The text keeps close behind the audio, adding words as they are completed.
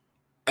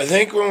I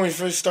think when we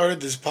first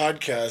started this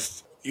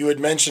podcast, you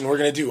had mentioned we're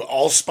going to do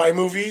all spy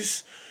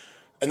movies,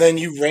 and then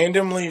you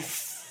randomly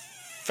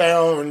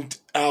found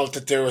out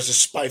that there was a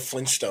Spy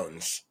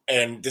Flintstones,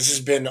 and this has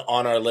been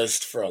on our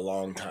list for a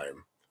long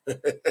time.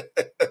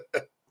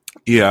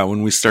 Yeah,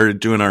 when we started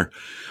doing our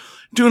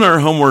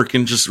homework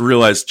and just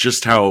realized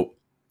just how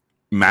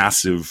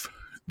massive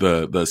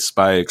the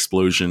spy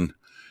explosion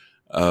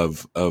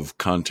of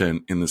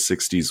content in the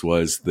 60s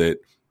was, that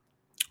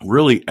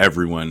really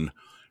everyone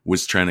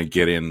was trying to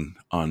get in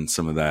on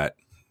some of that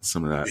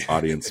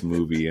audience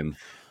movie. And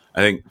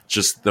I think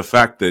just the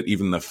fact that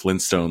even the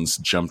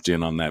Flintstones jumped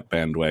in on that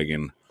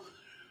bandwagon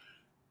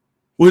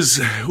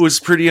was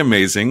pretty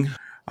amazing.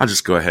 I'll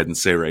just go ahead and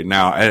say right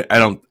now,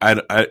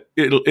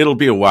 it'll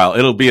be a while.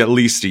 It'll be at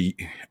least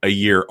a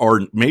year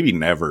or maybe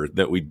never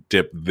that we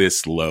dip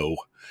this low.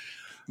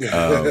 But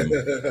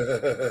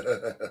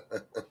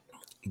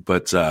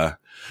I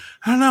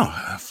don't know.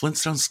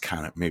 Flintstones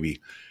kind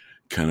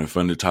of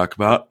fun to talk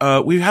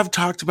about. We have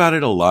talked about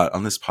it a lot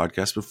on this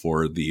podcast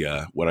before.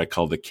 The what I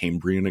call the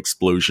Cambrian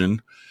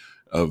explosion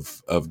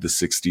of the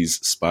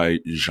 60s spy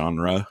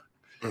genre.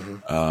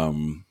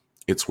 Mm-hmm.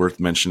 It's worth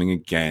mentioning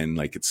again.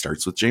 Like, it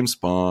starts with James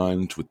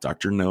Bond, with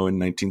Dr. No in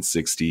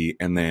 1960,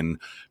 and then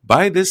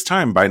by this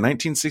time, by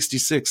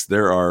 1966,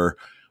 there are,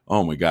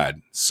 oh my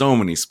god, so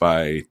many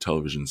spy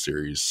television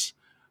series.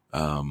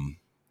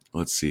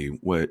 Let's see,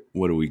 what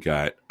do we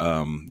got?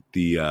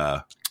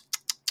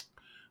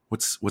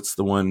 What's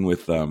the one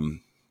with the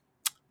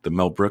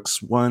Mel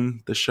Brooks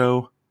one, the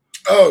show?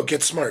 Oh,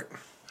 Get Smart.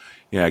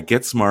 Yeah,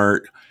 Get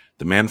Smart,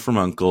 The Man from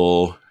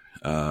U.N.C.L.E.,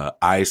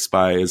 I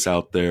Spy is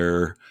out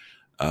there.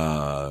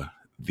 The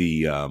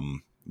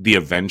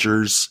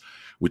Avengers,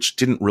 which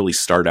didn't really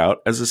start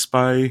out as a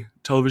spy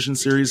television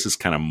series, is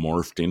kind of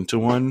morphed into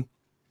one,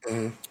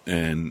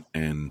 and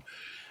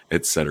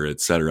et cetera, et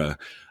cetera.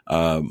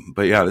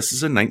 But yeah, this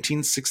is a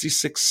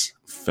 1966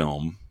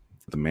 film,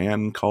 The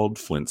Man Called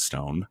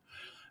Flintstone.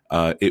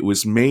 It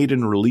was made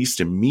and released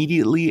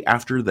immediately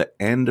after the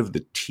end of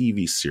the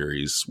TV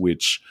series,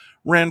 which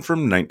ran from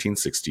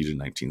 1960 to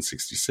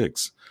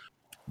 1966.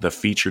 The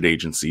featured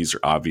agencies are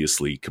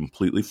obviously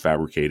completely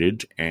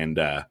fabricated and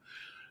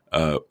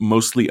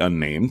mostly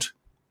unnamed.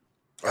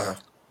 Uh-huh.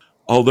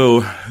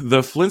 Although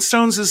The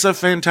Flintstones is a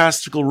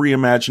fantastical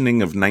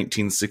reimagining of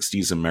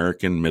 1960s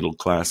American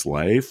middle-class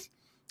life,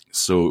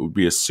 so it would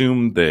be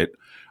assumed that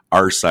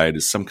our side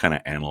is some kind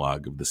of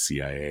analog of the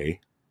CIA.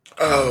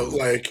 Oh,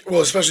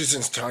 well, especially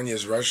since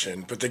Tanya's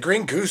Russian, but the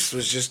Green Goose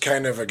was just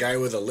kind of a guy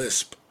with a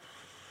lisp.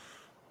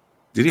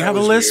 Did he have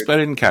a lisp? Weird.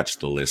 I didn't catch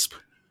the lisp.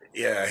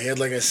 Yeah, he had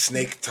like a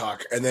snake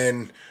talk, and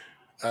then,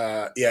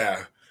 but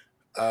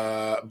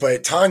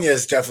Tanya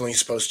is definitely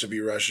supposed to be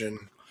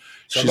Russian.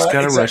 So she's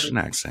got a Russian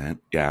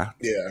accent, yeah.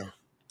 Yeah,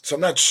 so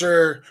I'm not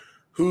sure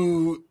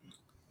who.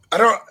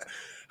 I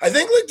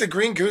think like the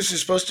Green Goose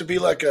is supposed to be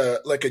like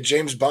a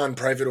James Bond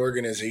private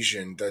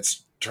organization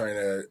that's trying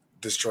to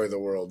destroy the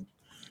world,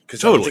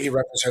 because I don't think he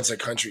represents a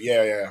country.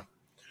 Yeah.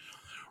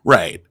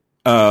 Right.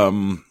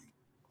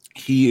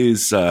 He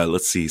is.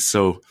 Let's see.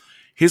 So.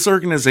 His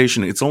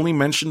organization, it's only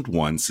mentioned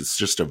once, it's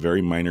just a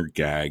very minor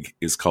gag,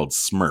 is called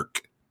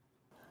Smirk.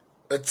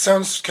 That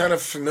sounds kind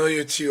of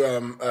familiar to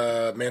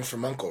Man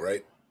from U.N.C.L.E.,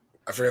 right?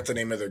 I forgot the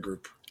name of their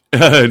group.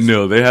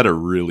 No, they had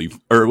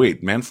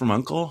Man from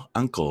U.N.C.L.E.?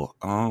 Uncle.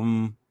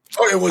 Oh,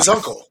 it was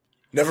Uncle.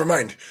 Never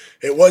mind.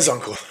 It was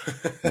Uncle.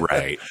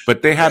 Right.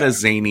 But they had a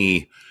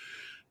zany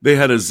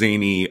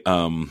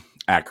acronym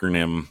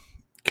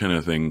kind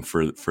of thing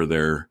for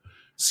their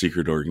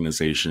secret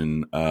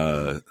organization.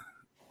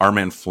 Our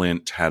man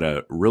Flint had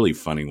a really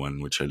funny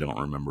one, which I don't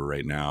remember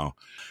right now.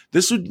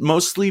 This would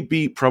mostly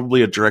be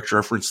probably a direct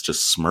reference to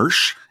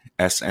SMERSH,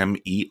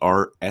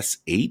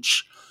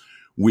 SMERSH,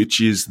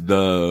 which is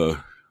the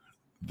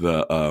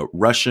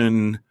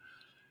Russian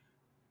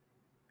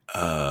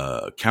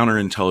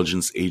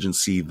counterintelligence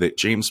agency that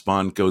James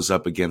Bond goes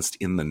up against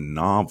in the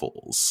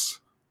novels.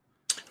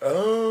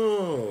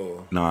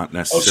 Oh. Not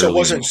necessarily. Oh, so it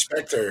wasn't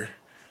Spectre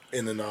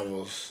in the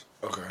novels.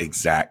 Okay.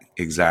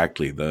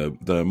 Exactly.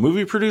 The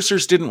movie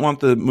producers didn't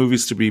want the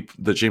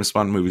James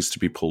Bond movies to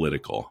be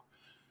political.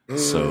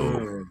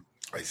 So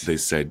they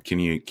said, can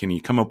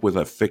you come up with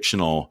a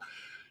fictional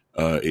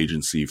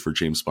agency for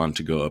James Bond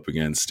to go up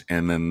against?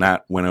 And then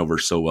that went over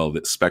so well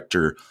that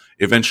Spectre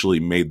eventually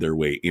made their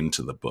way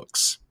into the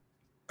books.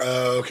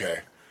 Okay.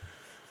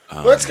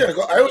 Well, that's kind of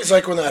cool. I always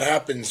like when that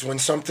happens, when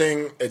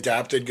something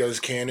adapted goes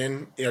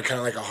canon, kind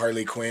of like a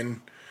Harley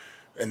Quinn.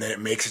 And then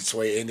it makes its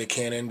way into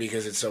canon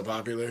because it's so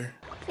popular.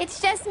 It's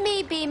just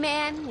me,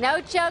 B-Man. No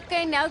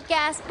Joker, no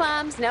gas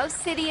bombs, no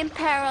city in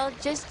peril.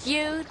 Just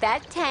you,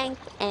 that tank,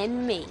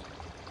 and me.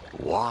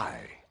 Why?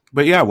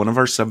 But yeah, one of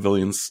our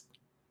sub-villains,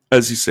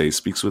 as you say,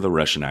 speaks with a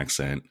Russian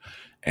accent.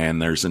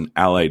 And there's an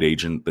Allied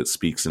agent that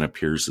speaks and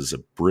appears as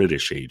a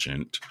British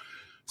agent.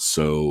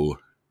 So,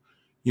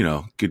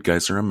 good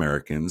guys are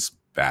Americans,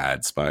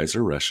 bad spies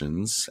are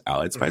Russians,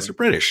 Allied spies are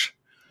British.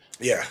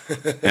 Yeah.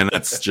 And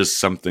that's just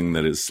something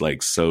that is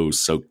like so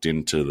soaked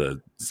into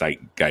the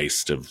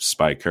zeitgeist of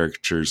spy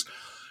caricatures.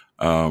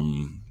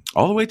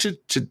 all the way to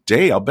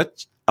today. I'll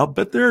bet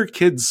there are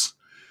kids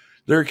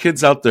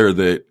out there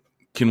that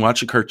can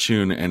watch a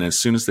cartoon, and as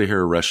soon as they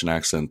hear a Russian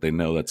accent, they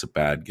know that's a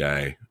bad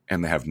guy,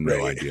 and they have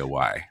no idea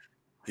why.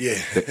 Yeah,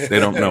 they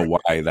don't know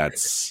why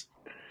that's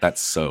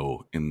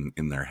so in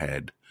their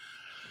head.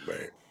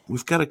 Right.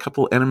 We've got a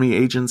couple enemy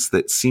agents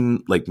that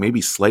seem like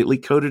maybe slightly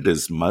coded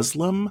as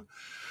Muslim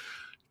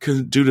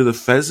due to the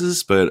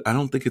fezzes, but I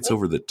don't think it's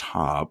over the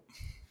top.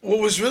 What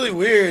was really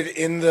weird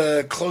in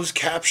the closed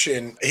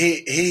caption,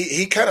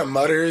 he kind of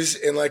mutters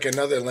in like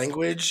another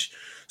language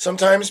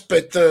sometimes,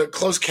 but the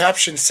closed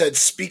caption said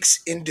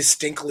speaks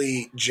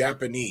indistinctly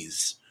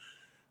Japanese.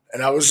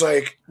 And I was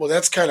like, well,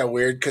 that's kind of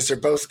weird because they're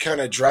both kind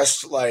of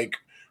dressed like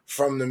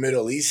from the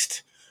Middle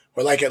East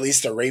or like at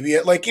least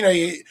Arabia. Like, you know,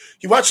 you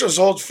watch those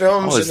old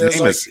films.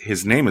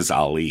 His name is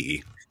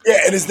Ali. Yeah,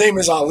 and his name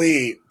is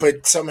Ali,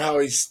 but somehow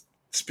he's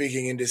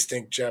speaking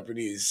indistinct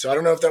Japanese. So I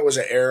don't know if that was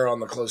an error on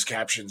the closed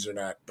captions or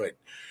not, but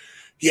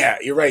yeah,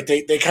 you're right.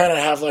 They kind of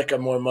have like a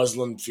more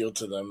Muslim feel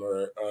to them,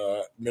 or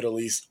Middle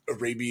East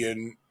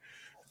Arabian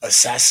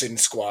assassin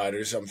squad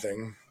or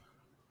something.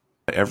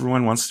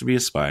 Everyone wants to be a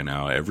spy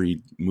now.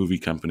 Every movie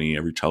company,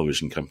 every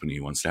television company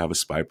wants to have a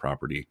spy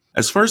property.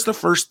 As far as the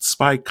first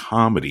spy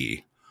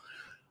comedy,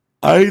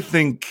 I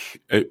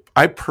think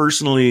I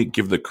personally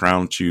give the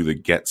crown to the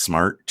Get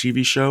Smart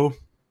TV show,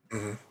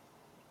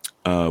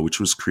 which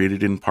was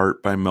created in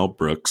part by Mel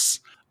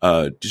Brooks.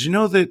 Did you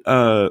know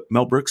that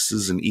Mel Brooks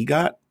is an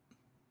EGOT?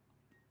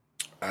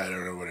 I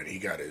don't know what an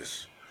EGOT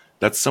is.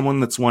 That's someone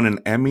that's won an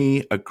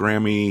Emmy, a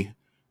Grammy,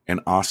 an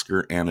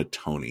Oscar, and a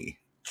Tony.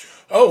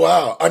 Oh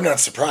wow! I'm not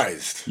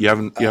surprised. You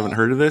haven't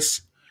heard of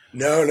this?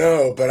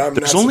 No, but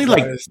There's not only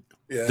surprised.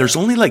 There's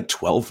only like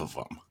 12 of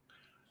them.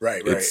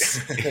 Right.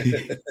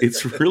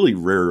 It's really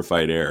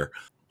rarefied air,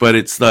 but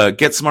it's the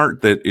Get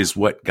Smart that is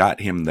what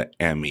got him the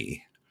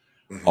Emmy.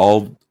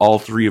 Mm-hmm. All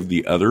three of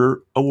the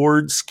other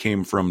awards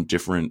came from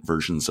different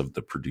versions of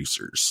the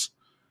producers.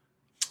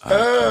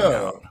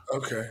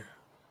 Okay.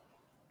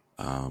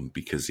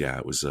 Because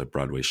it was a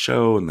Broadway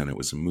show, and then it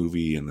was a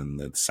movie, and then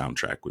the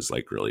soundtrack was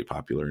like really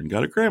popular and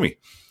got a Grammy.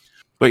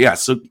 But yeah,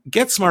 so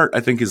Get Smart, I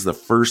think, is the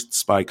first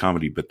spy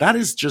comedy, but that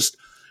is just,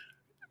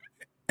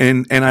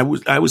 and I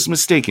was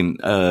mistaken.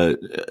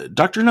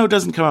 Dr. No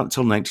doesn't come out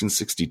until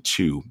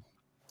 1962.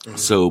 Mm-hmm.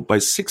 So by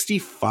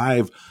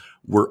 65,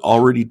 we're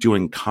already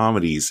doing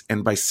comedies.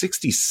 And by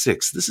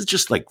 66, this is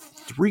just like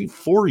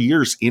 3-4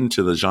 years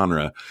into the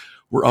genre,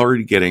 we're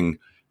already getting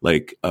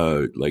like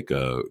a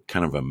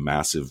kind of a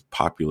massive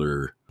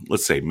popular,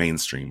 let's say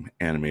mainstream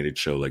animated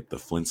show like the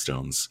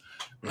Flintstones,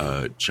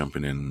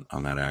 jumping in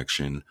on that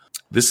action.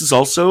 This is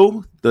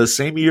also the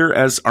same year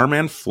as Our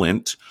Man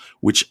Flint,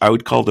 which I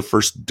would call the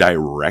first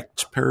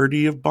direct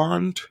parody of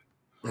Bond.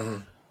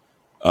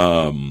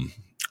 Mm-hmm.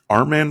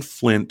 Our Man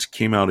Flint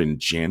came out in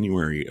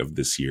January of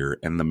this year,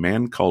 and The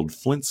Man Called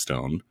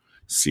Flintstone,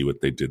 see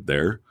what they did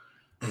there,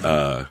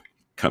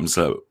 comes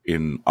out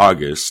in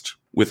August,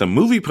 with a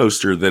movie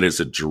poster that is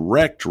a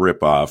direct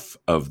ripoff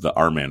of the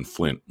Our Man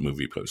Flint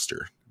movie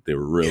poster. They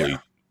were really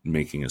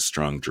making a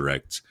strong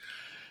direct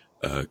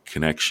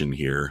connection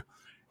here.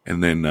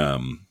 And then,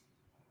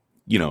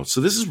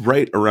 so this is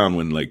right around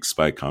when like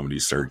spy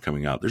comedies started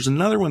coming out. There's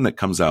another one that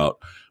comes out,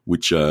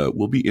 which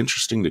will be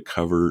interesting to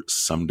cover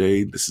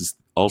someday. This is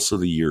also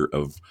the year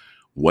of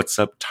What's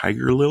Up,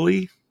 Tiger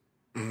Lily?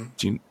 Mm-hmm.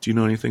 Do you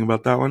know anything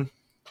about that one?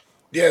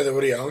 Yeah, the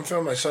Woody Allen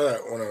film. I saw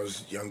that when I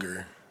was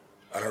younger.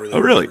 I don't really. Oh,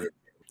 really?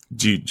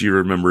 Do you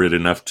remember it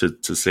enough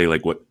to say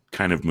like what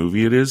kind of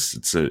movie it is?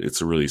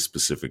 It's a really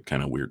specific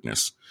kind of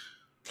weirdness.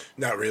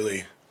 Not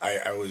really. I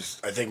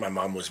think my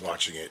mom was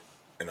watching it,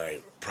 and I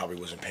probably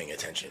wasn't paying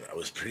attention. I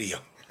was pretty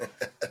young.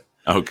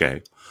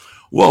 Okay.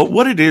 Well,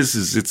 what it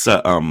is it's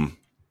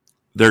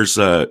there's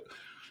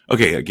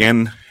okay,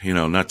 again,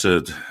 not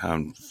to,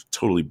 I'm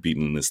totally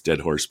beating this dead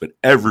horse, but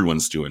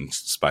everyone's doing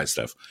spy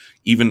stuff,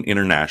 even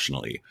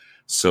internationally.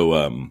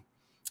 So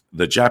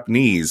the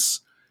Japanese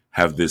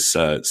have this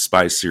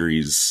spy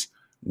series,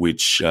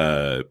 which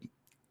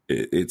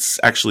it's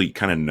actually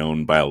kind of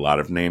known by a lot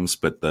of names,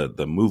 but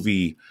the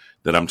movie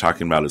that I'm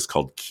talking about is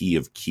called Key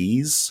of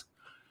Keys.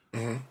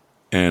 Mm-hmm.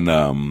 And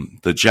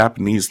the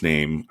Japanese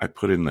name, I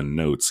put in the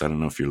notes. I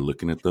don't know if you're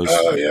looking at those.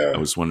 Oh, yeah. I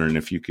was wondering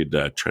if you could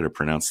try to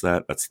pronounce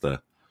that. That's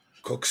the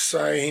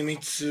Kokusai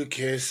Himitsu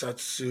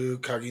Keisatsu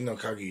Kagi no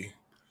Kagi.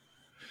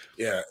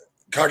 Yeah.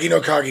 Kagi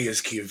no Kagi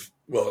is key of,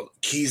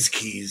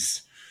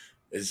 keys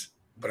is,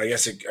 but I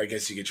guess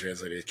you could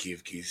translate it as Key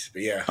of Keys.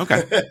 But yeah.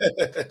 Okay.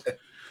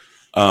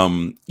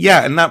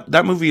 Yeah, and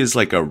that movie is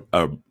like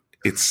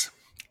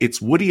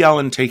it's Woody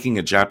Allen taking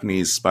a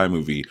Japanese spy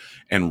movie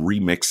and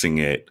remixing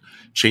it,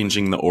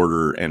 changing the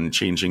order and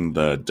changing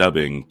the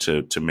dubbing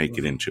to make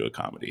it into a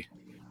comedy.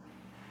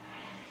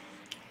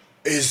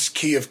 Is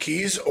Key of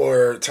Keys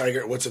or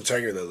What's Up,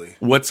 Tiger Lily?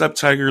 What's Up,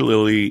 Tiger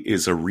Lily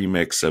is a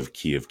remix of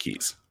Key of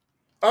Keys.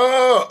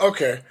 Oh,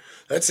 okay.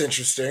 That's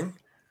interesting.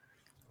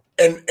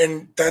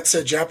 And that's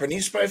a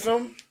Japanese spy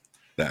film?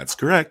 That's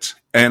correct.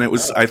 And it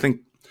was, I think,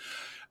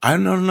 I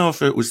don't know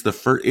if it was the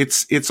first.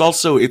 It's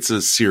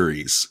a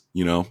series,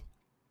 you know.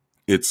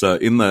 It's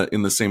in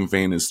the same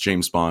vein as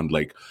James Bond.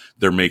 Like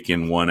they're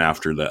making one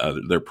after the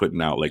other. They're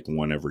putting out like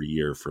one every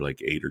year for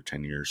like 8 or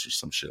 10 years or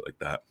some shit like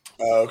that.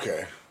 Oh,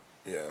 okay.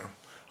 Yeah.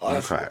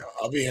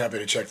 I'll be happy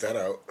to check that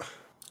out.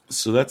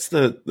 So that's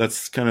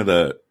kind of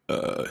the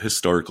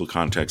historical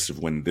context of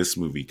when this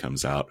movie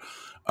comes out.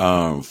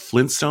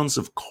 Flintstones,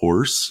 of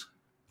course,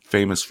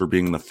 famous for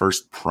being the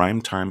first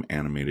primetime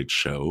animated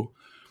show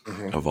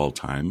of all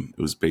time.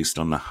 It was based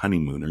on the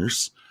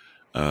Honeymooners.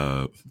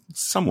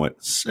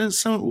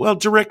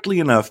 Directly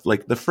enough.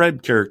 Like the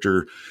Fred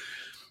character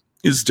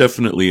is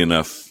definitely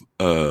enough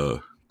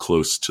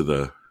close to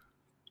the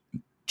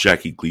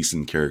Jackie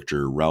Gleason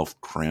character Ralph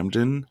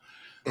Cramden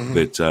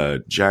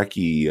that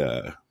Jackie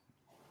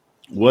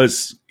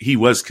was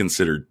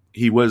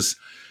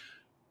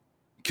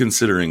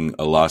considering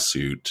a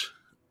lawsuit,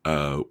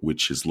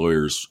 which his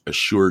lawyers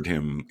assured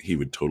him he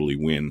would totally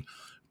win,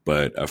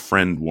 but a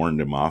friend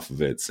warned him off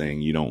of it,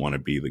 saying you don't want to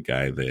be the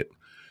guy that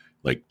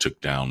like took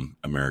down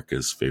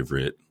America's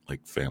favorite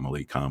like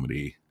family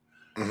comedy.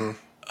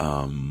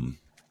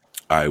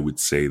 I would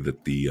say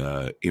that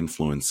the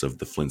influence of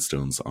the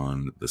Flintstones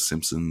on The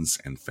Simpsons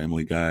and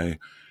Family Guy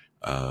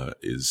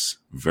is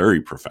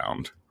very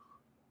profound.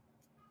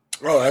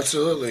 Oh,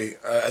 absolutely.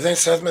 I think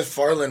Seth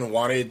MacFarlane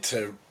wanted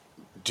to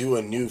do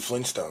a new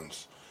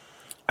Flintstones.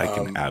 I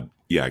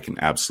can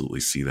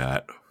absolutely see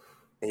that.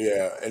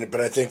 Yeah, but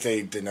I think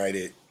they denied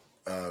it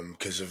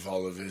because of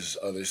all of his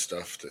other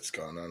stuff that's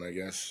gone on. I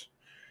guess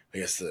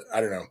I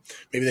don't know.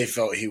 Maybe they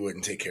felt he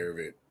wouldn't take care of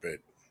it, but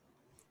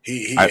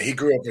he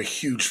grew up a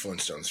huge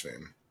Flintstones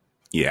fan.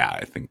 Yeah,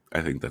 I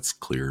think that's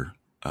clear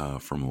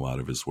from a lot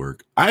of his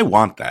work. I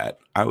want that.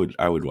 I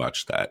would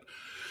watch that.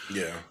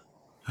 Yeah,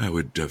 I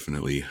would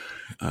definitely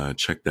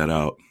check that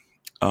out.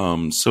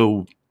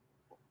 So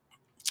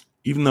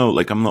even though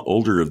like I'm the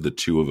older of the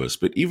two of us,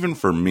 but even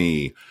for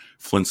me,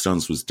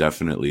 Flintstones was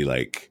definitely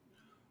like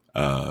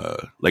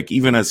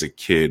even as a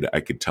kid,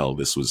 I could tell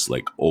this was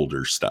like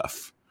older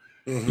stuff.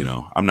 You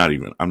know, I'm not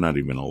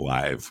even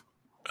alive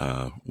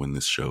when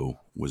this show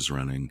was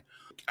running.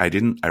 I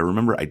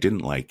remember I didn't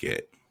like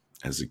it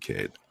as a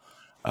kid.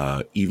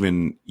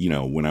 Even, you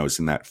know, when I was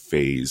in that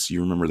phase,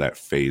 you remember that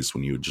phase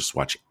when you would just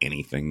watch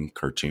anything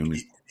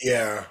cartoon?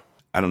 Yeah.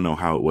 I don't know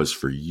how it was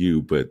for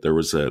you, but there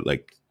was a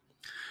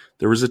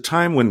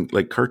time when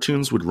like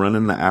cartoons would run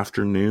in the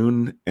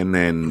afternoon and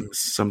then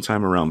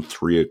sometime around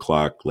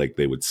 3:00, like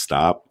they would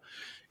stop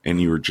and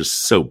you were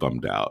just so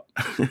bummed out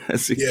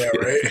as a kid.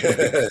 Right.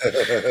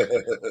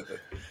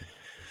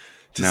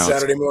 Now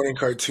Saturday morning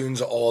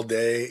cartoons all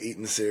day,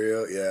 eating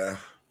cereal. Yeah.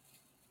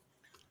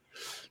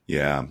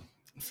 Yeah,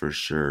 for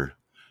sure.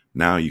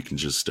 Now you can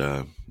just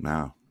get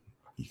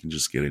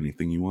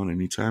anything you want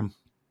anytime.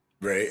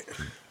 Right.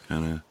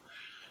 Kind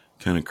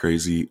of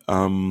crazy.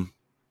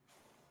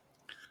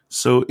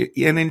 So,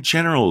 and in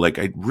general, like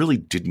I really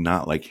did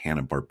not like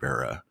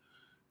Hanna-Barbera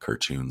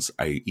cartoons.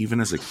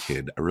 Even as a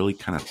kid, I really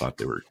kind of thought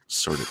they were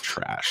sort of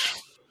trash.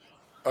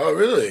 Oh,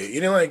 really? You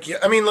know, I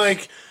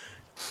liked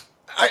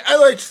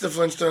the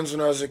Flintstones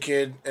when I was a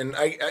kid, and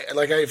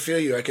I feel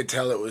you. I could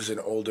tell it was an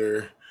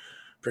older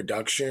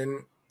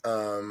production,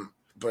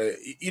 but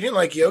you didn't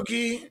like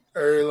Yogi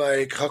or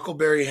like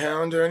Huckleberry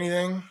Hound or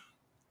anything,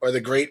 or the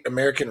Great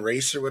American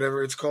Race or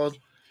whatever it's called.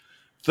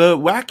 The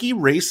Wacky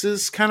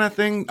Races kind of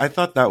thing, I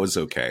thought that was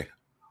okay.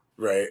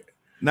 Right.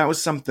 And that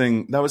was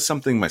something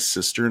my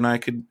sister and I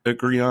could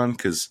agree on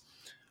because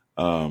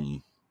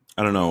I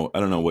don't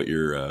know what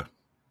your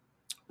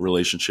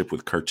relationship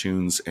with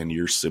cartoons and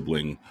your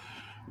sibling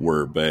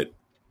were, but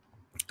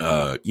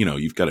you know,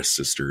 you've got a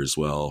sister as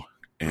well.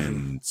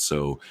 And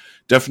so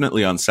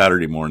definitely on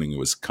Saturday morning, it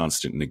was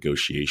constant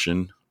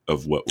negotiation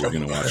of what we're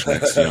going to watch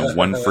next. You know,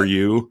 one for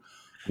you,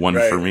 one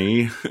for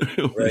me,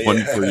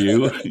 one for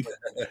you.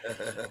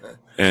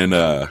 And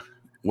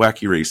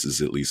Wacky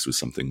Races at least was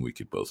something we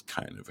could both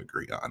kind of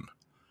agree on.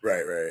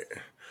 Right.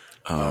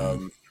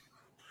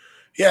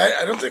 Yeah,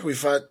 I don't think we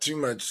fought too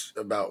much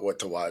about what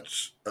to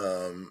watch.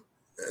 And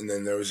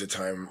then there was a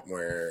time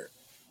where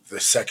the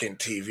second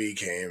TV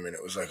came and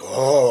it was like,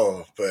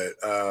 oh, but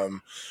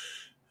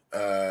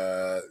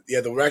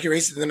the Wacky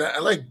Races. And then I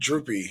like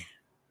Droopy.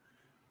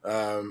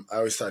 I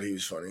always thought he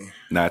was funny.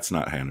 That's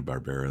not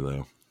Hanna-Barbera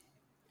though.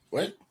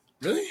 What?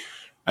 Really?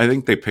 I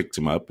think they picked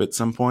him up at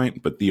some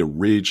point, but the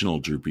original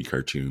Droopy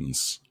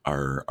cartoons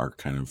are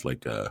kind of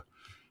like a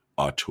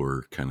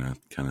auteur kind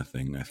of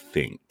thing, I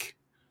think.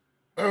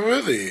 Oh,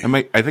 really?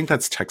 I think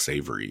that's Tex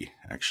Avery,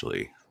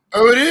 actually.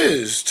 Oh, it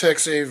is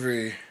Tex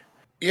Avery.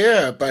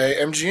 Yeah, by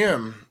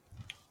MGM.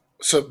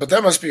 So, but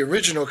that must be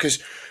original because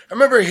I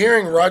remember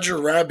hearing Roger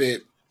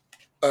Rabbit.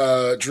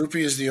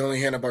 Droopy is the only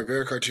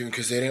Hanna-Barbera cartoon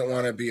because they didn't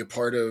want to be a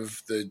part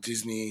of the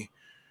Disney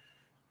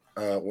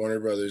Warner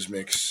Brothers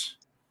mix.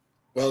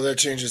 Well, that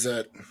changes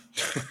that.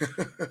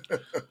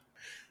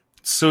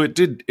 So it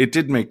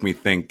did make me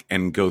think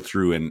and go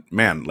through and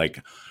man,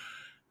 like,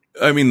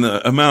 I mean,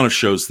 the amount of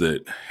shows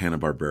that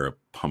Hanna-Barbera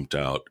pumped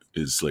out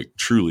is like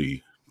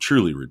truly,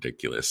 truly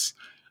ridiculous.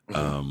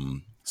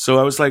 So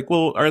I was like,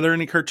 well, are there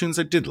any cartoons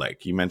I did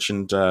like? You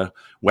mentioned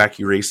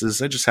Wacky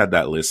Races. I just had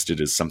that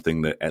listed as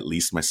something that at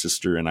least my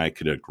sister and I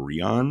could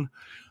agree on.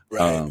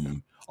 Right.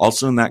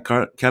 Also in that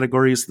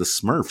category is the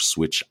Smurfs,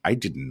 which I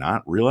did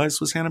not realize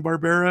was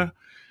Hanna-Barbera.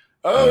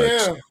 Oh,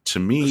 yeah. To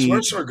me, the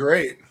Smurfs were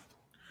great.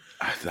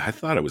 I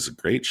thought it was a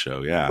great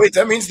show, yeah. Wait,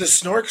 that means the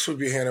Snorks would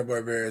be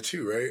Hanna-Barbera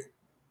too, right?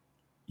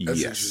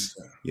 That's yes.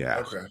 Yeah.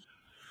 Okay.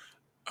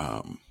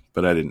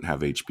 But I didn't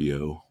have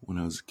HBO when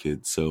I was a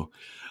kid, so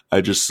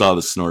I just saw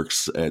the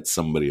Snorks at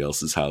somebody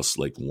else's house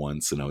like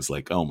once, and I was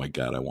like, oh my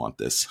God, I want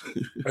this.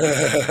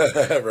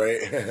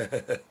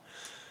 Right.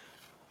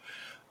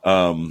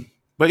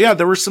 But yeah,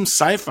 there was some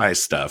sci-fi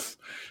stuff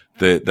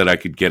that I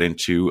could get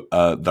into.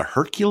 The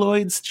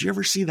Herculoids, did you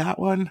ever see that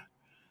one?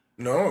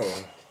 No.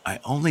 I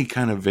only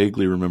kind of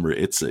vaguely remember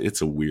it's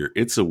a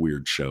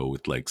weird show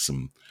with like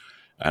some,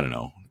 I don't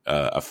know,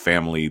 a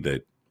family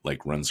that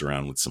like runs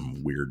around with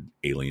some weird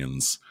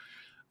aliens.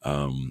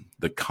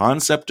 The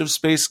concept of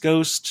Space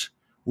Ghost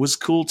was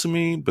cool to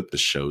me, but the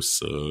show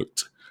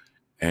sucked.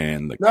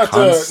 And not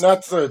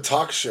the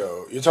talk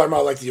show. You're talking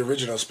about like the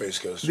original Space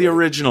Ghost. The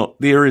right?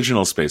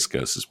 original Space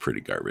Ghost is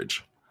pretty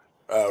garbage.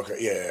 Oh,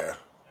 okay.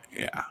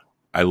 Yeah.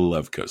 I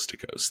love Coast to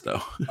Coast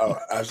though. Oh,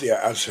 yeah,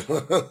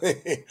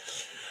 absolutely.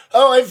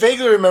 Oh, I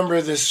vaguely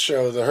remember this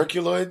show, the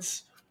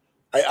Herculoids.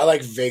 I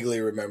like vaguely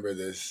remember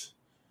this.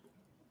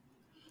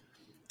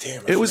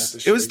 Damn, it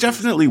was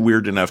definitely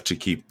weird enough to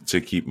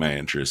keep my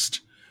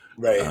interest.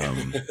 Right.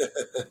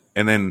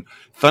 And then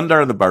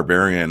Thundar the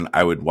Barbarian,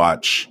 I would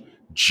watch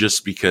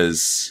just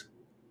because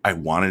I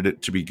wanted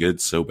it to be good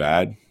so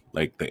bad.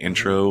 Like the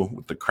intro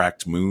with the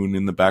cracked moon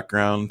in the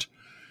background.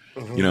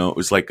 Mm-hmm. You know, it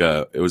was like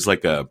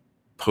a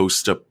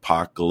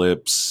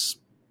post-apocalypse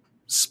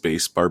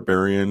space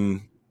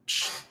barbarian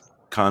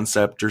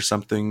concept or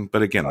something.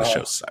 But again, the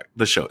show sucked.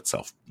 The show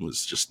itself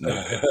was just no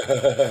good.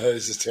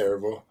 This is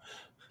terrible.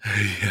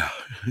 Yeah.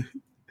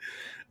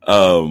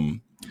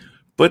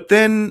 But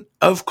then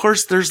of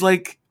course there's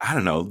like, I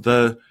don't know,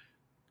 the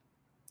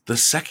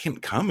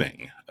second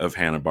coming of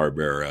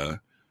Hanna-Barbera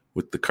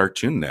with the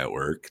Cartoon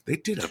Network. They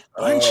did a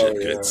bunch of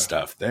good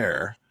stuff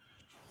there.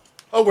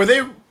 Oh, were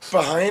they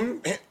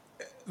behind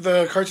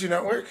the Cartoon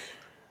Network?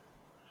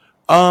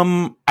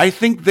 I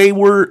think they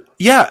were,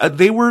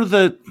 they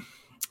were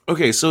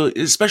okay, so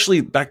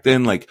especially back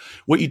then, like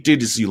what you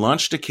did is you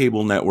launched a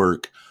cable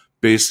network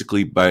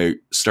basically by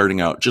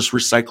starting out just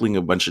recycling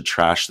a bunch of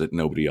trash that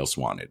nobody else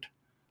wanted.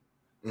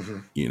 Mm-hmm.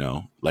 You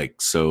know,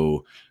 like,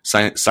 so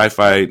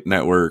Sci-Fi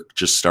Network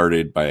just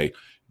started by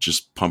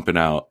just pumping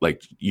out,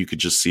 like, you could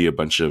just see a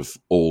bunch of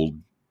old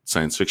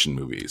science fiction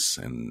movies.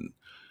 And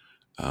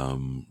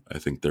I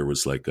think there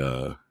was like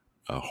a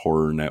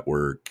horror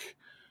network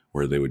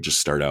where they would just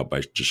start out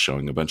by just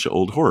showing a bunch of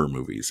old horror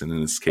movies. And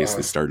in this case,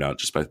 they started out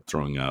just by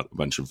throwing out a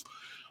bunch of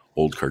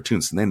old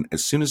cartoons. And then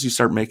as soon as you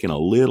start making a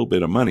little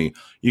bit of money,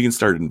 you can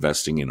start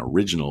investing in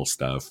original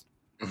stuff.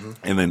 Mm-hmm.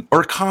 And then,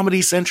 or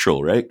Comedy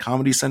Central, right?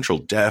 Comedy Central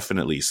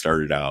definitely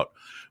started out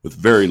with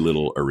very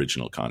little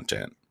original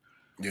content.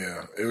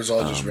 Yeah, it was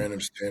all just random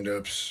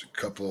stand-ups, a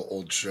couple of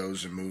old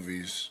shows and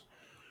movies.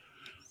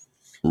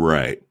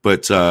 Right.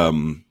 But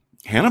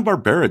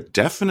Hanna-Barbera,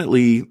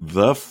 definitely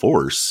the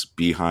force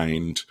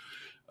behind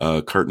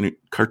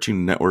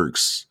Cartoon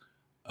Network's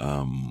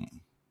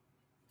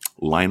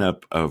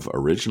lineup of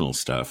original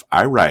stuff.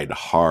 I ride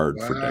hard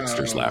for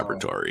Dexter's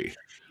Laboratory.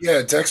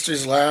 Yeah,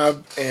 Dexter's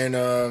Lab and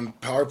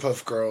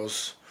Powerpuff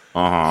Girls.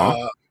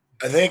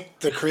 I think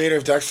the creator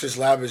of Dexter's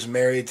Lab is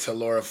married to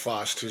Laura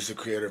Faust, who's the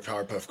creator of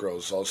Powerpuff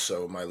Girls,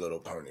 also My Little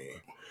Pony.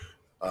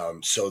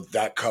 So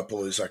that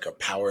couple is like a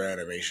power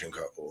animation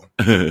couple.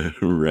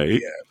 Right.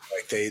 Yeah,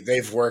 like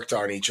they've worked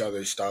on each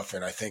other's stuff,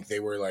 and I think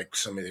they were like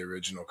some of the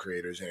original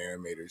creators and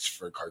animators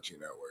for Cartoon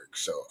Network.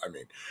 So, I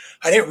mean,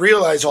 I didn't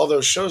realize all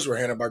those shows were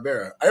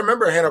Hanna-Barbera. I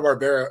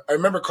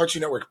remember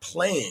Cartoon Network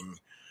playing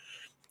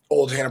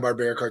old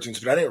Hanna-Barbera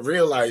cartoons, but I didn't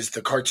realize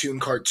the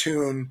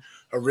cartoon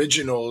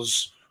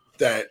originals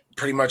that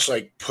pretty much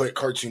like put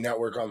Cartoon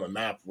Network on the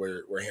map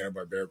were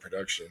Hanna-Barbera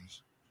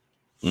Productions.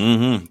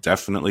 Mm-hmm,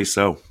 definitely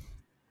so.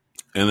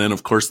 And then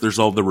of course there's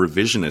all the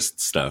revisionist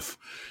stuff.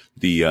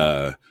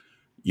 The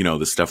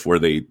the stuff where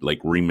they like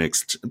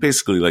remixed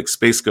basically like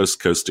Space Ghost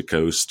Coast to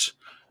Coast,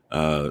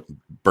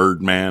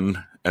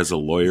 Birdman as a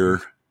lawyer.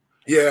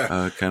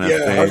 Yeah. Kind of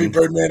thing. Harvey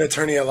Birdman,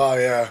 attorney at law,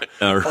 yeah.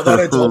 All that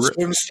Adult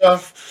Swim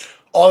stuff.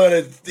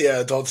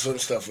 Adult Swim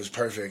stuff was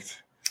perfect.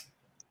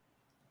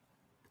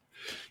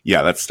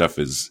 Yeah, that stuff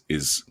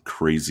is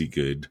crazy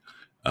good.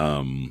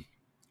 And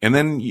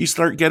then you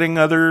start getting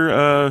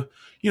other,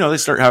 they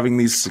start having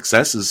these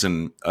successes,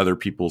 and other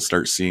people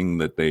start seeing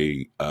that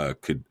they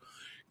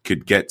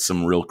could get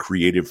some real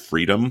creative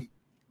freedom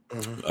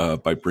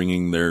by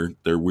bringing their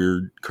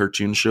weird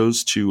cartoon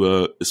shows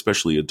to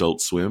especially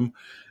Adult Swim,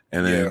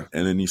 and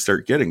then you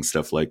start getting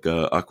stuff like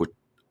Aqua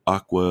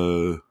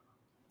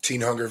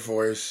Teen Hunger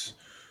Force.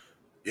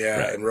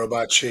 Yeah, right. And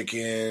Robot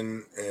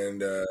Chicken,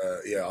 and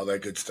all that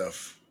good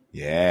stuff.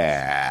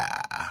 Yeah.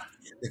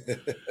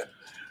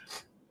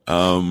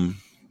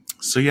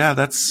 So yeah,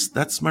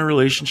 that's my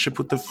relationship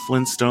with the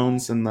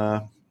Flintstones and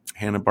the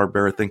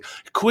Hanna-Barbera thing.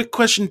 Quick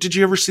question: did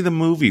you ever see the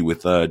movie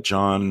with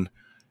John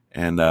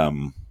and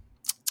the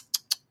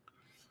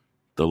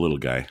little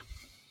guy,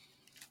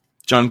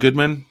 John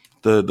Goodman,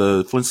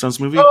 the Flintstones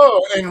movie?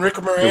 Oh, and Rick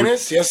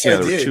Moranis. Yes, I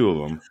there did. were two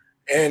of them.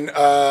 And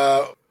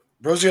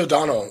Rosie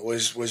O'Donnell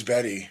was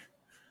Betty.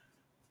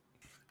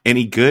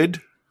 Any good?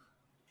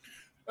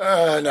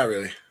 Not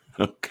really.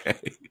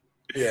 Okay.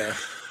 Yeah.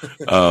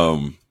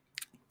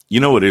 You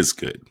know what is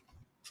good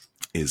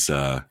is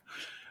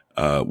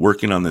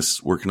working on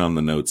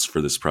the notes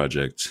for this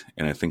project,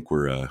 and I think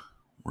we're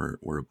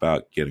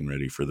about getting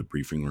ready for the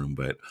briefing room.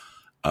 But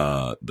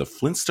the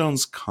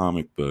Flintstones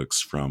comic books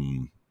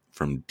from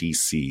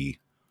DC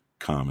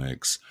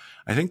Comics,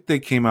 I think they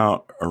came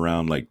out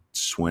around like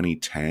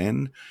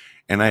 2010,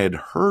 and I had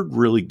heard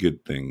really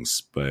good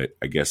things, but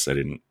I guess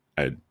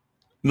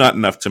not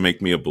enough to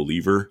make me a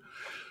believer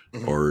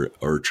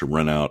or to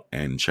run out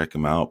and check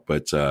them out.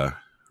 But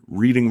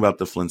reading about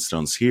the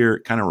Flintstones here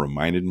kind of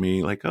reminded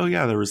me, like, oh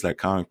yeah, there was that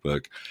comic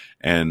book.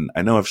 And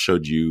I know I've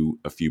showed you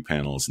a few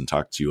panels and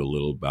talked to you a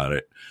little about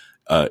it.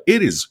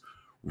 It is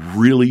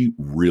really,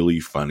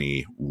 really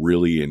funny,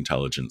 really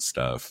intelligent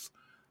stuff.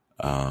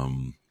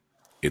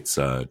 It's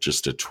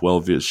just a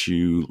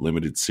 12-issue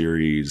limited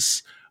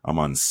series. I'm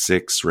on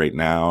 6 right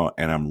now,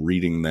 and I'm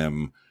reading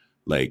them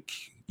like,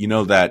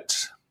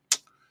 that...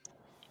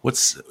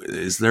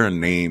 is there a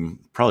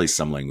name? Probably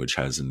some language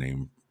has a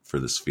name for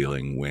this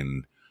feeling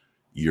when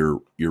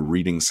you're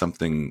reading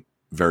something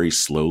very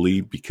slowly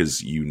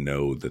because you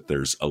know that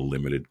there's a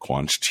limited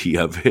quantity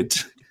of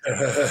it.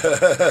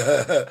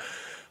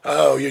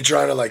 Oh, you're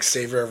trying to like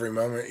savor every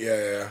moment.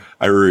 Yeah.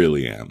 I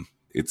really am.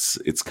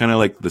 It's kind of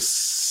like the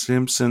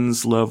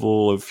Simpsons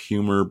level of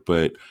humor,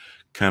 but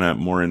kind of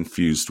more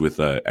infused with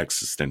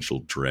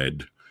existential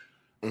dread.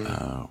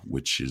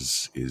 Which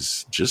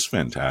is just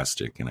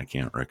fantastic, and I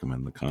can't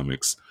recommend the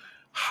comics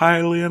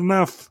highly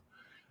enough.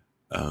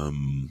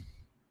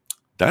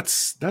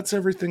 That's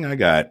everything I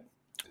got.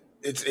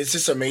 It's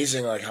just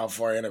amazing, like how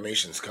far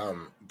animation's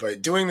come.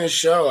 But doing this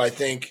show, I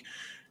think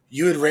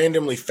you had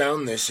randomly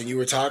found this, and you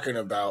were talking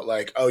about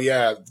like, oh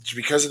yeah,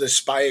 because of the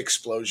spy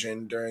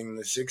explosion during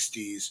the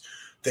 60s,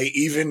 they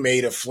even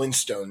made a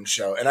Flintstone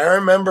show. And I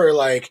remember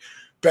like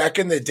back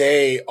in the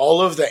day,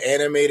 all of the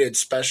animated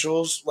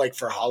specials, like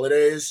for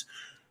holidays,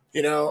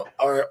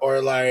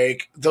 or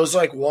like those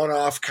like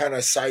one-off kind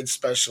of side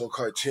special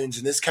cartoons.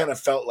 And this kind of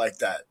felt like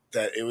that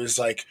it was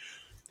like,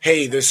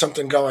 hey, there's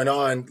something going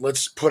on.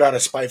 Let's put out a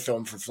spy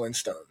film for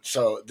Flintstone.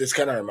 So this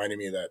kind of reminded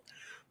me of that.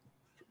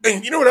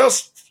 And you know what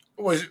else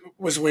was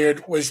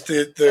weird was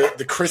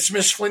the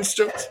Christmas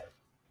Flintstones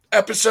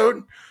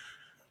episode.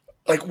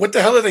 Like, what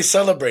the hell are they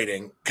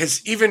celebrating?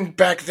 Because even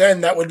back then,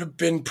 that would have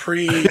been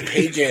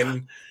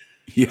pre-pagan.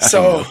 Yeah.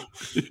 So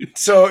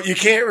you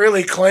can't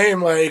really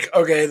claim like,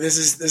 okay, this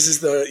is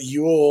the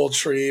Yule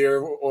tree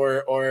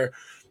or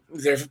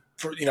they're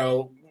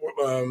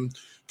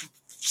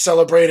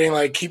celebrating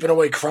like keeping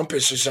away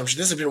Krampus or something.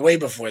 This has been way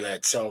before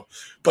that. So,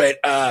 but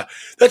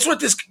that's what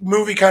this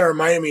movie kind of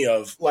reminded me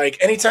of. Like,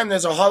 anytime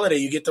there's a holiday,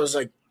 you get those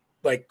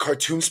like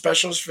cartoon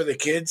specials for the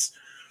kids.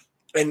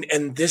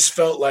 And this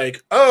felt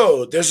like,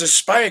 oh, there's a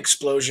spy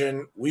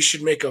explosion. We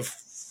should make a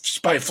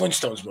spy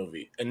Flintstones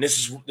movie. And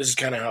this is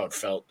kind of how it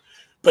felt.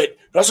 But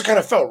it also kind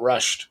of felt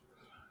rushed.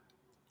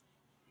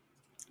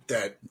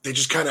 That they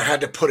just kind of had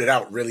to put it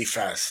out really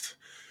fast.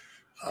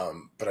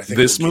 But I think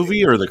this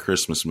movie or the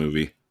Christmas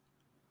movie?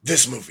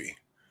 This movie.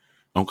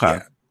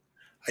 Okay.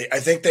 Yeah. I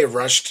think they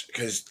rushed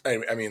because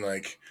I mean,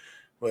 like,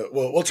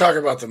 we'll talk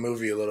about the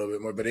movie a little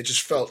bit more, but it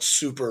just felt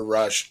super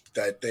rushed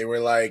that they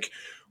were like,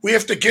 we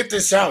have to get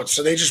this out.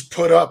 So they just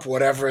put up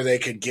whatever they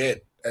could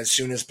get as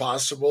soon as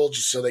possible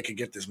just so they could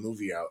get this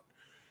movie out.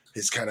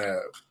 It's kind of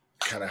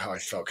how I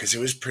felt because it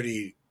was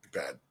pretty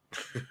bad.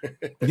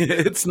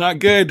 It's not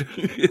good.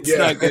 It's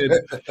not good.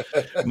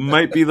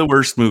 Might be the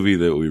worst movie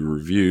that we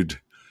reviewed,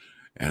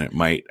 and it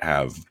might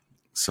have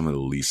some of the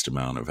least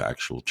amount of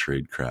actual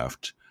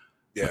tradecraft.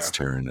 Yeah. Let's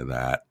tear into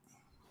that.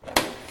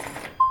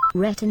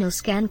 Retinal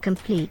scan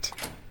complete.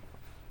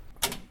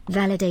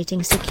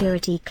 Validating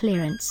security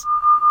clearance.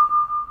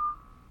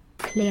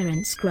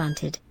 Clearance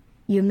granted.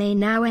 You may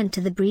now enter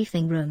the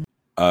briefing room.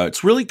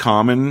 It's really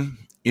common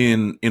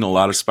in a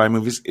lot of spy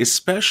movies,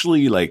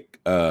 especially like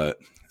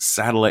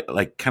satellite,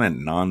 like kind of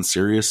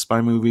non-serious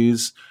spy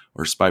movies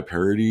or spy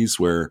parodies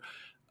where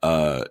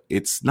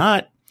it's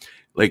not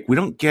like we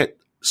don't get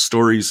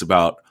stories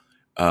about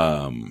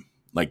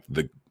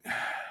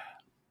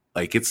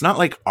it's not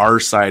like our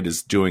side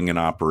is doing an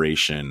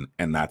operation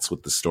and that's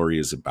what the story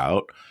is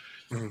about.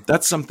 Mm-hmm.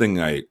 That's something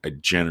I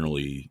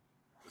generally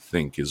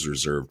think is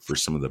reserved for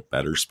some of the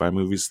better spy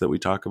movies that we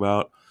talk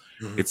about.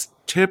 Mm-hmm. It's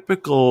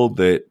typical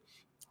that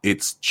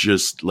it's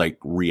just like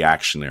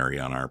reactionary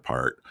on our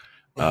part.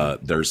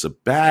 Mm-hmm. There's a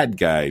bad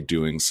guy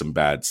doing some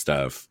bad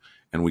stuff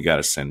and we got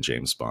to send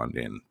James Bond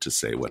in to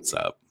say what's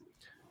up.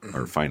 Mm-hmm.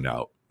 Or find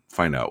out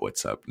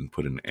what's up and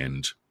put an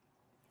end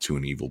to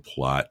an evil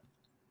plot.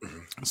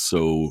 Mm-hmm.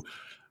 So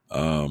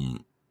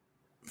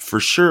for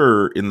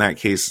sure, in that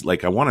case,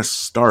 like I want to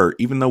start,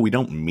 even though we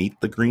don't meet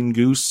the Green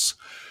Goose,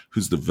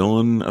 who's the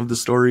villain of the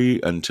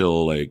story,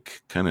 until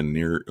like kind of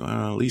near,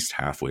 at least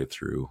halfway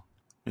through,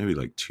 maybe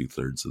like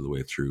 2/3 of the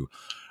way through.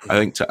 I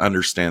think to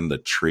understand the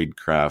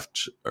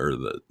tradecraft or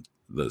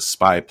the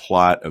spy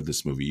plot of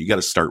this movie, you got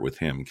to start with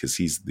him because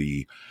he's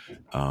the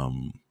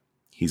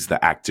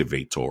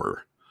activator,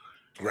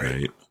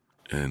 right?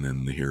 And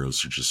then the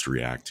heroes are just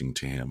reacting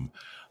to him.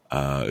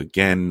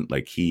 Again,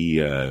 like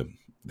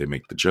they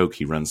make the joke,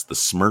 he runs the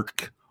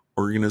Smirk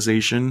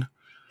organization.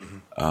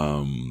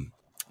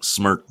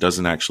 Smirk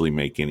doesn't actually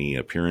make any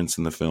appearance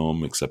in the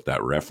film except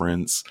that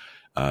reference.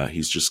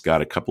 He's just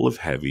got a couple of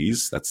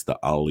heavies. That's the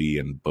Ali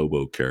and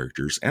Bobo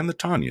characters and the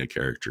Tanya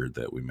character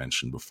that we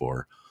mentioned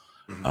before.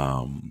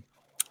 And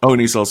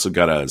he's also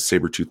got a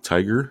saber-toothed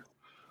tiger,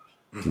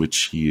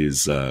 which he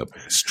is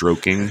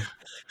stroking.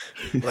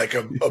 Like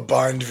a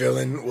Bond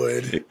villain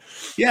would.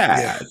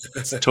 Yeah.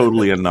 It's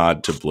totally a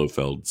nod to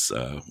Blofeld's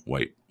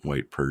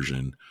white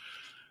Persian.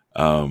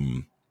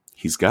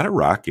 He's got a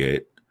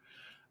rocket,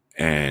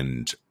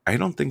 and I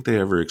don't think they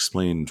ever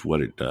explained what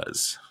it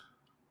does.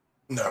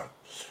 No.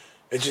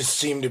 It just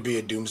seemed to be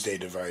a doomsday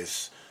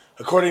device.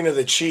 According to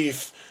the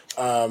chief,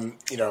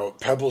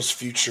 Pebble's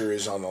future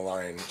is on the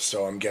line,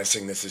 so I'm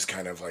guessing this is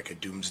kind of like a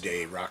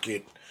doomsday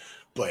rocket,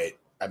 but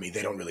I mean,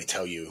 they don't really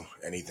tell you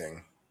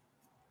anything.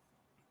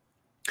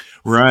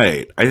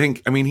 Right.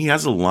 He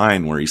has a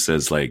line where he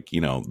says, like,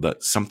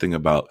 something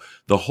about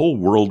the whole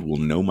world will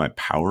know my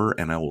power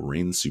and I will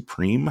reign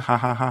supreme. Ha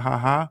ha ha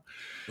ha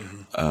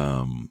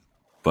ha.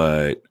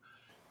 But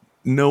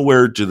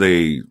nowhere do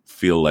they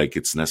feel like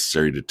it's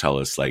necessary to tell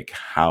us like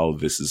how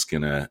this is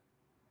going to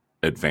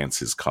advance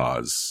his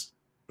cause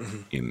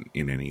in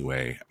any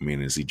way. I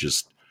mean, is he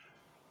just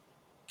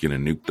going to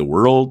nuke the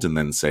world and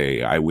then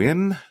say, I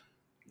win?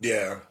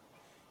 Yeah.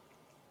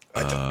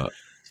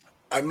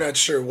 I'm not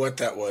sure what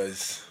that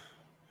was.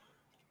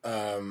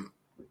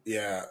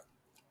 Yeah.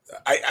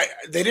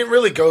 They didn't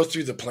really go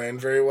through the plan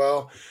very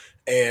well.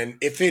 And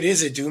if it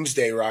is a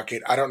doomsday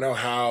rocket, I don't know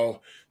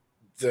how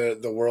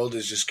the world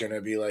is just going to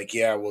be like,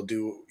 yeah, we'll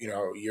do,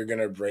 you're going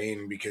to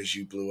reign because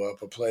you blew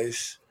up a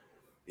place.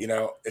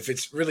 If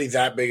it's really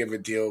that big of a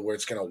deal where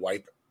it's going to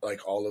wipe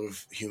like all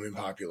of human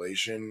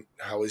population,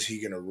 how is he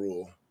going to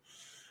rule?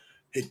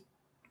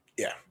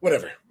 Yeah,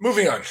 whatever.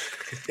 Moving on.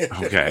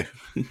 Okay.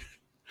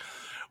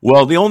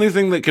 Well, the only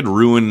thing that could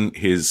ruin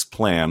his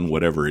plan,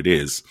 whatever it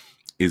is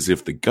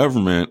if the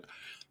government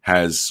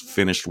has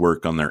finished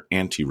work on their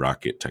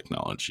anti-rocket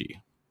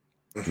technology,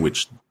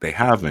 which they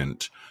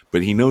haven't,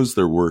 but he knows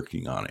they're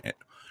working on it.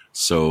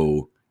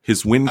 So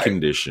his win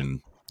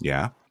condition,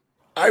 yeah.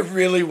 I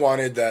really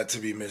wanted that to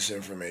be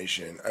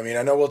misinformation. I mean,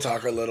 I know we'll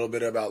talk a little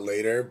bit about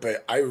later,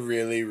 but I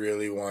really,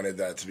 really wanted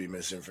that to be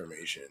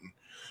misinformation.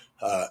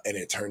 And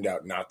it turned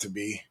out not to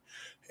be.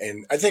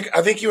 And I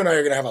think you and I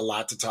are going to have a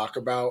lot to talk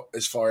about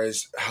as far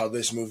as how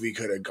this movie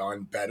could have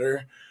gone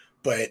better.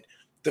 But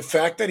the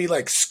fact that he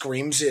like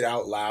screams it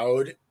out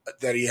loud,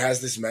 that he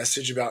has this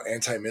message about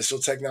anti-missile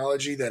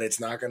technology, that it's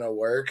not going to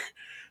work,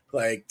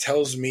 like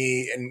tells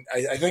me, and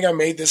I think I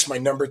made this my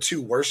number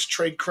 2 worst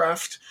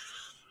tradecraft.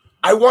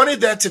 I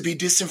wanted that to be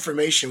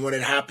disinformation when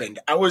it happened.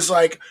 I was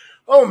like,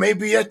 oh,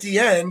 maybe at the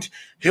end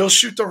he'll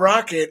shoot the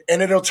rocket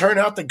and it'll turn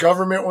out the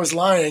government was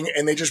lying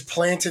and they just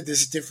planted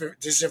this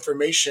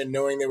disinformation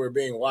knowing they were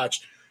being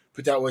watched.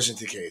 But that wasn't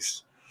the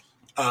case.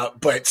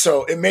 But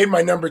so it made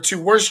my number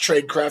 2 worst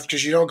tradecraft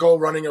because you don't go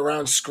running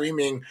around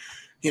screaming,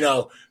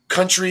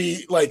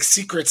 country like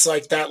secrets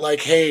like that, like,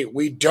 hey,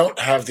 we don't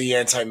have the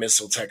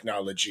anti-missile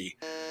technology.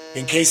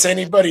 In case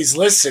anybody's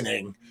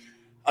listening,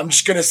 I'm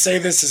just going to say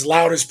this as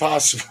loud as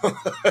possible.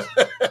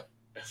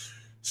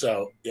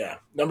 So, yeah,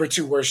 number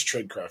 2 worst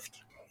tradecraft.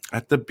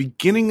 At the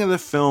beginning of the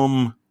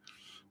film,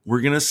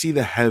 we're going to see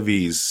the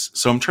heavies.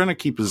 So I'm trying to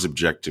keep his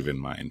objective in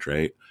mind,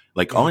 right?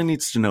 Like, all he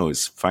needs to know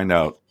is find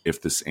out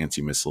if this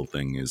anti-missile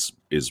thing is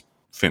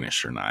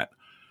finished or not.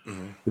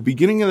 The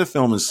beginning of the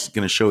film is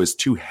going to show his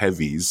 2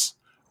 heavies,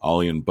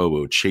 Ollie and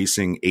Bobo,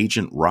 chasing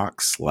Agent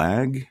Rock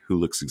Slag, who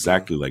looks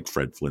exactly like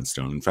Fred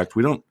Flintstone. In fact,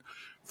 we don't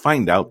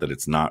find out that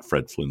it's not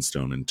Fred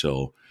Flintstone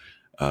until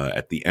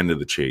at the end of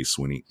the chase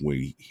when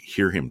we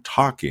hear him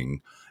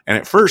talking. And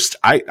at first,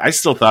 I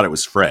still thought it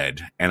was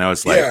Fred, and I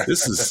was like,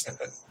 "This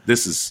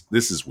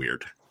is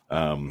weird.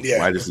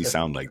 Why does he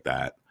sound like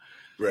that?"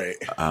 Right.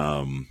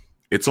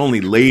 It's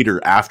only later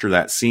after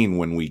that scene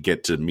when we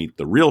get to meet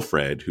the real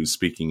Fred, who's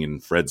speaking in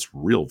Fred's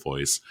real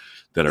voice,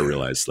 that I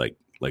realized like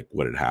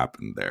what had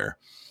happened there.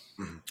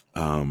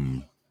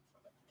 And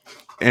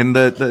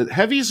the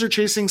heavies are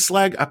chasing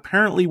Slag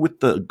apparently with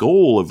the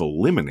goal of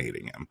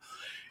eliminating him.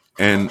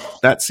 And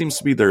that seems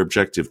to be their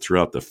objective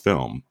throughout the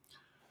film.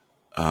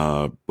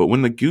 But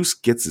when the Goose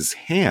gets his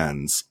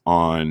hands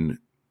on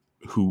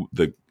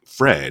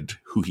Fred,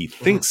 who he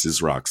thinks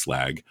is Rock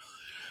Slag,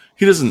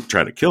 he doesn't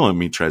try to kill him.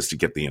 He tries to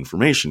get the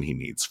information he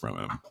needs from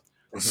him.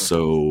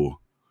 So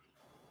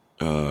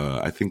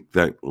I think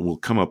that will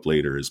come up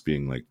later as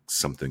being like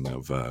something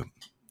of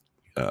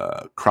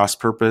cross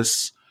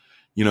purpose.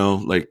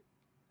 Like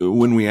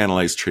when we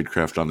analyze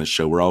tradecraft on this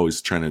show, we're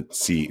always trying to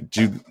see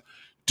do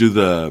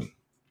the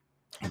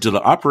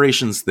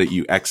operations that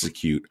you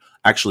execute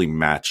actually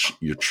match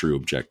your true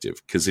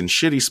objective? Because in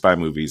shitty spy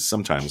movies,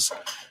 sometimes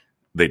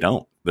they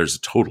don't. There's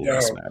a total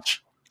mismatch.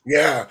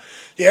 Yeah.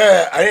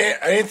 I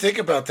didn't think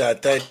about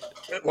that.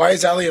 Why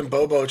is Ali and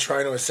Bobo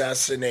trying to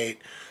assassinate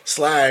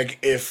Slag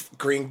if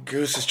Green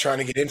Goose is trying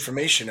to get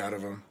information out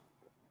of him?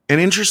 An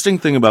interesting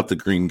thing about the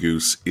Green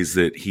Goose is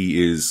that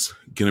he is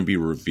going to be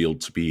revealed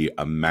to be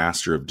a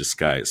master of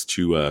disguise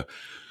to a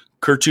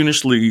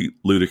cartoonishly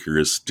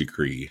ludicrous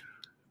degree.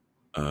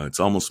 It's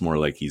almost more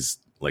like he's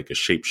like a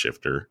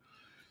shapeshifter.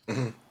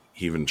 Mm-hmm.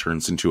 He even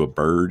turns into a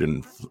bird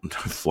and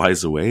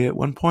flies away at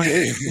one point.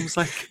 It seems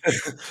like.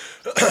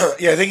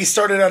 Yeah, I think he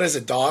started out as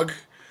a dog,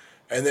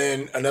 and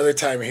then another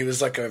time he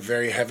was like a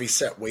very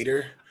heavy-set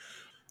waiter.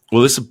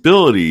 Well, this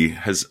ability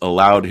has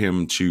allowed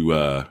him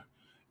to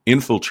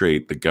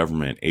infiltrate the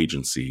government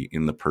agency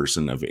in the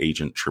person of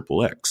Agent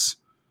XXX,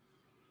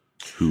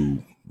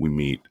 who we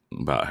meet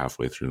about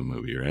halfway through the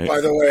movie, right?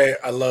 By the way,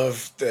 I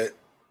love that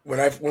when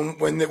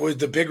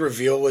the big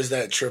reveal was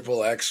that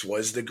XXX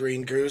was the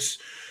Green Goose,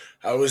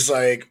 I was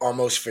like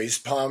almost face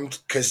palmed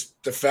because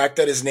the fact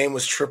that his name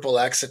was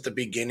XXX at the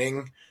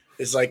beginning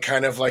is like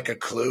kind of like a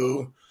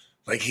clue,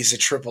 like he's a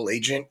triple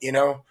agent, you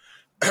know,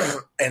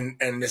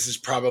 and this is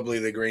probably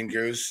the Green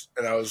Goose,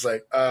 and I was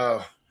like,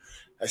 oh,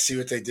 I see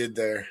what they did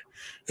there.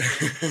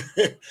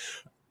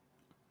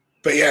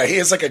 But yeah, he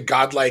has like a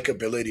godlike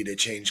ability to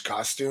change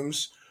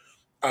costumes,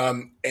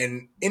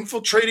 and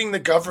infiltrating the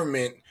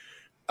government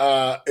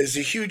is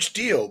a huge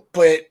deal.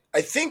 But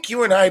I think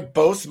you and I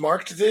both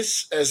marked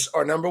this as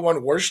our number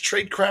one worst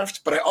tradecraft,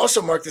 but I also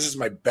marked this as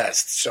my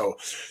best. So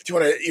do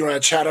you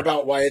want to chat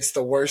about why it's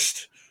the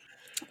worst?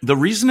 The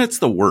reason it's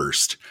the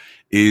worst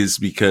is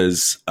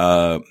because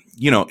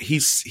he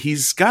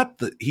seems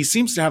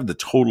to have the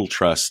total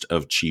trust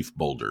of Chief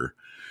Boulder.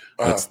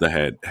 That's the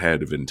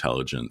head of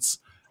intelligence.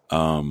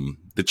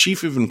 The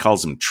chief even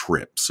calls him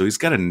Trip, so he's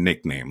got a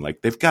nickname.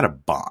 Like they've got a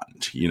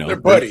bond, you know. They're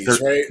buddies,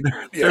 right?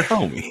 They're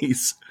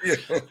homies. Yeah.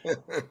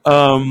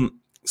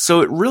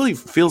 So it really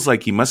feels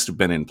like he must have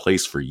been in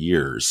place for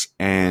years,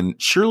 and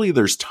surely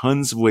there's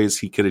tons of ways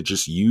he could have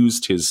just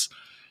used his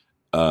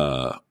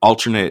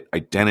alternate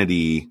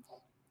identity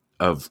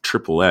of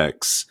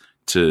XXX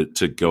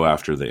to go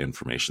after the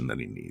information that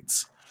he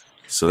needs.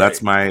 So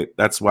that's why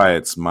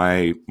it's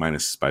my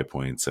minus spy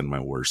points and my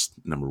worst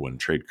number one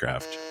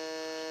tradecraft.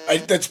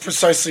 That's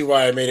precisely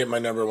why I made it my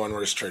number one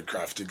worst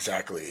tradecraft.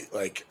 Exactly.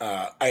 Like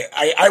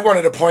I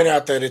wanted to point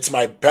out that it's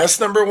my best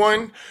number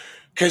one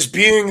because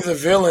being the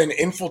villain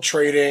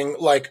infiltrating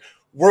like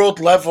world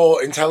level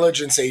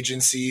intelligence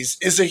agencies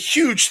is a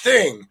huge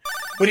thing,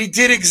 but he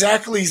did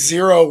exactly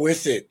zero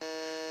with it.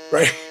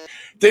 Right.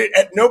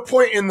 At no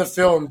point in the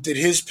film did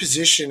his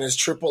position as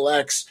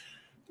XXX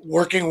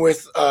working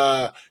with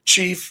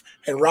Chief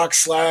and Rock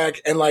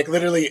Slag and like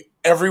literally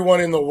everyone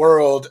in the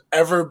world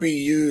ever be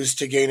used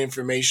to gain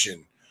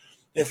information.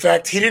 In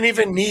fact, he didn't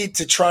even need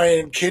to try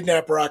and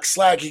kidnap Rock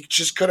Slag. He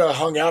just could have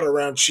hung out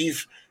around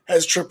Chief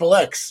as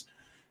XXX,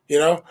 you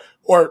know,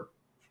 or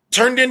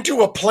turned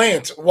into a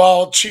plant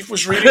while Chief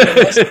was reading the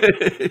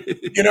message.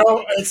 You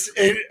know,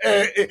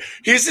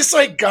 he's this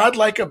like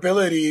godlike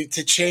ability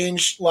to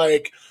change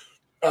like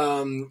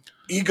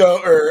ego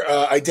or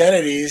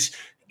identities,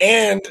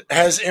 and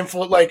has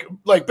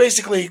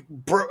basically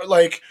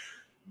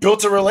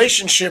built a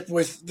relationship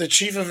with the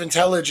chief of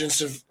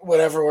intelligence of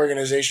whatever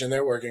organization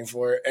they're working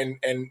for, and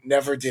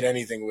never did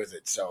anything with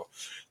it. So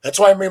that's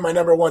why I made my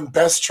number one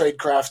best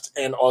tradecraft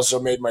and also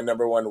made my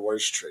number one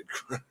worst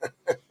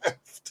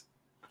tradecraft.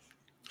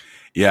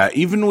 Yeah,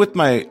 even with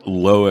my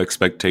low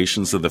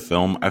expectations of the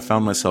film, I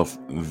found myself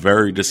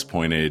very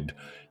disappointed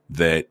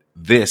that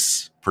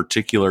this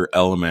particular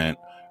element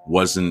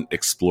wasn't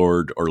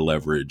explored or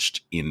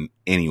leveraged in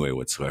any way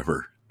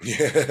whatsoever.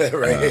 Yeah,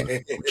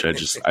 right. Which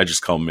I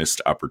just call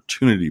missed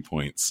opportunity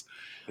points.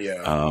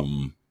 Yeah.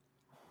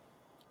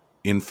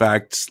 In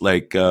fact,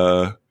 like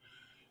he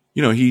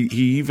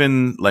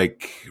even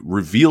like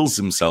reveals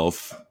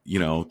himself,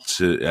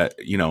 to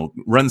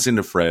runs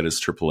into Fred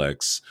as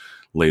XXX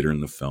later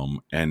in the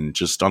film, and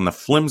just on the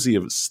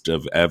flimsiest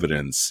of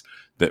evidence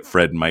that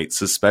Fred might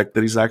suspect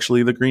that he's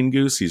actually the Green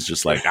Goose, he's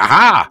just like,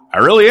 aha, I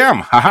really am.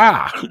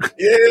 Ha-ha.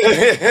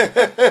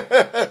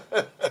 Yeah.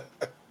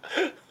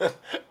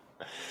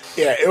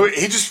 Yeah,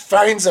 he just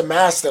finds a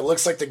mask that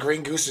looks like the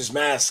Green Goose's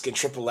mask, and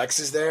XXX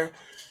is there.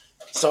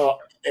 So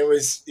it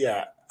was,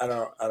 yeah, I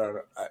don't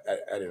know. I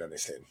didn't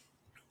understand.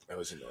 That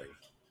was annoying.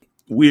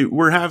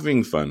 We're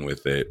having fun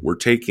with it. We're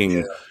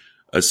taking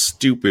a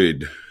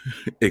stupid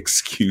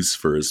excuse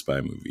for a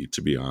spy movie,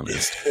 to be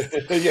honest,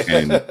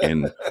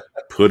 and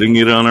putting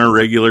it on our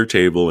regular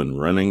table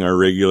and running our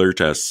regular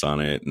tests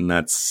on it, and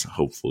that's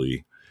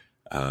hopefully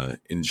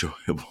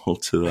enjoyable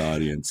to the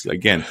audience.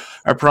 Again,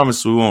 I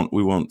promise we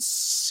won't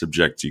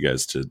subject you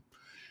guys to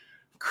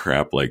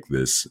crap like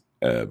this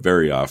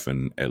very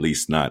often, at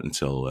least not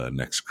until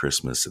next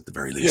Christmas at the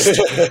very least.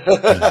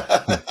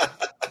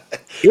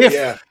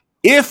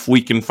 If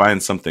we can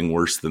find something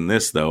worse than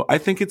this, though, I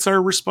think it's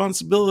our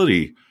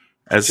responsibility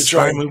as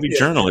spy movie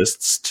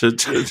journalists to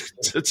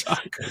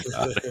talk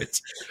about it.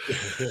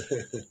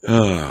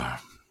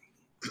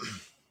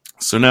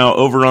 So now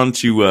over on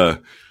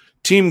to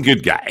Team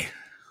Good Guy.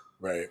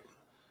 Right.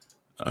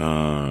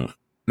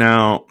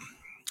 Now,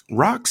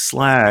 Rock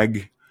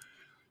Slag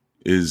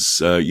is,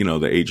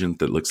 the agent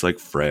that looks like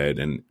Fred,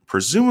 and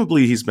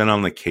presumably he's been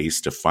on the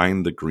case to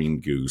find the Green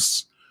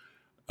Goose.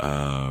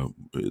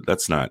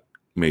 That's not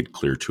made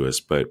clear to us,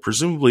 but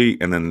presumably,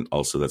 and then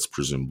also that's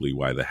presumably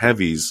why the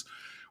heavies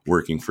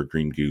working for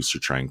Green Goose are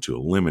trying to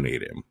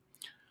eliminate him.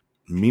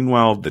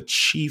 Meanwhile, the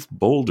Chief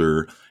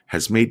Boulder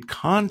has made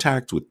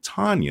contact with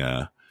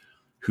Tanya,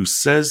 who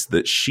says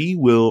that she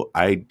will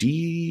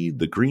ID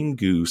the Green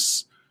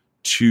Goose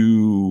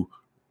to...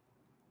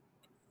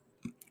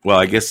 Well,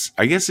 I guess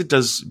it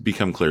does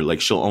become clear.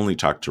 Like, she'll only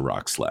talk to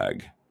Rock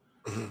Slag.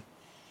 Mm-hmm.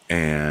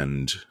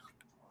 And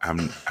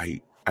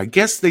I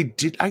guess they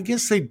did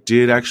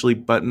actually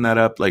button that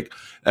up. Like,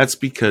 that's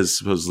because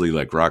supposedly,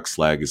 like, Rock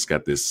Slag has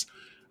got this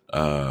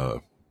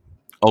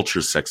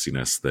ultra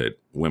sexiness that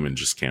women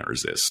just can't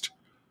resist.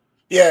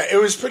 Yeah,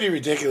 it was pretty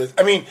ridiculous.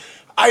 I mean,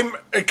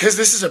 because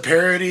this is a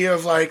parody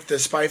of, like, the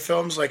spy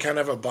films, like, kind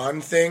of a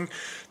Bond thing.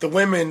 The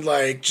women,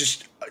 like,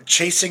 just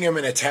chasing him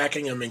and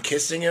attacking him and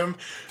kissing him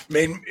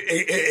made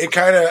it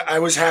kind of... I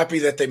was happy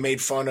that they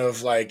made fun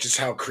of, like, just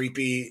how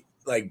creepy,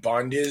 like,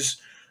 Bond is.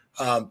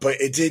 But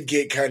it did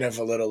get kind of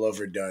a little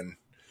overdone.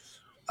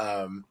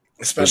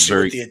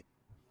 Especially with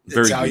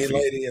the Italian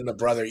goofy lady and the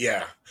brother.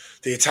 Yeah.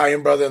 The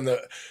Italian brother and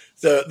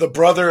the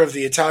brother of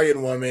the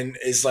Italian woman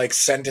is, like,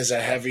 sent as a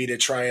heavy to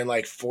try and,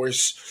 like,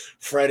 force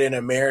Fred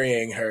into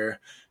marrying her.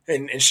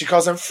 And she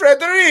calls him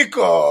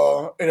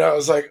Federico. And I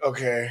was like,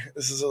 okay,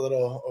 this is a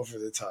little over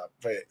the top.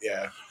 But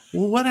yeah.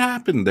 Well, what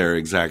happened there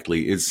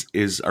exactly?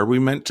 Are we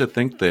meant to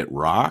think that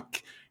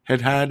Rock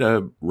had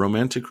a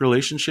romantic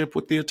relationship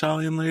with the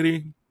Italian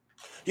lady?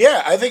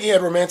 Yeah, I think he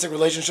had romantic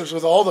relationships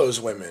with all those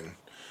women.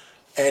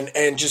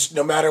 And just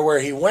no matter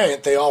where he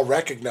went, they all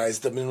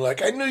recognized him and were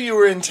like, I knew you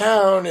were in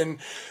town. And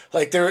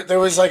like there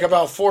was like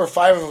about 4 or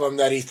 5 of them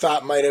that he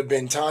thought might have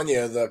been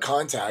Tanya, the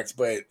contact,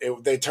 but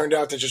they turned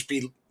out to just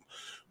be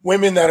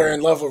women that are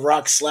in love with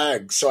Rock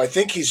Slag. So I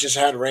think he's just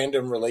had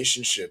random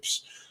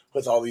relationships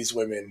with all these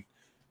women,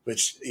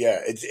 which, yeah,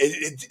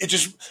 it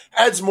just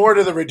adds more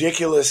to the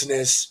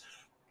ridiculousness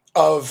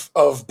of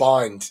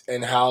Bond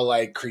and how,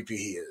 like, creepy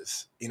he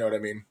is. You know what I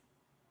mean?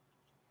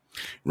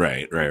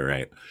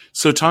 Right.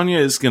 So Tanya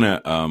is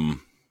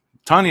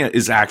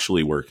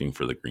actually working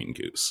for the Green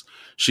Goose.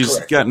 She's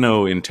Correct. Got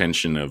no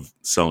intention of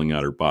selling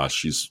out her boss.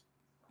 She's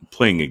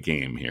playing a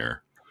game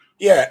here.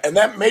 Yeah, and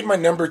that made my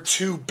number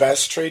 2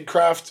 best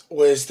tradecraft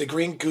was the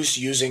Green Goose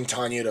using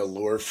Tanya to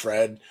lure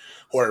Fred,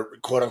 or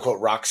quote unquote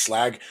Rock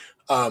Slag.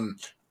 When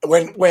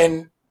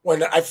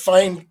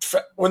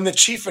the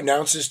chief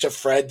announces to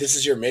Fred, this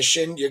is your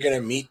mission, you're going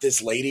to meet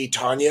this lady,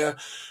 Tanya,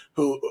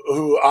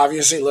 who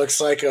obviously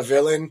looks like a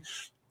villain,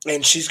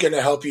 and she's going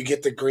to help you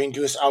get the Green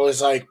Goose. I was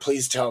like,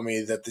 please tell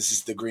me that this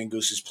is the Green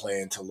Goose's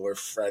plan to lure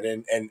Fred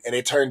in, and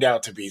it turned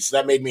out to be. So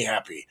that made me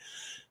happy.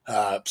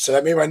 So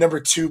that made my number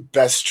 2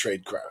 best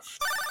tradecraft.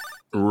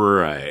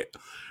 Right.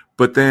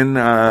 But then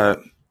I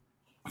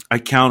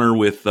counter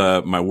with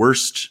my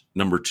worst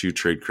number 2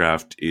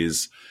 tradecraft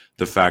is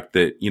the fact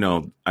that,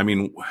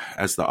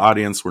 as the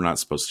audience, we're not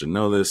supposed to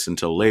know this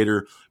until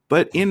later.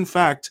 But in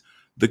fact,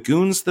 the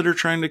goons that are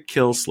trying to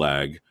kill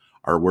Slag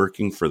are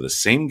working for the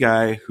same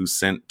guy who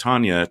sent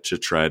Tanya to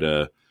try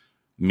to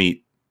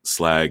meet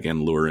Slag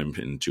and lure him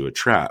into a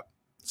trap.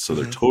 So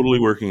they're totally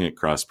working at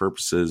cross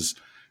purposes.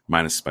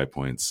 Minus spy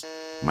points.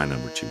 My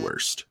number 2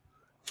 worst.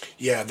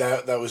 Yeah,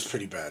 that was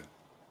pretty bad.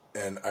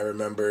 And I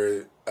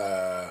remember,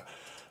 I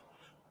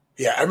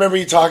remember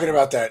you talking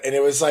about that. And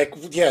it was like,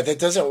 yeah, that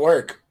doesn't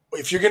work.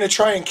 If you're going to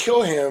try and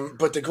kill him,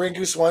 but the Green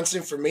Goose wants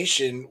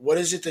information, what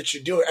is it that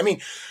you're doing? I mean,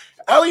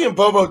 Ali and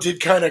Bobo did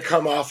kind of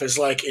come off as,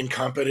 like,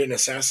 incompetent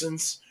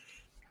assassins.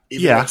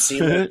 Even though it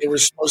seemed like they were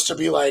supposed to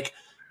be, like,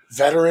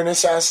 veteran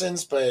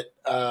assassins. But,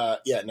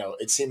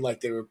 it seemed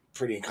like they were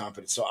pretty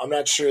incompetent. So I'm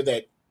not sure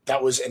that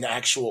was an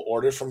actual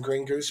order from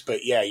Green Goose.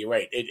 But, yeah, you're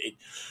right.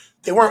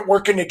 They weren't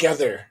working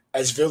together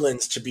as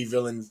villains to be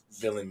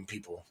villain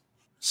people.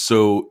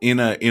 So in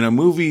a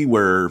movie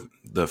where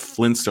the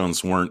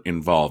Flintstones weren't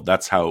involved,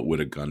 that's how it would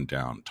have gone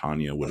down.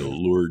 Tanya would have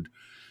lured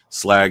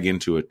Slag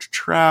into a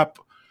trap.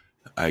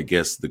 I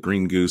guess the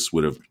Green Goose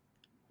would have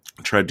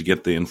tried to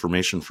get the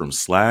information from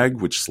Slag,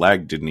 which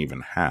Slag didn't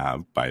even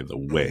have, by the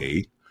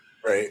way.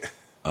 Right.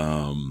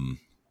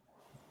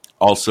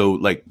 Also,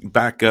 like,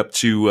 back up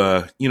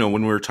to,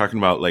 when we were talking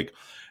about, like,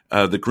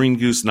 the Green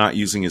Goose not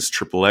using his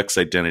XXX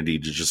identity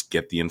to just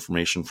get the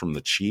information from the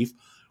chief.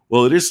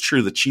 Well, it is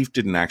true the chief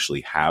didn't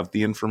actually have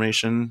the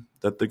information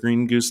that the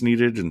Green Goose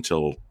needed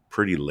until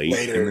pretty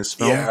later in this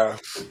film. Yeah,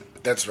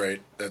 that's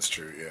right. That's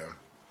true, yeah.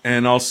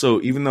 And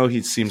also, even though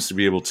he seems to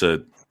be able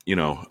to,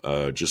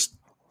 just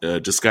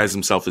disguise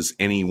himself as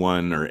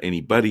anyone or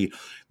anybody.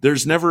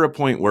 There's never a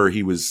point where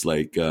he was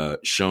like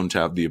shown to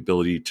have the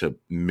ability to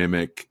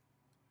mimic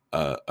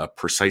a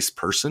precise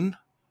person.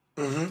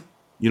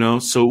 Mm-hmm.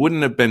 So it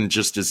wouldn't have been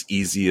just as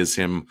easy as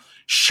him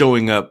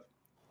showing up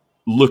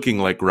looking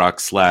like Rock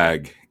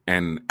Slag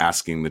and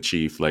asking the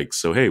chief, like,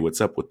 so, hey,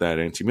 what's up with that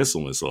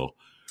anti-missile missile?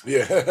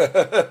 Yeah.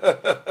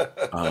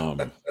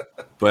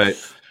 But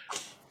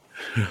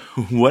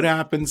what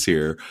happens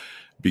here,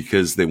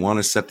 because they want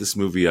to set this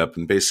movie up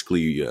and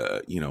basically,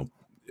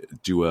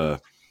 do a,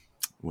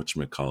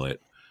 whatchamacallit,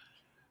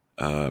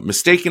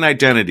 mistaken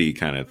identity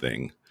kind of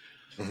thing.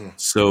 Mm-hmm.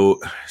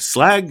 So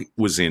Slag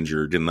was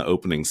injured in the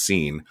opening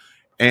scene,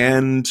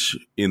 and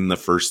in the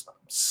first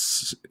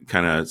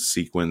kind of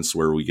sequence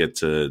where we get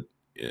to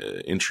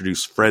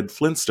introduce Fred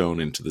Flintstone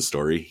into the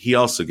story, he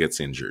also gets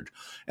injured.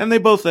 And they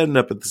both end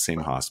up at the same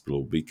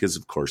hospital because,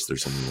 of course,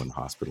 there's only one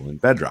hospital in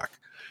Bedrock.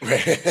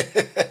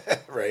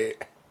 Right.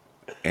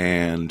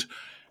 And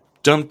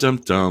dum dum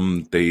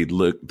dum, they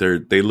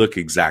look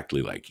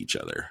exactly like each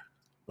other.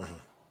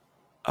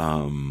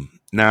 Mm-hmm.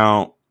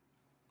 Now,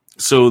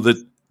 so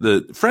the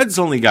Fred's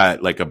only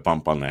got like a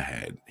bump on the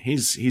head.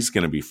 He's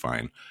gonna be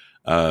fine.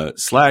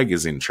 Slag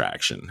is in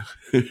traction.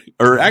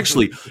 Or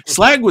actually,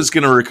 Slag was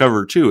going to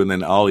recover too, and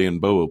then Ollie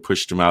and Bobo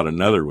pushed him out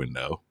another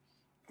window.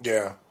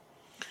 Yeah.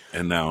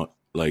 And now,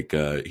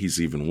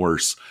 he's even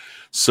worse.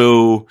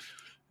 So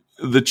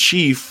the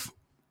chief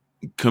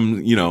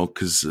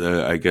because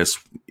I guess,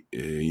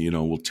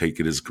 we'll take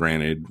it as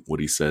granted what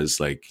he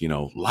says,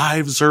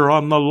 lives are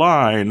on the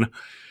line,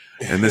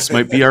 and this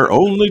might be our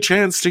only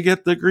chance to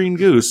get the green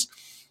goose.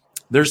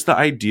 There's the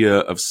idea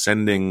of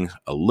sending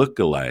a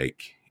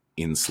lookalike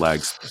in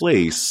Slag's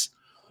place,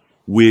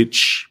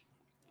 which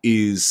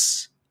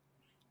is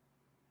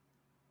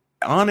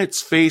on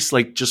its face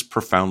just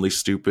profoundly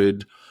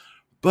stupid.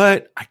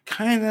 But I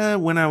kind of,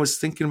 when I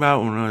was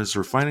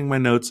refining my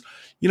notes,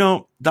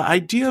 the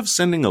idea of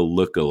sending a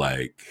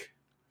lookalike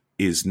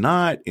is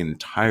not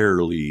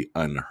entirely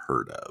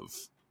unheard of.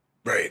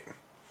 Right.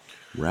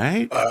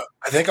 I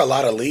think a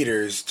lot of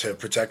leaders, to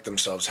protect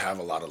themselves, have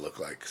a lot of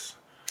lookalikes.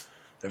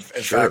 In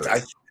fact,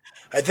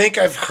 I think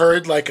I've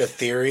heard a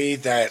theory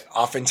that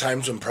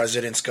oftentimes when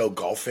presidents go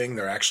golfing,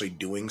 they're actually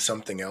doing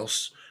something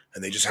else,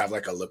 and they just have a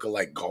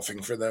lookalike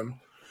golfing for them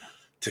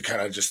to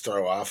kind of just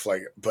throw off.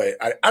 But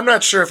I'm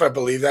not sure if I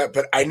believe that,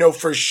 but I know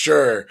for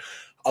sure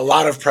a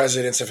lot of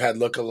presidents have had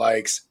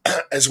lookalikes,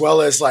 as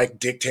well as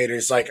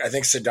dictators. I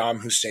think Saddam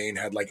Hussein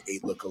had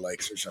 8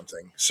 lookalikes or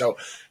something. So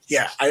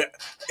yeah,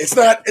 it's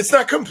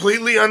not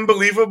completely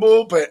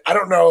unbelievable, but I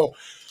don't know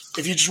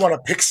if you just want to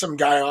pick some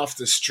guy off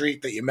the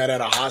street that you met at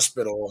a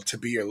hospital to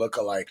be your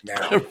lookalike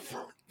now.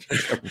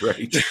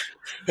 Right.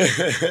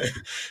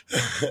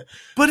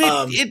 But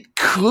it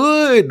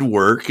could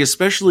work,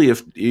 especially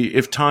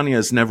if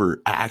Tanya's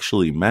never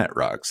actually met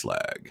Rock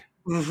Slag.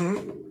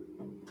 Mm-hmm.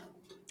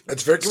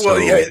 That's very well.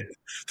 Yeah,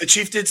 the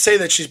chief did say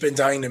that she's been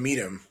dying to meet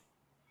him.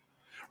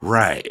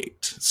 Right.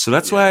 So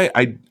that's why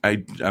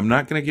I'm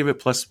not going to give it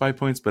plus spy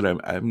points, but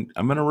I'm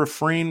going to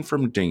refrain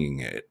from dinging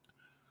it.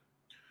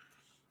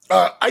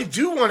 I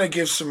do want to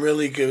give some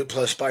really good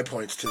plus spy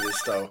points to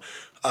this, though.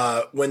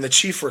 When the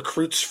chief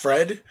recruits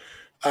Fred,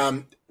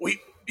 we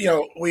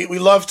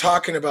love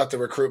talking about the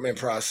recruitment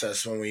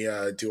process when we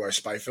do our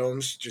spy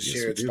films,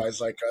 here at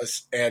Spies Like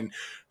Us, and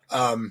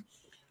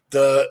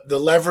the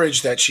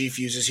leverage that chief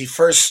uses. He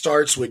first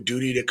starts with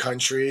duty to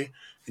country.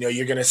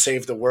 You're going to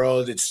save the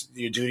world. It's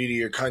your duty to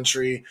your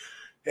country,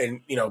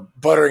 and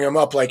buttering him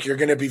up you're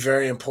going to be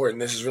very important.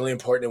 This is really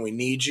important, and we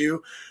need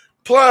you.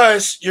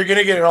 Plus, you're going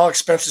to get an all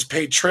expenses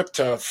paid trip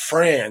to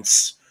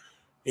France.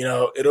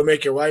 It'll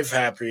make your wife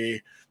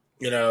happy.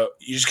 You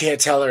just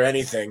can't tell her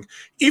anything.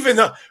 Even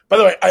though, by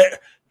the way,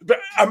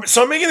 I'm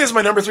making this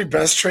my number 3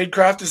 best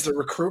tradecraft is the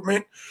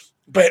recruitment.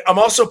 But I'm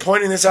also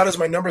pointing this out as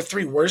my number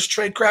 3 worst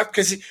tradecraft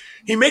because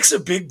he makes a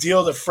big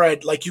deal to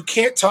Fred. You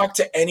can't talk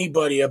to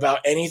anybody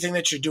about anything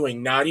that you're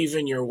doing, not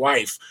even your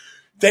wife.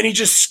 Then he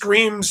just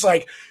screams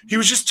he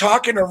was just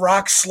talking to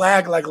Rock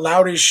Slag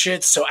loud as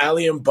shit, so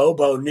Allie and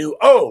Bobo knew,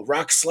 oh,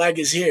 Rock Slag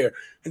is here.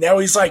 And now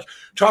he's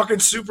talking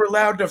super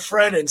loud to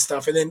Fred and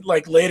stuff. And then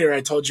later I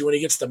told you when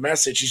he gets the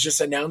message, he's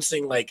just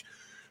announcing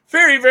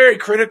very, very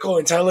critical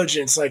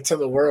intelligence to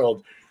the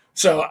world.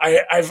 So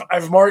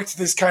I've marked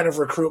this kind of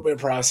recruitment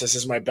process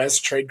as my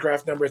best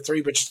tradecraft number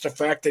 3, but just the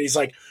fact that he's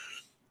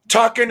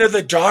talking to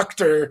the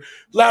doctor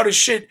loud as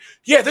shit.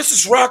 Yeah, this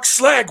is Rock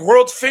Slag,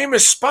 world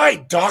famous spy,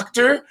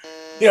 doctor.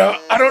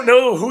 I don't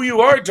know who you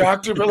are,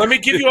 doctor, but let me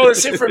give you all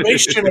this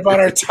information about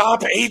our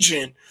top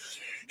agent.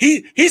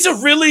 He's a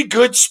really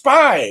good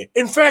spy.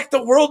 In fact,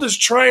 the world is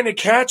trying to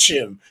catch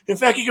him. In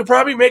fact, you could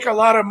probably make a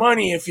lot of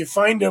money if you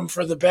find him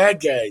for the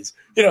bad guys.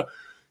 You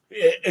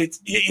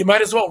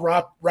might as well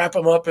wrap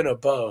him up in a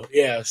bow.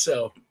 Yeah,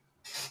 so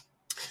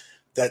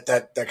that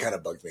kind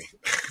of bugged me.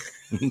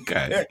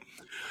 Okay.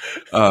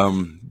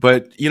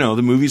 But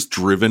the movie's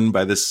driven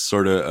by this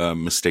sort of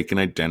mistaken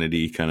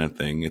identity kind of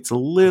thing. It's a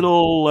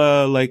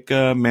little like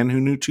Men Who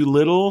Knew Too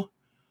Little.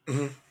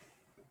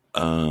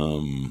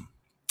 Mm-hmm.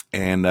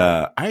 And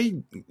I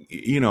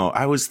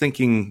was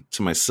thinking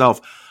to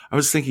myself,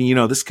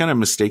 this kind of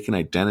mistaken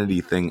identity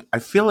thing, I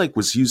feel like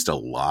was used a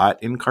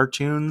lot in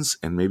cartoons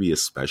and maybe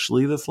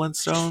especially the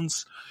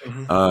Flintstones.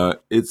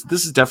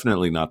 This is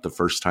definitely not the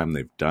first time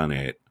they've done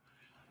it.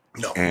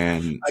 No,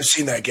 and I've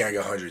seen that gag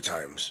 100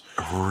 times.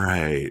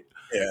 Right.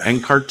 Yeah.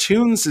 And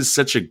cartoons is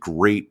such a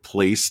great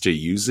place to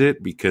use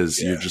it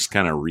because you're just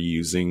kind of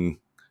reusing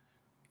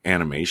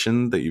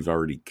animation that you've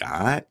already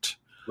got.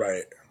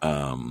 Right.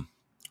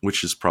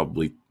 Which is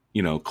probably,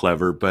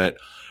 clever, but,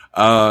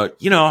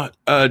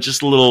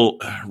 just a little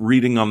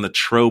reading on the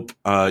trope,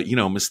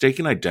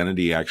 mistaken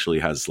identity actually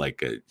has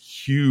like a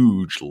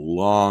huge,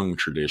 long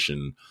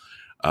tradition,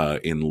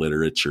 in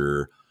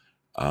literature.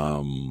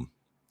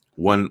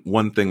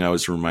 One thing I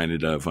was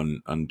reminded of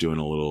on doing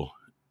a little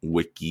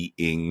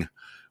wiki-ing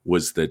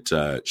was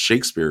that,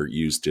 Shakespeare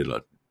used it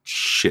a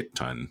shit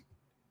ton.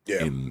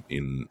 Yeah.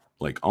 In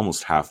like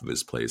almost half of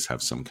his plays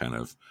have some kind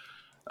of,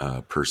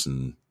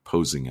 person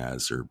posing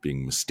as or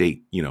being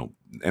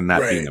and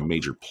that being a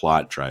major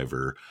plot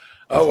driver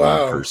of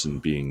one person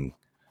being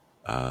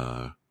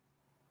thought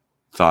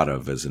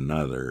of as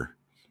another.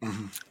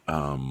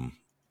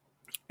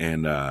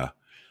 And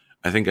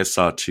I think I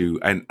saw too,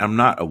 and I'm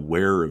not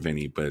aware of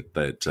any, but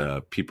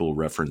that people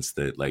reference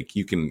that like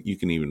you can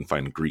even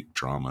find Greek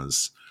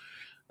dramas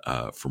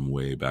from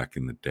way back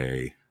in the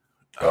day.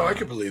 I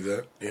could believe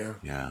that.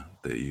 Yeah,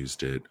 that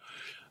used it.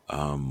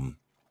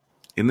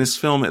 In this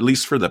film, at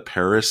least for the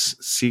Paris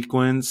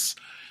sequence,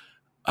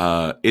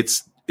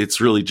 it's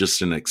really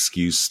just an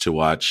excuse to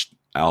watch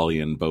Allie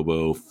and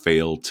Bobo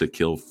fail to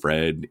kill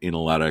Fred in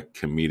a lot of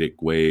comedic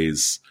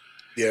ways.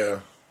 Yeah.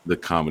 The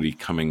comedy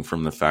coming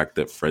from the fact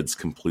that Fred's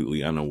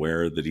completely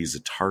unaware that he's a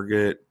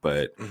target,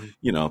 but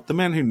the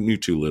man who knew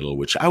too little,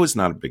 which I was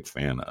not a big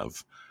fan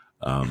of,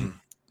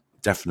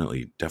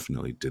 definitely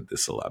did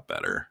this a lot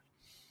better.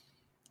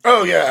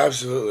 Oh yeah,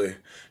 absolutely.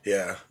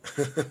 Yeah.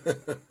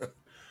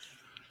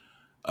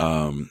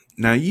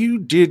 Now you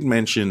did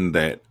mention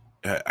that,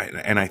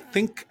 and I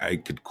think I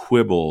could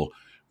quibble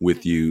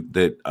with you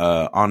that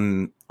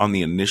on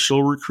the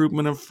initial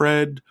recruitment of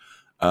Fred,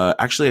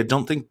 actually I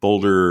don't think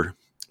Boulder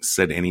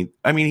said any.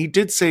 I mean, he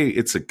did say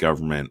it's a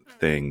government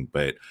thing,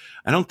 but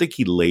I don't think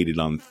he laid it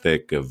on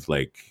thick of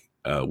like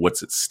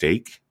what's at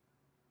stake.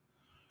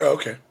 Oh,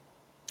 okay.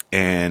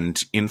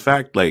 And in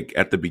fact, like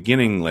at the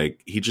beginning,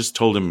 like he just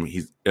told him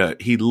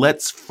he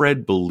lets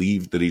Fred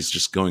believe that he's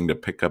just going to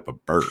pick up a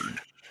bird.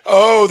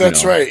 Oh,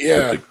 that's right.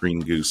 Yeah. The green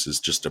goose is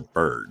just a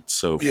bird.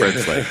 So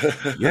Fred's like,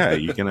 yeah,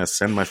 you're going to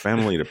send my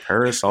family to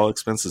Paris, all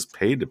expenses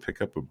paid to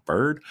pick up a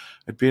bird?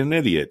 I'd be an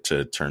idiot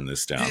to turn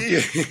this down.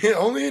 Yeah,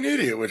 only an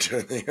idiot would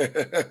turn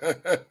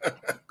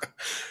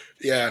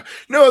Yeah.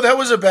 No, that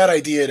was a bad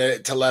idea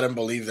to let him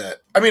believe that.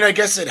 I mean, I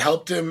guess it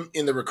helped him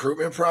in the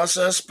recruitment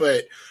process,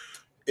 but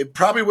it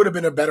probably would have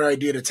been a better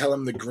idea to tell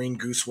him the green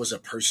goose was a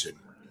person.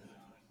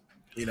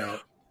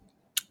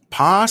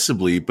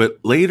 Possibly, but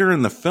later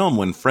in the film,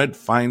 when Fred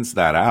finds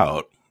that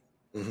out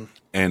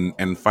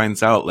and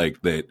finds out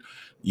like that,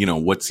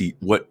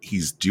 what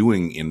he's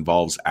doing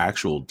involves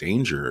actual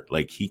danger,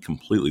 like he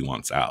completely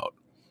wants out.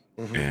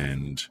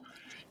 And,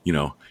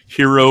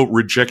 hero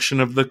rejection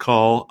of the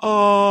call.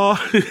 Oh,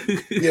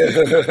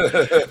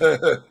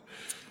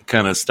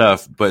 kind of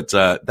stuff. But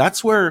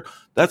that's where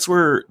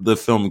the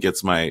film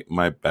gets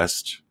my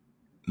best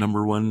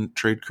number one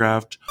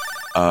tradecraft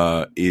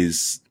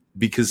is.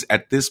 Because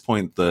at this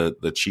point,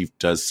 the chief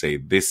does say,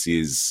 this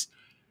is,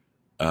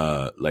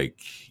 like,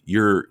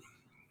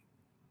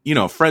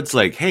 Fred's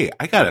like, hey,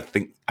 I gotta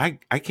think,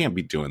 I can't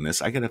be doing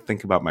this. I gotta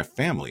think about my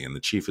family. And the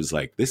chief is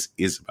like, this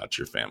is about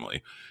your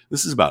family.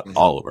 This is about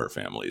all of our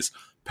families.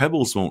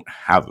 Pebbles won't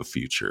have a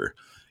future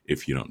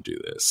if you don't do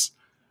this.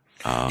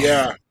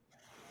 Yeah.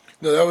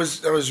 No, that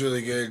was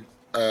really good.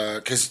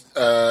 Because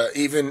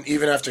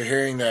even after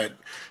hearing that,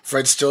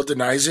 Fred still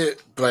denies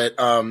it. But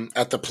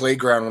at the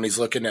playground when he's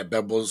looking at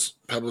Pebbles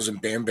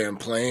and Bam Bam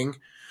playing,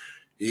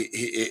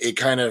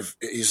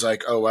 he's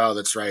like, oh wow,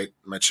 that's right.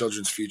 My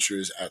children's future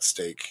is at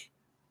stake.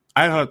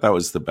 I thought that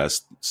was the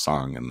best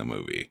song in the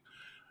movie.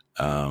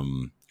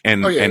 And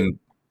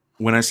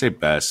when I say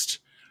best,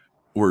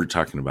 we're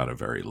talking about a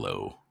very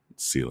low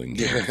ceiling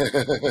here.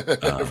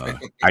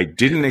 I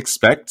didn't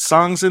expect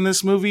songs in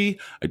this movie.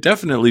 I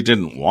definitely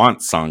didn't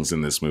want songs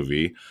in this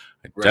movie.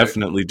 I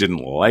definitely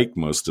didn't like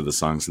most of the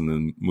songs in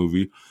the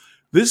movie.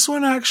 This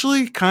one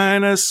actually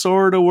kind of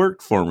sort of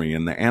worked for me,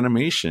 and the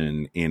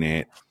animation in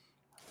it,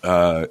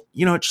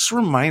 it just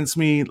reminds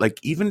me, like,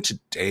 even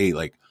today,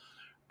 like,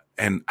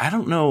 and I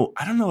don't know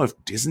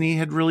if Disney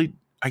had really,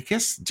 I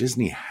guess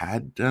Disney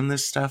had done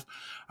this stuff.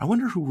 I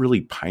wonder who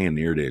really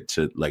pioneered it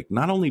to, like,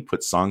 not only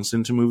put songs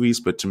into movies,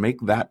 but to make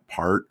that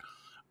part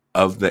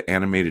of the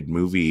animated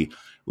movie,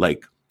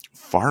 like,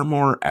 far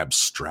more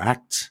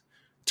abstract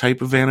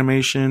type of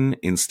animation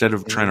instead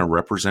of trying to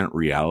represent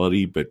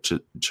reality, but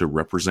to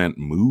represent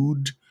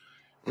mood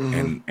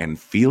and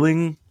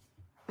feeling.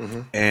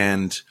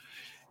 And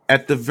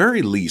at the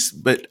very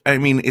least, but I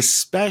mean,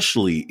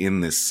 especially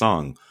in this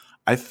song,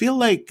 I feel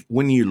like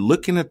when you're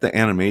looking at the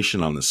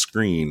animation on the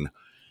screen,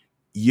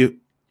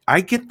 I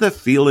get the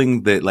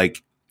feeling that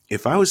like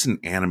if I was an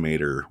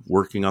animator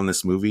working on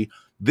this movie,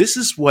 this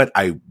is what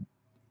I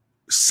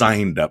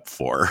signed up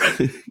for.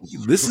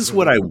 This is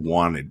what I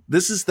wanted.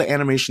 This is the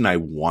animation I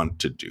want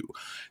to do.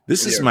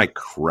 This is my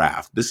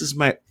craft. This is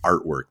my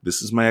artwork.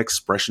 This is my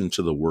expression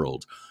to the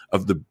world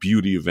of the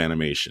beauty of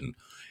animation.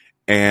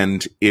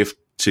 And if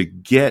to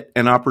get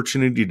an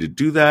opportunity to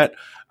do that,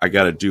 I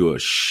got to do a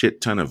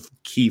shit ton of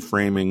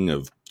keyframing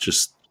of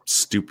just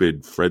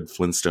stupid Fred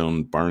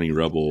Flintstone, Barney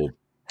Rubble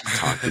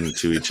talking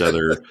to each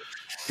other,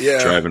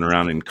 driving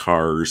around in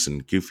cars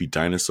and goofy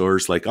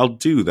dinosaurs. Like I'll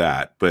do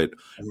that. But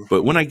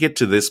when I get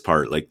to this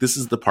part, like this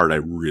is the part I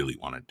really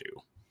want to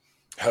do.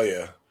 Hell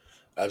yeah.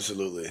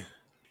 Absolutely.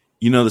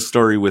 You know the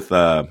story with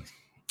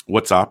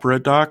What's Opera,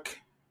 Doc?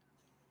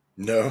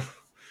 No.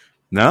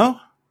 No?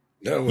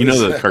 No. You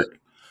know the cart.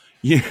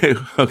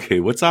 Yeah. Okay.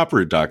 What's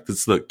Opera, Doc?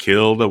 That's the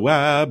kill the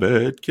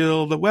wabbit,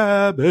 kill the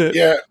wabbit.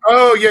 Yeah.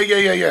 Oh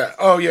yeah.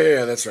 Oh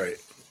yeah. That's right.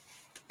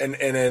 And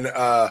then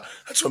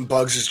that's when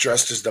Bugs is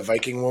dressed as the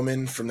Viking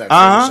woman from that.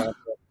 Famous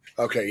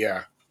okay.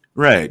 Yeah.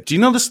 Right. Do you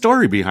know the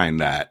story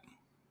behind that?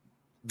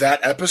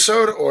 That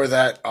episode or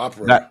that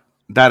opera?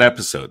 That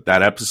episode.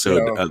 That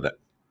episode No. of that.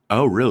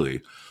 Oh,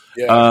 really?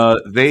 Yeah.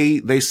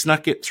 They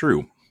snuck it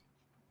through.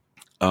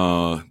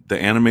 The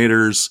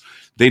animators,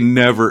 they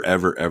never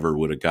ever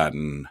would have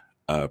gotten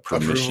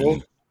permission.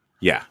 Approval?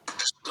 Yeah.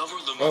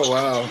 Oh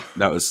wow.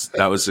 That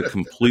was a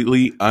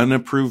completely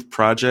unapproved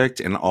project,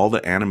 and all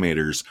the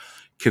animators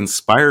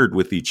conspired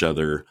with each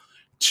other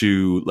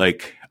to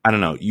like, I don't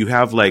know, you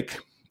have like,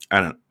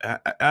 I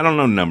don't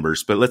know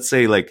numbers, but let's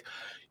say like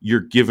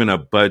you're given a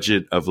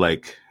budget of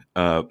like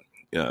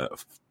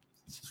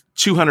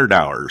 200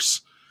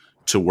 hours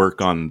to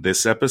work on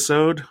this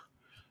episode,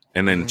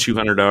 and then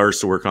 200 hours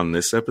to work on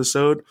this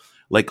episode.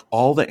 Like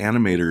all the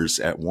animators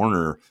at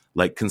Warner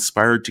like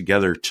conspired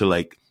together to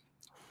like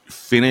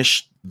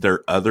finish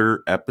their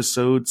other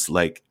episodes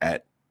like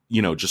at,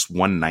 you know, just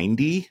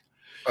 190,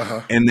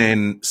 and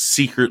then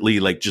secretly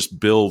like just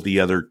bill the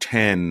other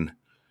 10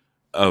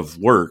 of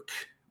work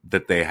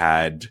that they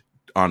had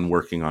on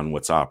working on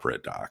What's Opera,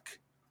 Doc.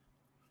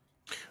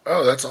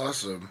 Oh, that's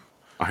awesome.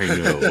 I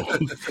know.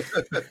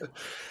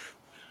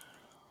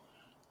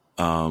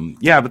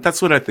 Yeah, but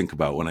that's what I think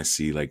about when I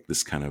see like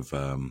this kind of,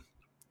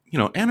 you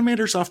know,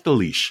 animators off the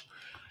leash.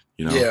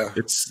 You know, Yeah,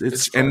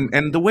 it's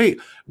fun. the way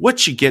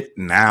what you get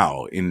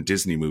now in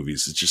Disney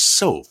movies is just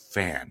so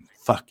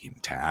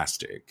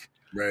fan-fucking-tastic.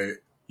 Right.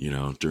 You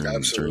know, during the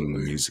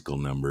Absolutely. musical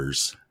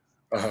numbers.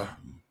 Uh-huh.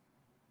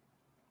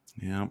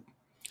 Yeah.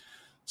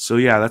 So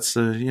yeah, that's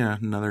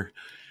another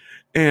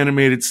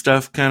animated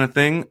stuff kind of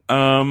thing.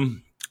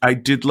 I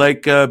did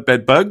like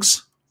Bed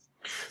Bugs.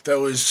 That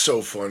was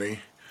so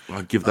funny.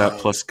 I'll give that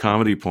plus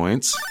comedy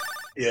points.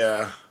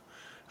 Yeah.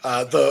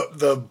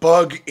 The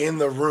bug in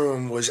the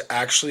room was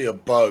actually a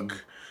bug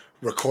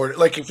recorded.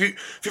 Like if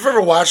you've ever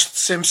watched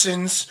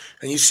Simpsons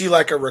and you see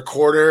like a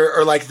recorder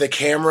or like the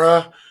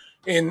camera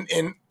in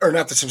or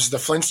not the Simpsons, the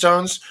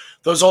Flintstones,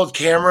 those old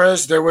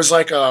cameras, there was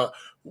like a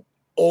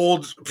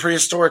old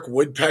prehistoric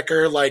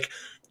woodpecker like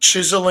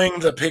chiseling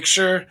the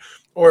picture,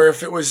 or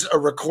if it was a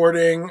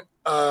recording,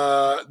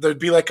 there'd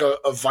be like a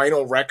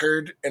vinyl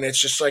record and it's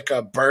just like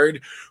a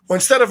bird. Well,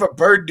 instead of a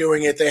bird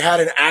doing it, they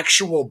had an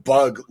actual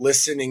bug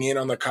listening in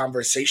on the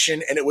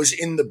conversation, and it was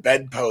in the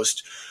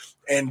bedpost.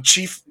 And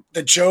Chief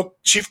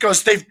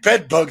goes, "They've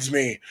bed bugs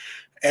me,"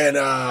 and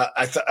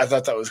I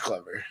thought that was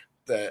clever.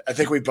 I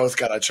think we both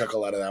got a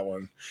chuckle out of that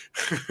one.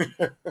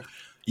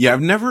 Yeah,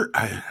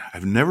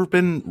 I've never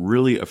been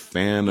really a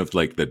fan of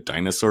like the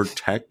dinosaur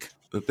tech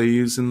that they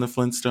use in the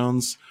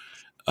Flintstones.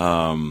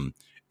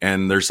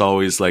 And there's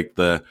always like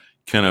the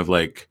kind of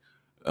like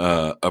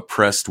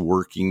oppressed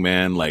working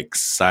man, like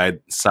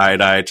side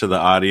eye to the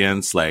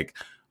audience, like,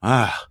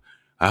 I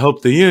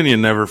hope the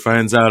union never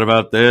finds out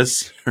about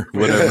this or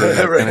whatever.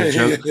 That kind of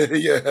joke.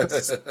 Yeah.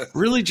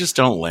 Really just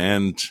don't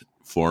land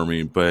for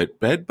me. But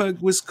Bedbug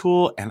was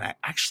cool, and I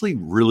actually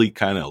really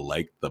kind of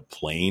liked the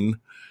plane.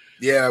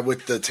 Yeah,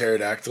 with the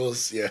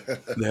pterodactyls. Yeah.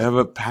 They have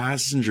a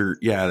passenger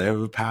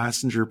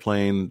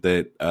plane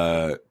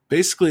that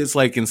basically it's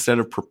like instead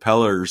of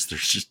propellers,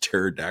 there's just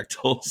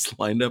pterodactyls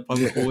lined up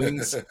on the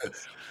wings,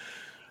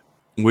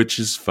 which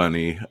is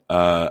funny.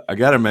 I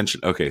gotta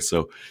mention, okay,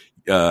 so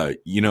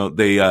you know,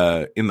 they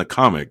in the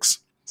comics,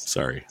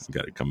 sorry, I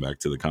gotta come back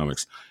to the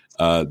comics.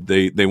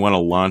 They want to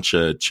launch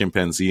a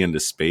chimpanzee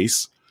into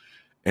space,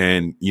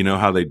 and you know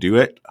how they do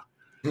it?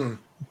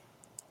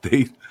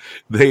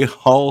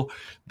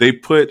 They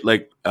put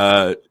like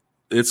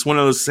it's one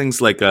of those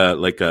things like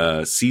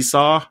a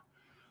seesaw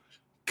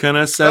kind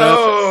of setup.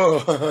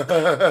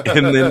 Oh.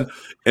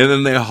 and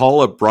then they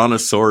haul a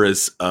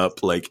brontosaurus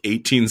up like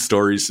 18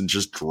 stories and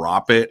just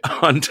drop it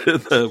onto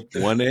the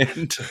one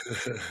end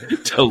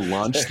to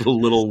launch the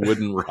little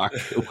wooden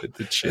rocket with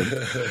the chimp.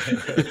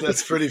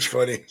 That's pretty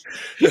funny.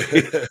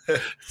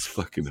 It's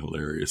fucking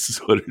hilarious is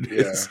what it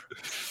is.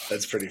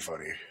 That's pretty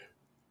funny.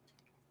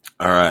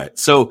 All right.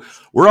 So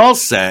we're all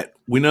set.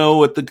 we know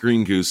what the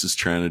Green Goose is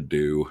trying to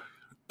do,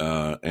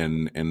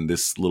 and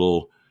this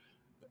little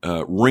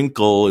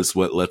wrinkle is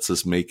what lets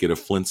us make it a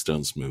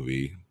Flintstones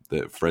movie.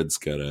 That Fred's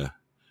gotta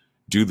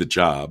do the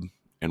job,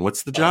 and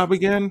what's the job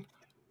again?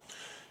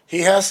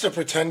 He has to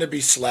pretend to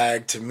be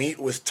Slag to meet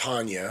with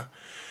Tanya.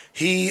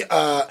 They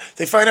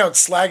find out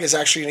Slag is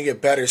actually going to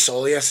get better, so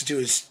all he has to do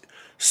is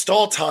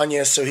stall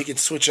Tanya so he can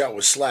switch out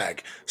with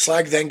Slag.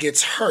 Slag then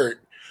gets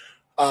hurt,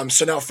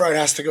 so now Fred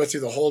has to go through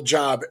the whole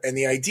job, and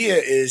the idea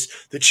is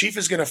the Chief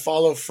is going to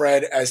follow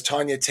Fred as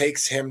Tanya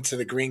takes him to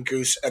the Green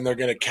Goose, and they're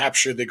going to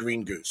capture the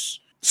Green Goose.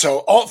 So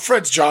all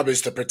Fred's job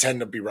is to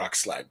pretend to be Rock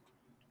Slag.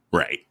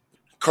 Right.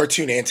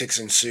 Cartoon antics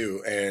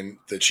ensue, and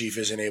the Chief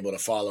isn't able to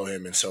follow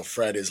him, and so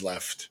Fred is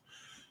left.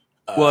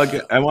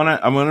 Well, I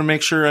want to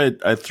make sure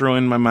I throw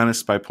in my minus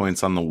spy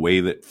points on the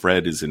way that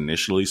Fred is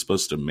initially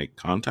supposed to make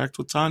contact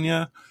with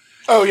Tanya.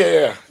 Oh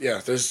yeah.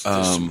 There's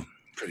some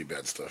pretty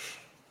bad stuff.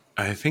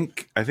 I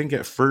think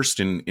at first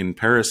in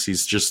Paris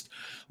he's just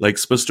like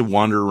supposed to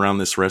wander around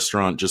this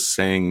restaurant just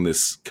saying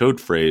this code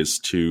phrase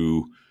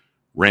to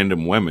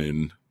random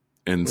women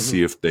and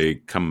see if they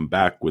come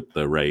back with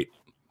the right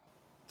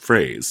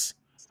phrase.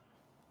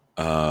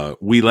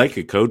 We like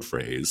a code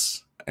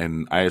phrase.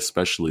 And I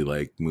especially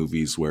like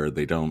movies where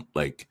they don't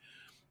like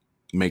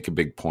make a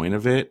big point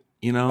of it,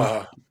 you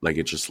know, like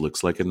it just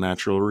looks like a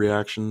natural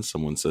reaction.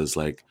 Someone says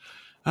like,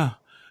 "Oh,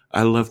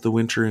 I love the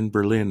winter in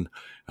Berlin."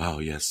 "Oh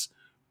yes,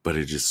 but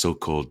it is so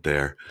cold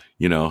there,"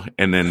 you know,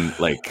 and then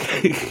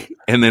like,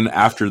 and then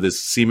after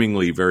this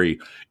seemingly very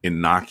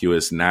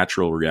innocuous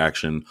natural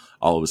reaction,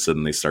 all of a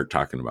sudden they start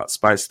talking about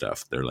spy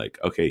stuff. They're like,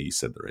 "Okay, you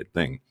said the right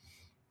thing,"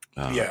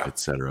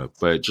 etc.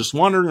 But just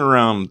wandering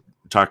around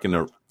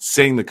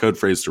saying the code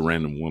phrase to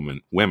random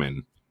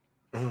women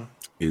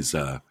is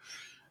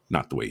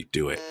not the way you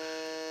do it.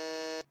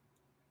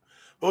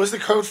 What was the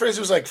code phrase? It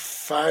was like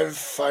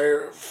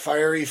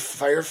fiery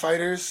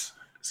firefighters,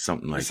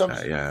 something like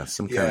that. Yeah,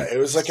 it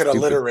was like an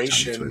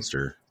alliteration.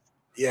 Twister.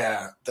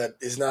 Yeah, that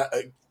is not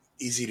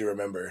easy to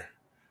remember,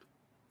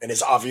 and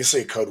is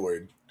obviously a code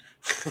word.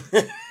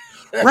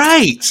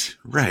 Right.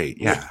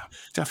 Yeah,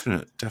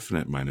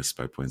 definite minus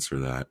spy points for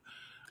that.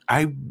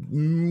 I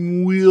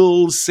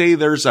will say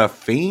there's a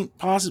faint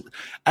possible.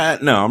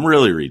 No, I'm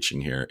really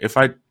reaching here. If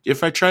I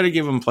try to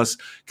give him plus,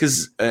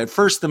 because at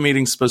first the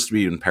meeting's supposed to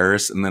be in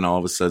Paris, and then all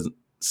of a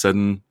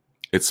sudden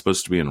it's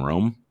supposed to be in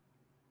Rome.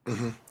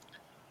 Mm-hmm.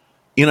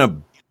 In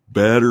a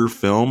better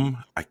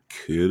film, I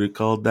could have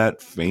called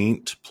that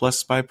faint plus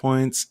spy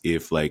points.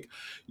 If like,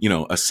 you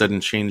know, a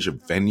sudden change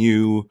of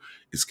venue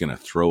is going to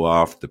throw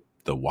off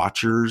the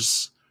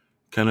watchers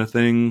kind of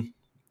thing.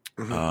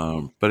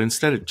 Mm-hmm. But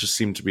instead, it just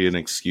seemed to be an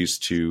excuse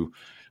to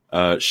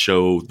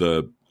show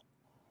the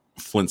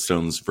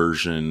Flintstones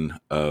version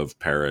of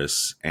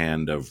Paris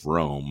and of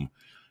Rome.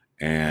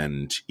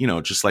 And, you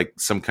know, just like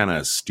some kind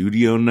of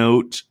studio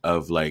note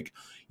of like,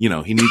 you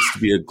know, he needs to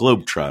be a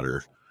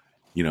globetrotter.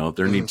 You know,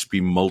 there needs to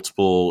be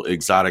multiple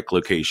exotic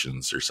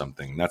locations or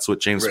something. That's what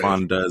James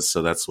Bond does.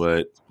 So that's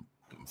what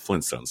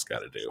Flintstones got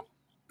to do.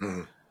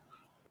 Mm-hmm.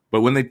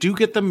 But when they do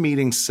get the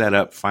meeting set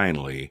up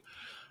finally,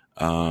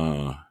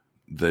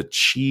 the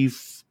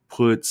Chief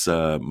puts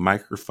a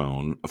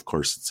microphone. Of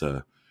course, it's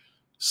a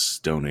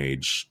Stone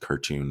Age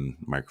cartoon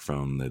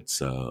microphone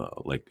that's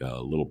like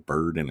a little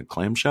bird in a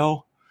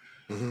clamshell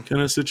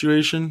kind of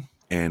situation.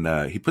 And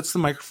he puts the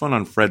microphone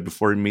on Fred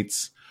before he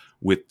meets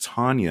with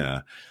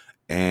Tanya.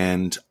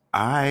 And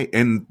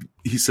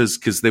he says,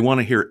 because they want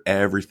to hear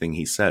everything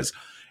he says.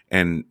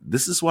 And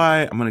this is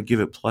why I'm going to give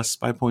it plus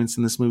spy points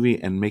in this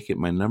movie and make it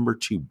my number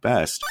 2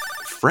 best.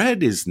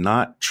 Fred is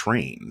not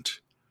trained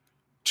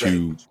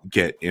to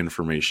get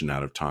information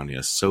out of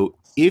Tanya. So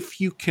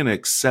if you can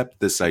accept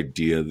this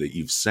idea that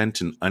you've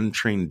sent an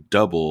untrained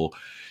double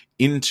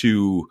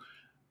into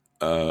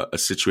a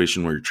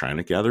situation where you're trying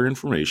to gather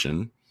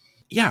information,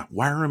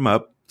 wire him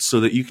up so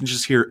that you can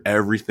just hear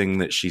everything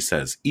that she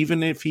says.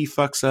 Even if he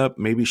fucks up,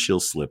 maybe she'll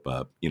slip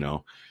up, you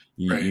know.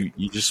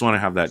 You just want to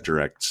have that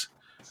direct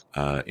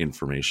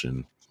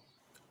information.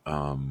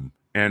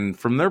 And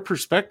from their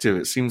perspective,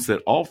 it seems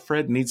that all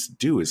Fred needs to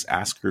do is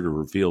ask her to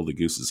reveal the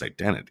goose's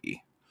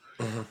identity.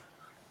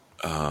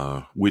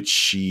 Which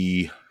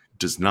she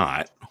does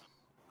not.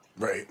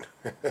 Right.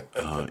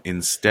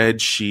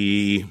 Instead,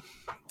 she,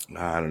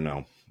 I don't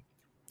know,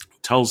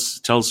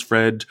 tells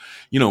Fred,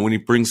 you know, when he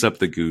brings up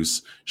the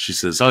goose, she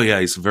says, "Oh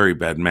yeah, he's a very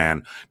bad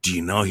man. Do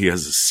you know he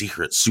has a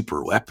secret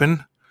super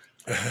weapon?"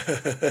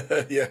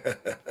 Yeah.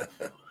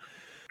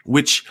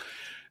 Which,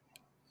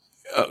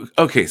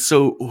 okay,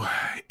 so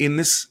in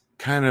this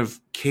kind of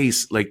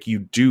case, like you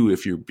do,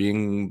 if you're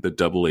being the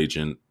double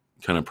agent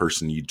kind of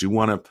person, you do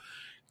want to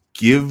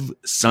give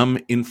some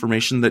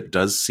information that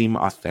does seem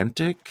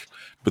authentic,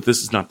 but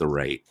this is not the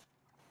right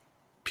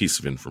piece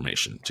of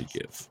information to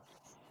give.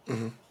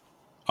 Mm-hmm.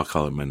 I'll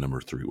call it my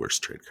number 3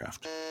 worst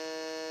tradecraft.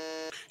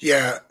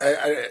 Yeah,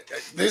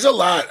 there's a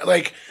lot.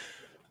 Like,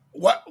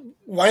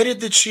 why did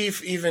the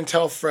Chief even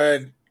tell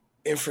Fred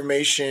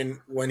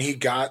information when he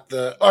got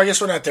the. Oh, I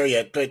guess we're not there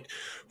yet. But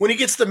when he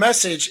gets the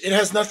message, it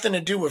has nothing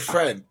to do with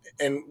Fred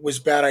and was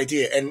bad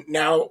idea. And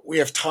now we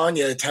have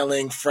Tanya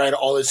telling Fred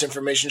all this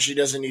information she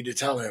doesn't need to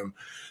tell him.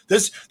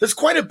 There's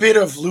quite a bit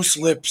of loose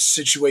lips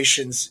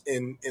situations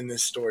in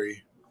this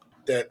story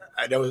that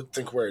I don't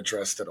think were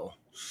addressed at all.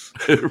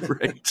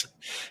 Right.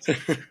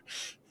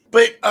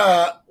 But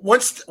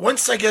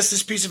once I guess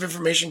this piece of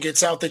information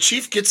gets out, the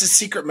chief gets a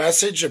secret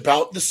message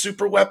about the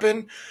super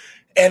weapon,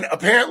 and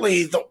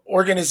apparently the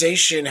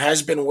organization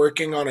has been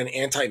working on an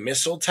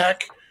anti-missile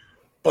tech,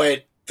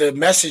 but the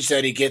message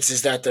that he gets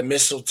is that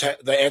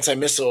the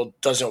anti-missile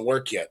doesn't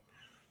work yet,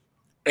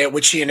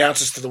 which he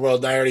announces to the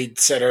world. And I already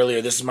said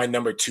earlier, this is my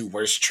number 2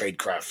 worst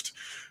tradecraft.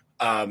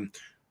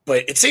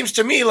 But it seems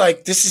to me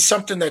like this is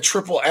something that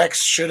Triple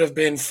X should have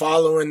been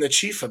following the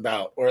chief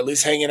about, or at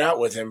least hanging out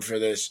with him for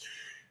this.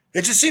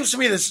 It just seems to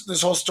me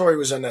this whole story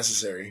was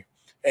unnecessary,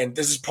 and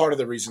this is part of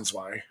the reasons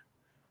why.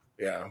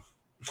 Yeah.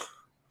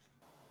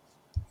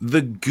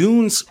 The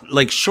goons,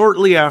 like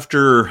shortly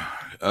after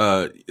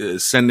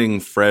sending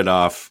Fred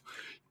off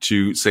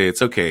to say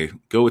it's okay,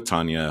 go with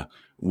Tanya,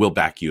 we'll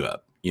back you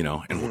up,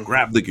 and we'll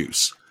grab the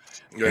goose.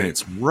 Right. And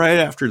it's right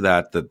after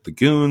that the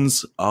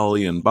goons,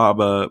 Ollie and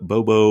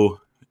Bobo,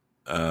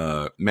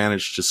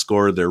 managed to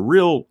score their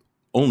real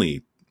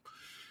only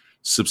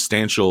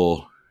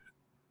substantial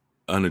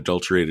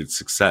unadulterated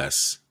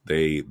success.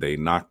 They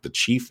knock the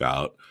chief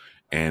out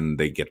and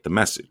they get the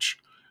message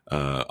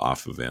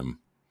off of him,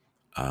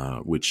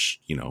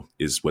 which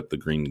is what the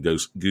green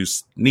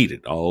goose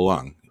needed all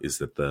along, is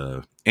that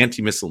the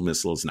anti-missile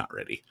is not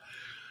ready.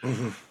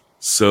 Mm-hmm.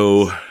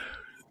 So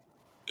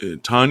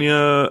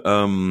Tanya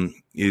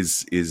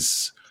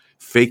is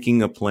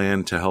faking a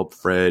plan to help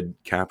Fred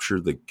capture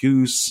the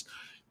goose,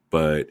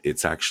 but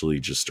it's actually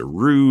just a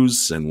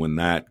ruse. And when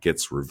that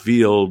gets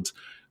revealed,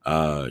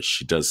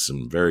 she does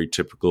some very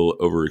typical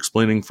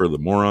over-explaining for the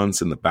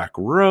morons in the back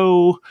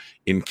row,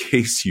 in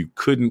case you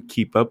couldn't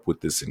keep up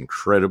with this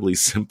incredibly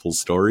simple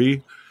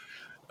story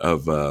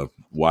of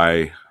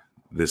why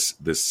this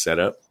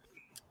setup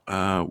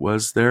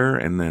was there.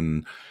 And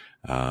then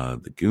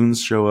the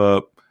goons show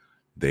up.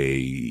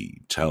 They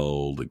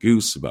tell the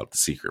goose about the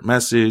secret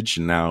message,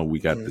 and now we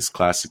got this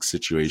classic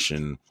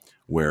situation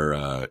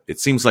where it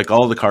seems like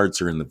all the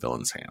cards are in the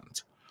villain's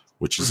hand,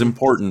 which is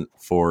important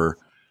for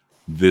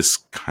this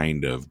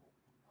kind of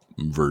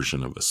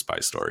version of a spy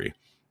story.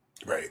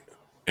 Right.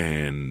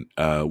 And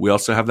we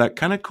also have that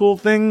kind of cool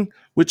thing,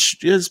 which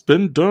has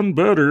been done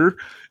better,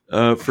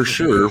 for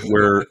sure,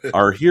 where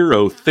our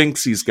hero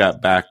thinks he's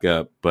got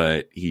backup,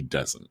 but he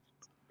doesn't.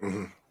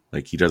 Mm-hmm.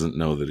 Like, he doesn't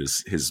know that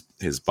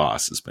his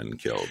boss has been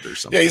killed or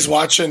something. Yeah, he's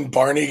watching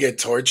Barney get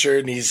tortured,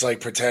 and he's like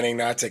pretending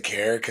not to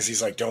care because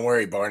he's like, "Don't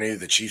worry, Barney,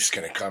 the chief's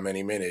gonna come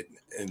any minute."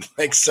 And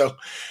like, so,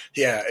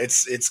 yeah,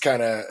 it's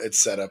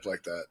set up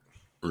like that.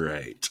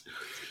 Right.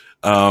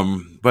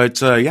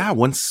 But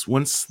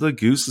once the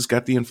goose has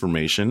got the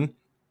information,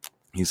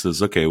 he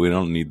says, "Okay, we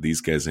don't need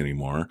these guys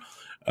anymore."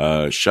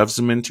 Shoves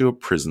them into a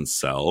prison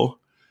cell.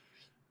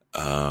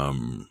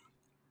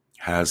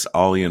 Has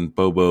Ollie and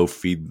Bobo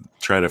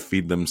try to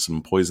feed them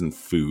some poisoned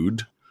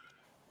food.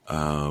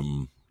 I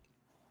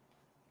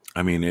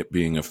mean, it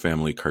being a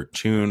family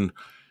cartoon,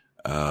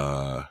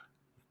 obviously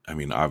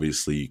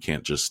you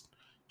can't just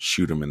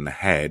shoot them in the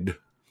head,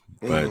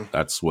 but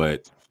that's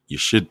what you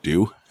should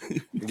do.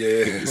 Yeah.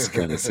 In this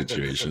kind of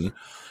situation,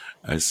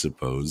 I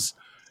suppose.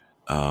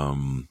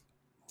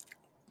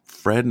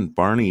 Fred and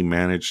Barney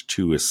managed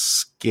to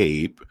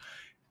escape,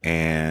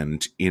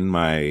 and in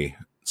my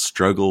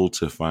struggle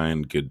to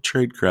find good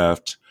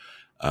tradecraft,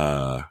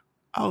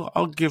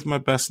 I'll give my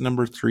best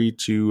number 3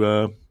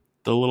 to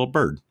the little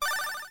bird.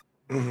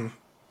 Mm-hmm.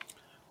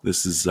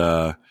 This is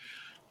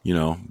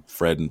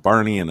Fred and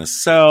Barney in a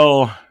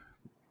cell.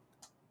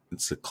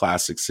 It's a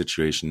classic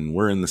situation.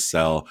 We're in the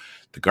cell,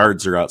 the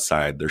guards are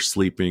outside, they're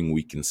sleeping,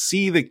 we can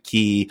see the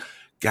key.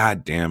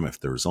 God damn, if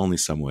there was only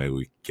some way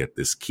we could get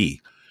this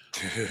key.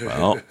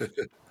 Well,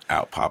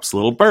 out pops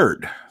little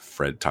bird.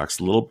 Fred talks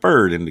the little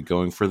bird into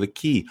going for the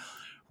key.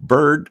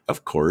 Bird,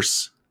 of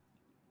course,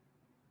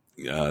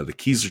 the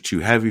keys are too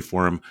heavy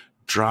for him,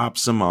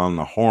 drops them on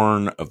the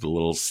horn of the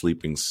little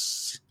sleeping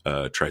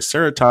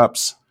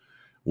Triceratops.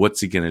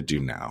 What's he going to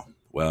do now?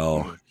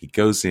 Well, he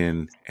goes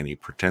in and he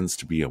pretends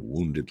to be a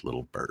wounded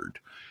little bird.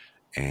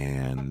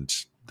 And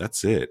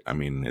that's it. I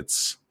mean,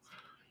 it's,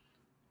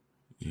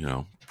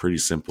 pretty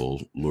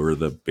simple. Lure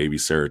the baby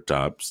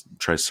Triceratops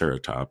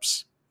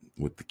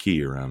with the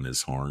key around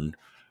his horn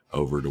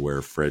over to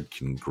where Fred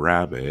can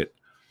grab it.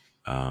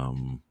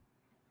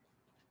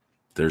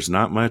 There's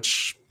not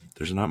much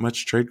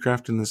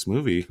tradecraft in this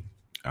movie.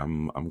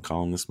 I'm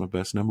calling this my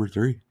best number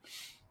 3.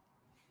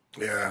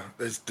 Yeah,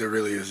 there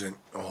really isn't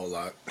a whole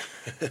lot.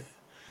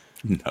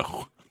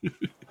 No.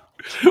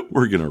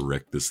 We're gonna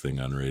wreck this thing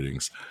on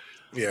ratings.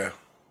 Yeah.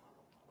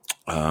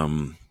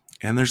 And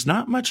there's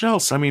not much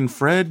else. I mean,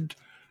 Fred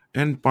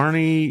and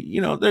Barney,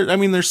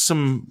 there's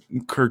some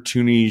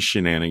cartoony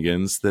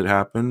shenanigans that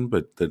happen,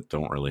 but that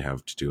don't really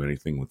have to do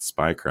anything with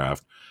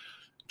spycraft.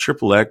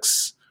 Triple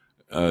X,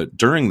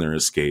 during their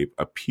escape,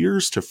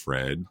 appears to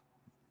Fred.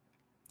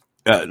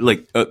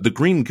 The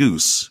Green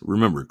Goose,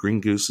 remember, Green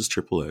Goose is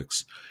Triple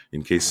X,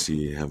 in case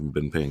you haven't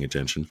been paying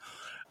attention,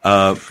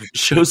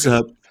 shows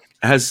up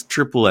as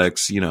Triple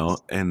X,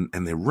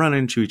 and they run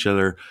into each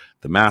other.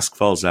 The mask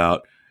falls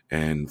out,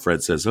 and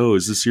Fred says, "Oh,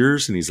 is this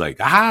yours?" And he's like,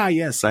 "Ah,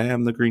 yes, I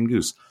am the Green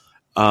Goose."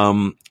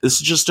 This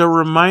is just a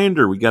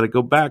reminder. We got to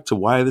go back to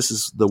why this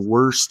is the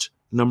worst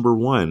number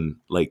one,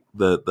 like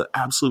the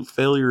absolute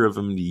failure of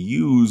him to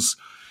use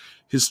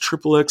his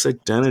Triple X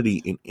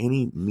identity in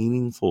any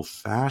meaningful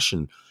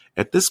fashion.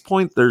 At this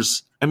point,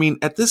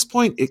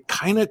 it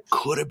kind of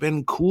could have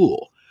been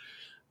cool.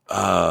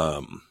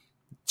 At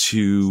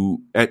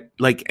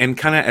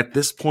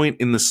this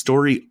point in the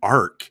story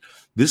arc,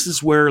 this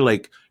is where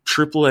like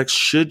Triple X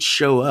should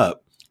show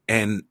up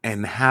and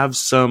have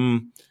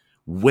some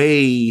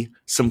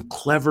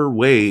clever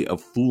way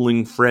of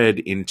fooling Fred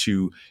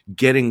into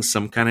getting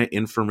some kind of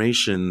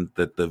information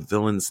that the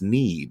villains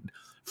need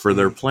for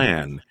their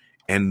plan,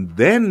 and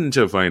then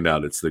to find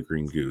out it's the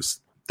Green Goose.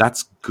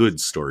 That's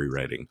good story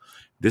writing.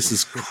 This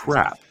is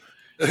crap.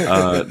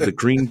 The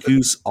Green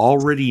Goose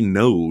already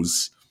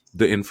knows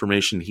the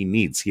information he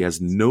needs. He has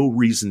no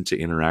reason to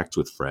interact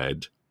with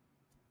Fred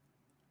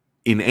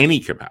in any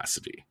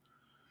capacity.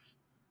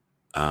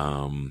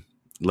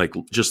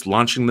 Just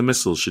launching the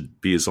missile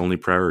should be his only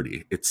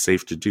priority. It's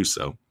safe to do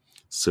so.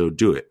 So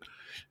do it.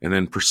 And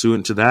then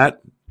pursuant to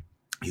that,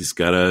 he's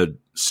got a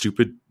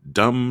stupid,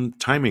 dumb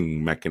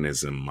timing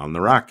mechanism on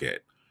the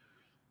rocket.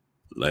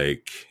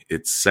 Like,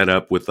 it's set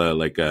up with I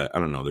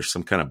don't know, there's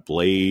some kind of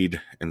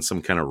blade and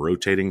some kind of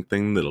rotating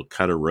thing that'll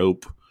cut a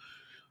rope.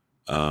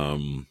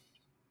 I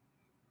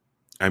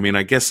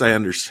guess I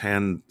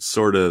understand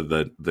sort of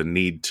the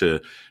need to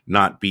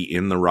not be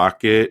in the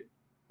rocket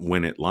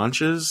when it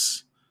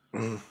launches,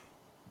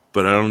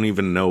 but I don't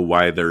even know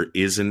why there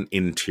is an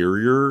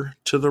interior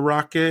to the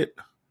rocket.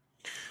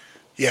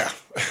 Yeah.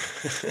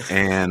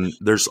 And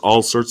there's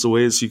all sorts of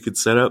ways you could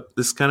set up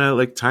this kind of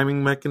like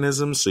timing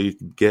mechanism so you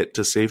can get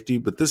to safety.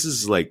 But this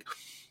is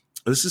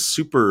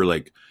super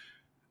like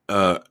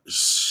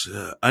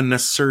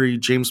unnecessary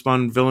James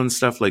Bond villain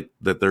stuff, like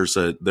that there's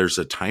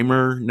a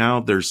timer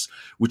now,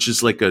 which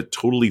is like a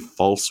totally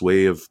false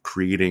way of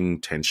creating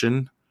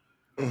tension.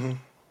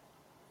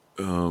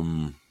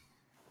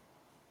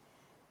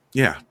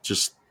 Yeah,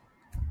 just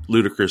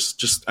ludicrous.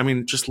 Just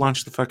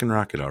launch the fucking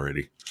rocket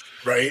already.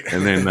 Right.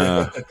 And then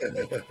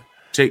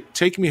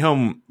take me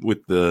home with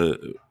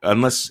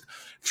unless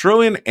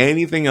throw in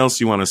anything else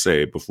you want to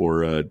say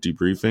before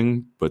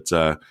debriefing, but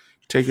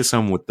take us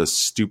home with the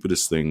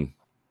stupidest thing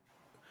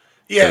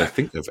that I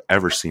think I've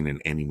ever seen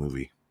in any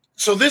movie.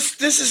 So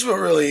this is what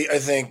really, I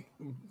think,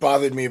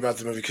 bothered me about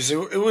the movie, because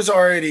it was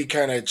already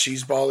kind of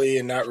cheeseball-y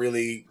and not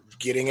really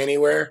getting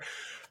anywhere.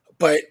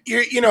 But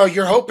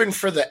you're hoping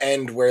for the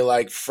end where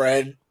like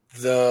Fred,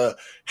 the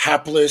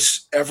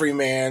hapless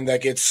everyman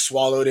that gets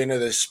swallowed into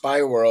the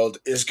spy world,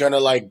 is gonna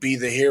like be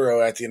the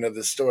hero at the end of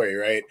the story,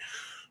 right?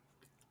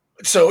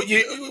 So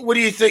what do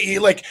you think?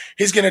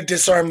 He's gonna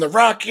disarm the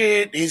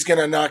rocket. He's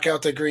gonna knock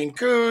out the Green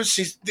Goose.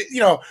 He's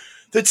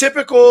the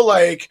typical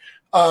like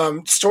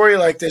story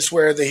like this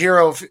where the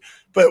hero.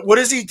 But what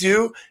does he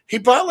do? He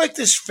bought like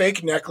this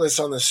fake necklace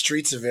on the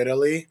streets of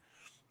Italy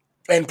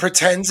and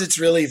pretends it's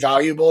really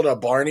valuable to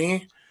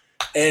Barney.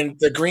 And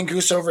the Green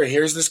Goose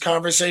overhears this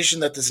conversation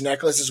that this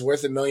necklace is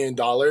worth $1 million.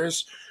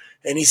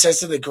 And he says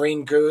to the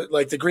Green Goose,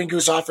 the Green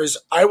Goose offers,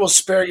 "I will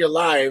spare your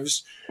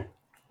lives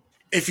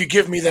if you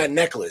give me that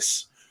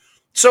necklace."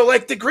 So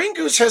like the Green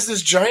Goose has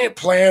this giant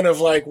plan of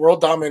like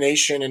world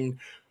domination and,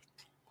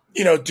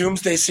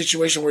 doomsday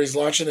situation where he's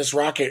launching this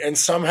rocket. And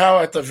somehow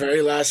at the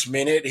very last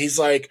minute, he's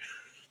like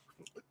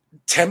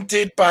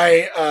tempted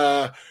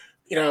by,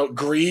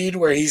 greed,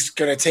 where he's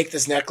going to take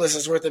this necklace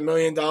that's worth $1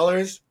 million.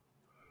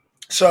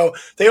 So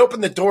they open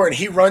the door and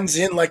he runs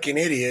in like an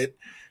idiot,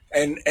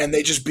 and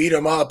they just beat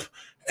him up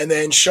and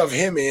then shove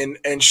him in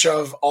and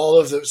shove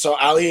so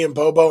Ali and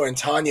Bobo and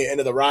Tanya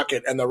into the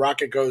rocket, and the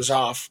rocket goes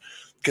off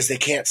because they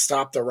can't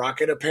stop the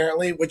rocket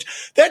apparently,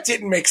 which that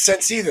didn't make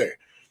sense either.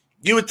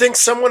 You would think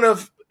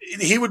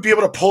he would be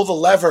able to pull the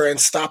lever and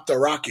stop the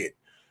rocket,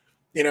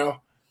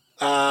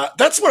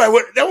 that's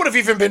what that would have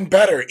even been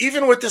better.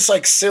 Even with this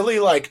like silly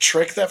like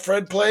trick that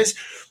Fred plays,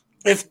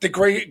 if the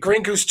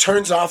Green Goose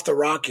turns off the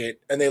rocket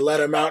and they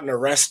let him out and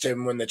arrest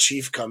him when the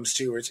chief comes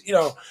to,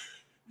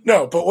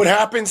 no. But what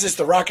happens is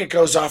the rocket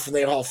goes off and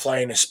they all fly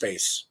into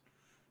space.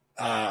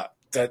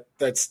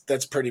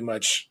 That's pretty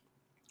much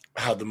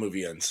how the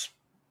movie ends.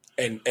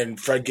 And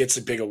Fred gets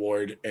a big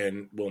award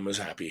and Wilma's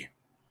happy.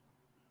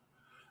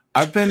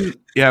 I've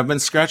been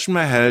scratching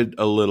my head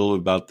a little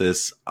about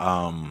this.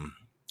 I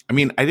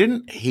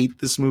didn't hate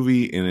this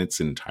movie in its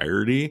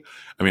entirety.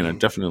 I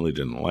definitely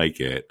didn't like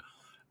it.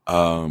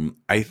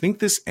 I think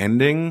this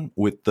ending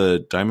with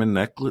the diamond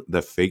necklace,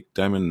 the fake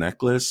diamond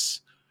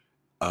necklace,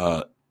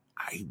 I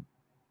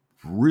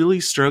really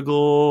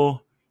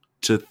struggle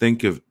to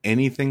think of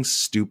anything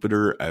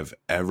stupider I've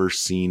ever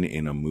seen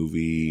in a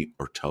movie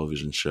or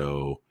television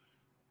show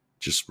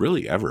just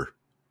really ever.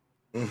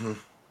 Mm-hmm.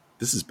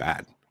 This is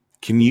bad.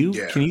 Can you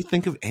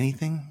think of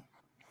anything?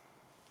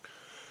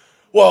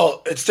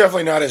 Well, it's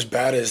definitely not as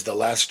bad as the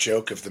last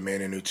joke of The Man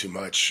Who Knew Too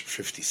Much,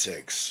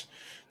 56.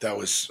 That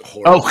was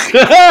horrible.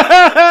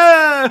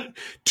 Oh,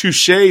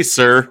 touche,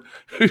 sir.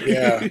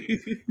 Yeah.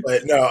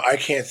 But no, I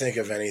can't think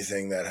of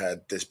anything that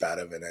had this bad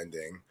of an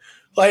ending.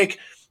 Like,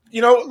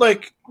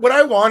 like what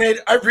I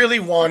really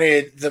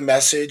wanted the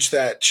message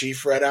that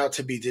Chief read out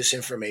to be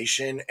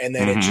disinformation. And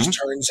then it just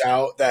turns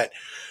out that,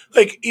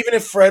 like, even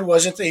if Fred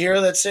wasn't the hero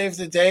that saved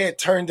the day, it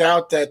turned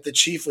out that the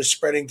Chief was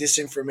spreading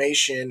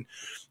disinformation.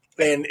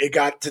 And it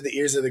got to the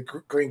ears of the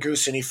Green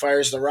Goose, and he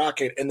fires the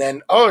rocket. And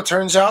then, it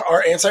turns out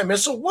our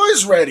anti-missile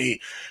was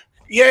ready.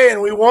 Yay,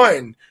 and we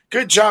won.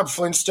 Good job,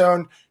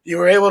 Flintstone. You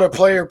were able to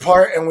play your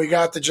part, and we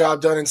got the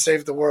job done and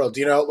saved the world.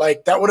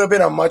 Like, that would have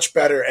been a much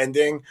better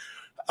ending.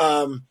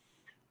 But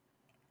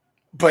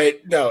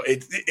no,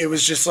 it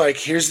was just like,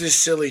 here's this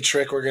silly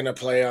trick we're going to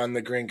play on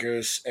the Green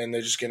Goose, and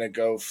they're just going to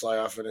go fly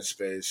off into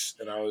space.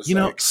 And I was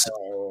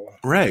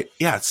right.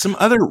 Yeah, some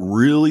other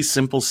really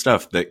simple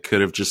stuff that could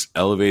have just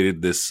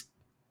elevated this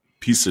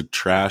piece of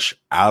trash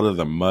out of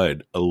the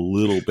mud a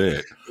little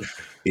bit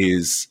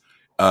is,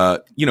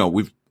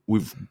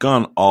 we've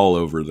gone all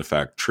over the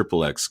fact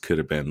Triple X could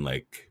have been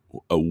like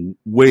a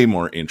way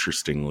more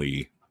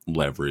interestingly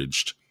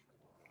leveraged,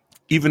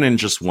 even in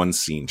just one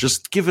scene.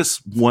 Just give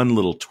us one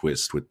little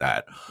twist with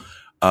that.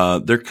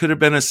 There could have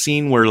been a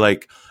scene where,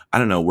 like, I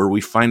don't know, where we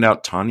find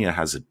out Tanya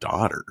has a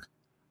daughter,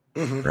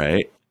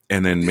 right?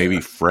 And then maybe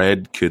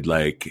Fred could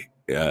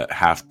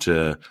have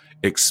to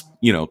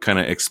kind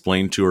of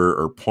explain to her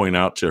or point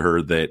out to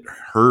her that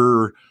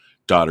her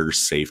daughter's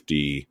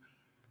safety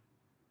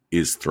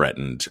is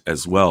threatened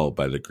as well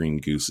by the Green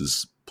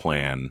Goose's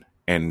plan,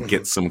 and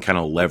get some kind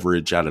of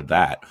leverage out of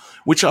that,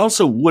 which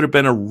also would have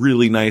been a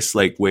really nice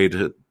way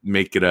to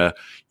make it a,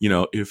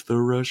 if the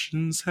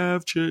Russians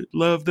have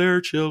love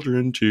their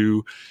children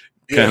too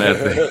kind of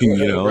thing,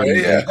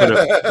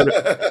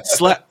 right?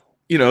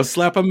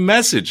 Slap a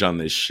message on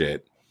this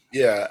shit.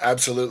 Yeah,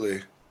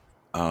 absolutely.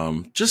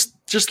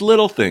 Just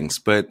little things,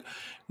 but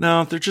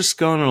no, they're just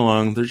going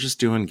along. They're just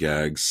doing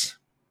gags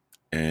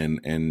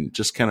and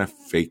just kind of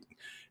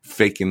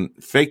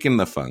faking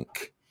the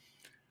funk.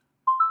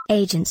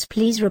 Agents,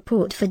 please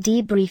report for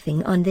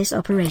debriefing on this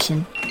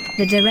operation.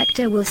 The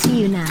director will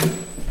see you now.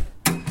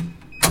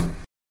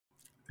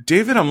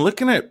 David, I'm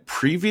looking at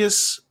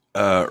previous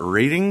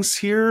ratings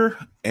here,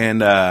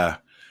 and I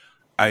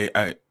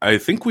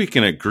think we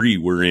can agree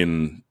we're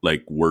in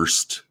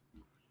worst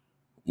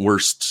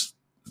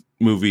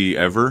movie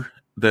ever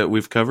that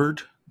we've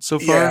covered so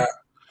far. Yeah,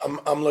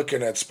 I'm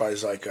looking at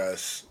Spies Like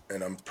Us,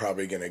 and I'm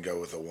probably gonna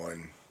go with a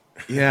 1.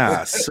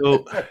 Yeah,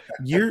 so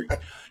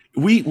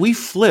we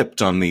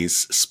flipped on these.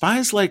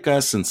 Spies Like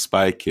Us and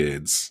Spy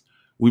Kids,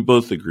 we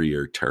both agree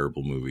are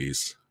terrible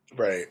movies,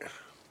 right?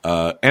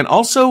 And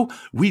also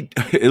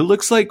it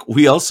looks like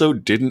we also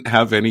didn't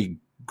have any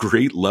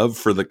great love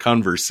for The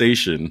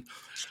Conversation.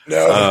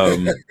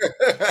 No.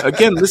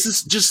 Again, this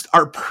is just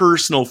our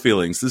personal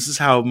feelings. This is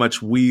how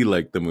much we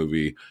like the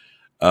movie.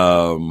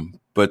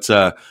 But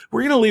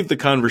we're gonna leave The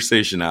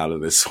Conversation out of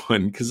this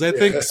one because I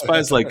think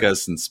Spies Like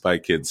Us and Spy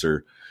Kids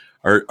are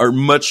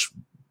much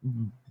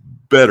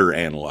better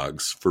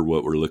analogs for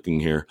what we're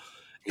looking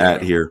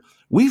at here.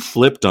 We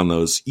flipped on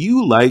those.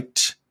 You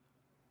liked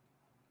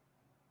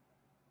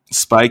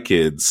Spy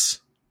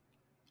Kids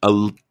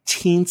a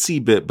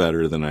teensy bit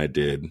better than I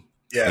did.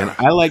 Yeah. And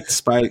I liked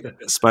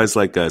Spies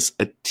Like Us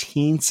a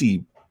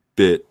teensy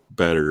bit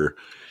better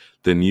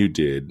than you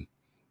did.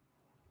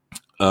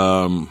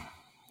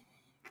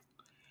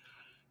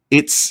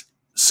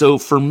 So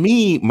for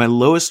me, my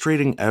lowest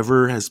rating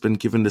ever has been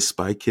given to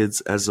Spy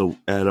Kids at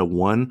a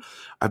 1.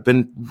 I've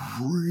been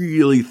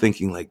really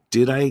thinking,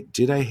 did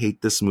I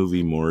hate this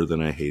movie more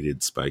than I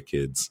hated Spy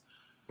Kids?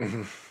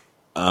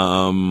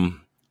 Mm-hmm.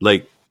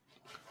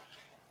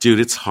 Dude,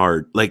 it's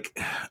hard. Okay,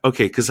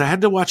 because I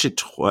had to watch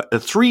it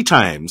 3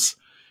 times,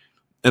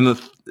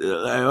 and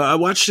I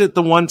watched it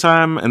the one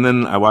time, and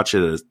then I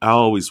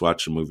always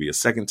watch a movie a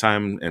second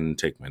time and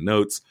take my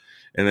notes,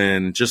 and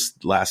then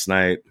just last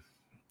night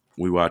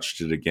we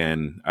watched it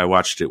again. I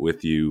watched it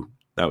with you.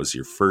 That was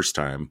your first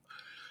time.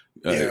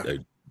 Yeah.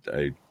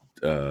 I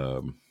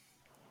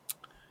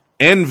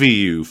envy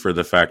you for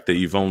the fact that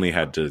you've only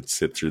had to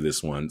sit through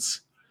this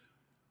once.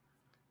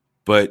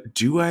 But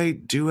do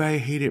I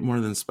hate it more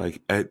than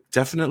Spike?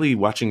 Definitely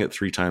watching it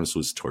 3 times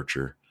was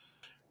torture.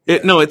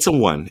 No, it's a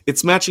 1.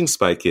 It's matching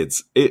Spy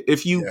Kids.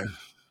 If you,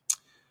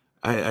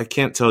 I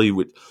can't tell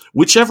you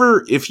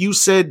whichever. If you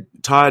said,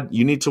 Todd,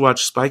 you need to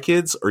watch Spy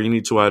Kids or you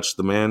need to watch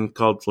The Man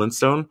Called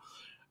Flintstone,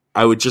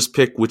 I would just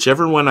pick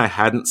whichever one I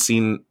hadn't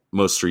seen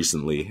most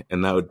recently,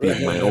 and that would be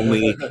my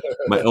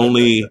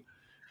only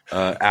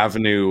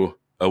avenue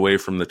away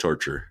from the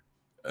torture.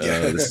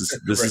 This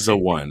is a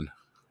 1.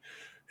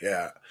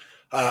 Yeah.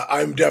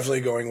 I'm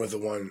definitely going with the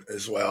 1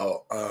 as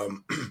well.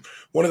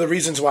 One of the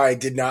reasons why I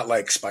did not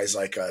like Spies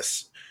Like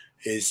Us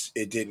is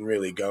it didn't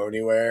really go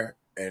anywhere.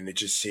 and it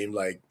just seemed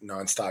like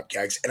nonstop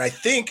gags. And I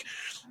think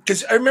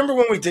because I remember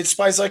when we did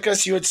Spies Like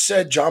Us, you had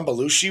said John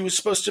Belushi was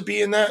supposed to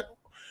be in that,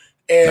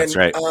 and That's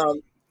right.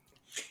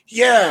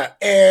 yeah,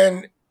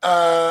 and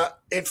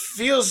it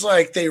feels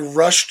like they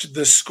rushed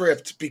the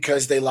script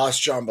because they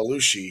lost John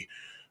Belushi.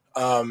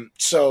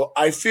 So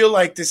I feel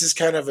like this is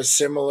kind of a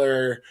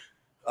similar,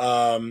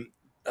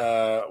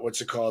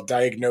 what's it called,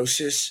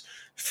 diagnosis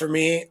for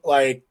me.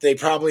 Like they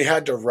probably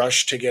had to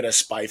rush to get a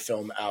spy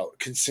film out,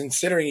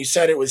 considering you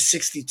said it was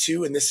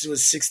 62 and this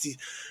was 60.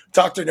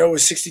 Dr. No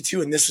was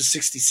 62 and this was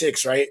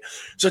 66, right?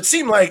 So it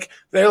seemed like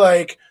they're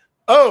like,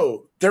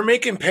 oh, they're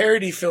making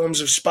parody films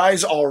of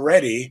spies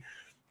already.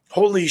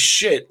 Holy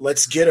shit,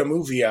 let's get a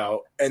movie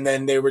out. And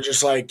then they were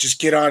just like, just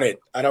get on it.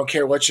 I don't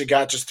care what you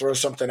got, just throw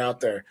something out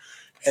there.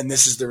 And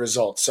this is the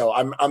result. So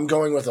I'm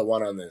going with a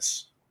 1 on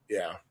this.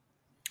 Yeah.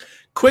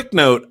 Quick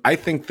note, I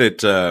think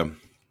that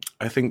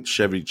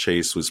Chevy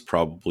Chase was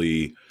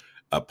probably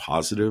a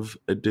positive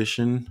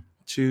addition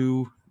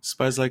to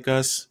Spies Like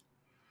Us.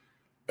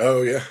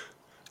 Oh yeah.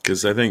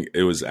 Because I think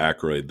it was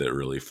Aykroyd that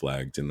really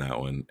flagged in that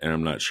one. And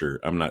I'm not sure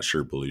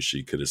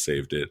Belushi could have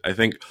saved it. I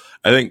think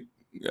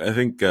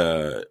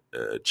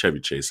Chevy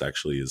Chase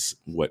actually is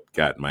what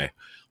got my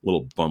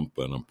little bump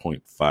on a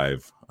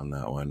 0.5 on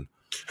that one.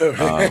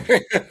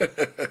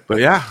 But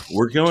yeah,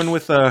 we're going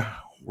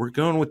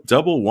with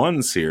double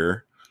ones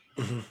here,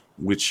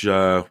 which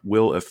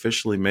will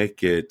officially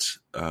make it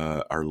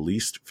our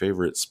least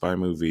favorite spy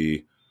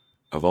movie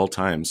of all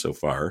time so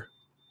far.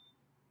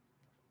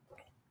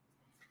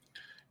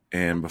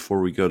 And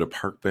before we go to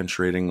park bench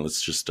rating,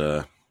 let's just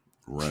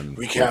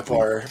recap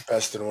our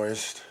best and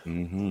worst.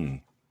 Mm-hmm.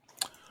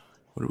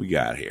 What do we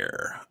got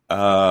here?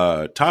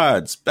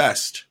 Todd's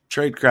best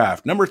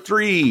tradecraft. Number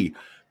 3,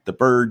 the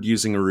bird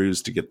using a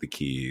ruse to get the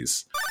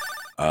keys.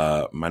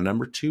 My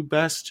number 2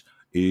 best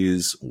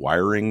is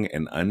wiring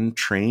an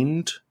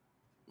untrained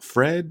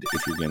Fred.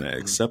 If you're going to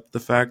accept the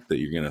fact that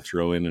you're going to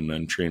throw in an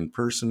untrained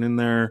person in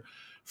there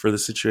for the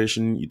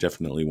situation, you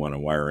definitely want to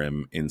wire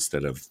him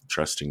instead of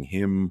trusting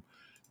him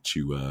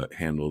to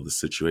handle the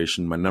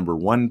situation. My number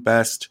 1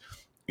 best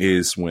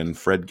is when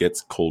Fred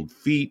gets cold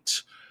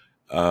feet.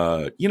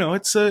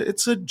 It's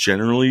a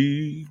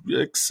generally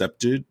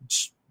accepted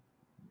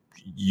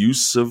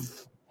use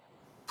of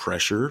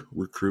pressure,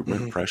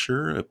 recruitment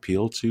pressure,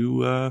 appeal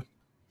to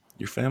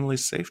your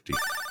family's safety.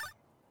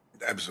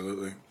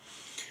 Absolutely.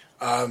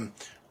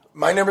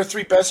 My number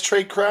 3 best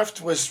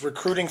tradecraft was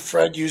recruiting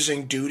Fred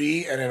using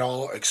duty and an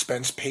all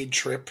expense paid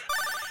trip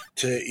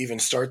to even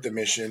start the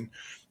mission.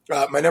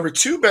 My number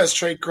 2 best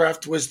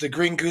tradecraft was the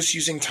Green Goose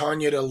using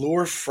Tanya to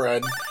lure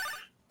Fred.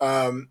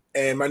 And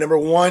my number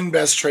 1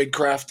 best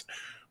tradecraft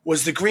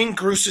was the Green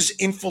Goose's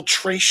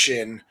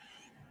infiltration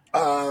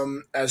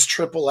as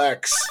Triple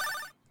X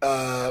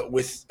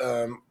with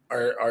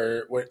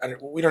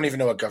we don't even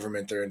know what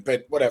government they're in,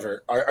 but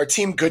whatever. Our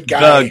team Good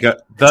Guy.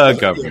 The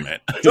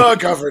government. The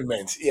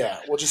government. Yeah,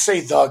 we'll just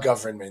say the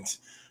government.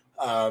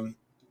 And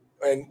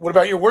what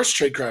about your worst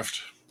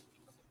tradecraft?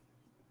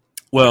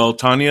 Well,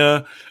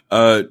 Tanya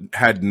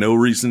had no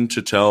reason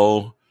to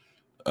tell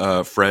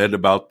Fred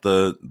about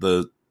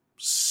the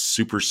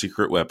super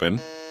secret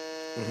weapon.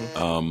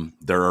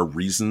 There are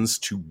reasons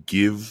to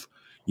give,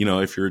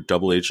 if you're a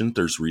double agent,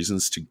 there's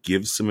reasons to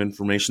give some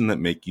information that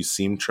make you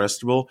seem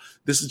trustable.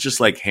 This is just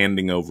like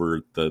handing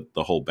over the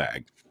whole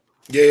bag.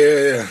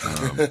 Yeah.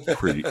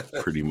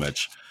 Pretty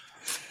much.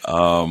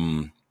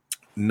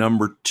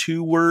 Number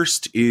 2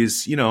 worst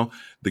is,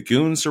 the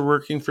goons are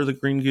working for the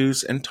Green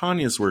Goose and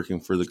Tanya's working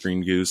for the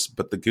Green Goose,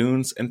 but the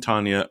goons and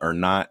Tanya are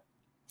not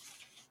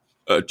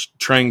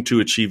trying to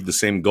achieve the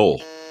same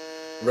goal.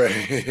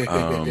 Right.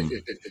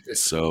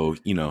 So,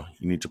 you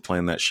need to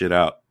plan that shit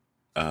out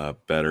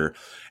better.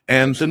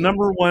 And the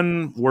number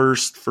 1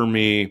 worst for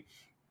me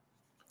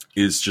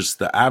is just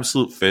the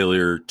absolute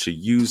failure to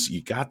use.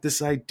 You got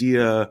this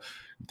idea.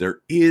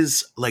 There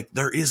is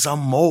a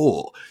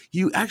mole.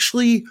 You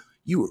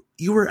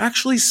were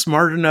actually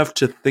smart enough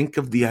to think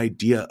of the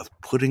idea of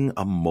putting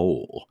a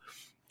mole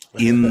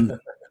in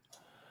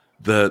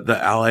the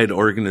Allied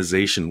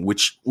organization,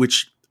 which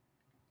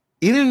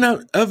in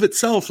and of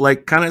itself,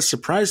 kind of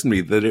surprised me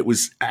that it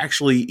was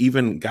actually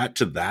even got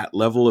to that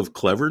level of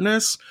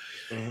cleverness.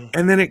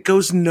 And then it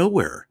goes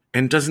nowhere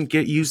and doesn't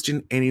get used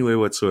in any way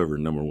whatsoever.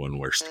 Number 1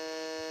 worst.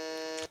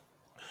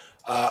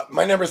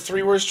 My number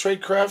 3 worst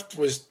tradecraft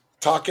was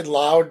talking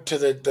loud to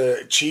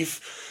the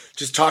chief,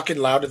 just talking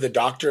loud to the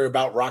doctor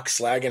about rock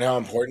slag and how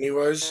important he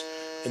was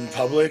in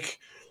public.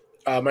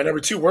 My number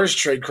 2 worst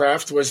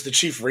tradecraft was the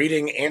chief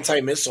reading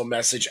anti-missile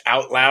message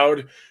out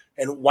loud.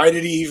 And why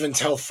did he even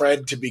tell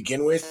Fred to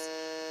begin with?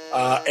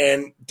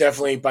 And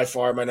definitely by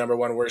far my number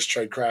 1 worst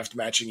tradecraft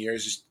matching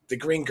yours is the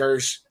Green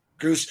Goose.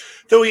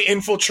 Though he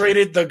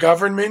infiltrated the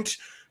government,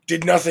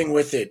 did nothing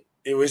with it.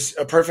 It was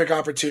a perfect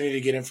opportunity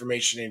to get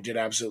information and did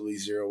absolutely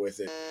zero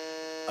with it.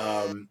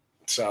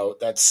 So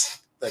that's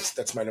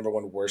my number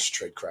 1 worst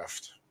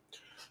tradecraft.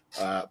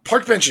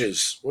 Park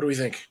benches. What do we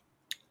think?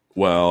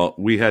 Well,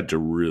 we had to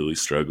really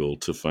struggle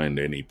to find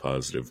any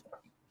positive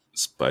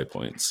spy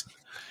points.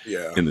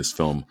 in this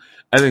film.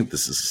 I think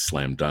this is a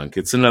slam dunk.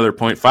 It's another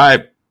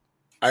 0.5.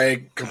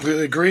 I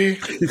completely agree.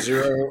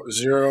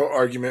 Zero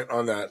argument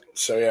on that.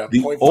 So yeah,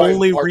 the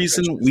only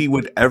reason we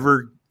would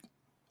ever,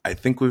 I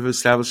think we've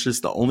established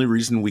this, the only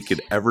reason we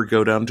could ever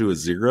go down to a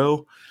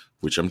 0,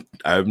 which I'm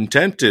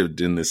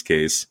tempted in this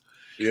case,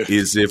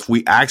 is if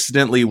we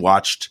accidentally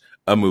watched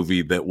a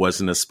movie that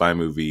wasn't a spy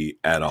movie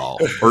at all,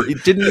 or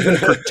it didn't even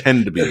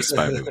pretend to be a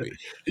spy movie.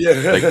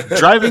 Like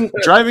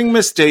driving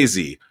Miss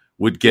Daisy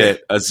would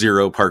get a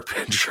 0 park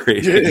bench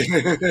rating.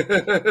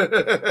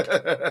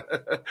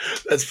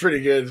 That's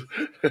pretty good.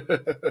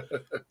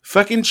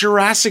 Fucking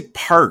Jurassic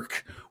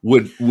Park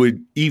would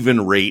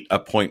even rate a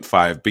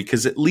 0.5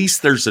 because at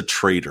least there's a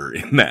traitor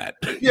in that.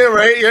 Yeah,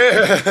 right.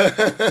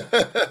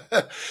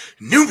 Yeah.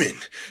 Newman.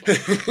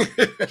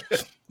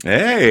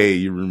 Hey,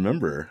 you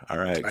remember. All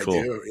right, cool.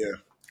 I do, yeah.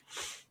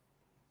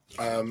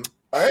 All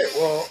right,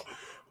 well,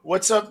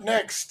 what's up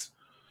next?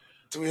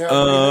 Do we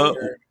have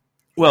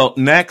well,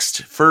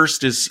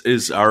 first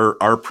is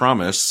our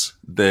promise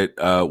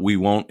that we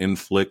won't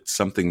inflict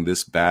something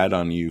this bad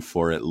on you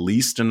for at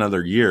least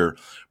another year,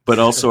 but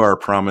also our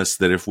promise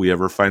that if we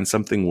ever find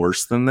something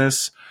worse than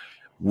this,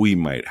 we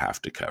might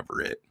have to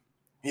cover it.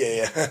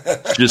 Yeah.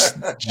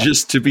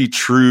 just to be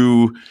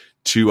true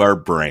to our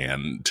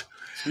brand.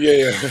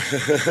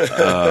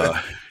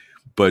 Yeah.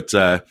 But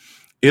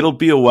it'll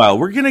be a while.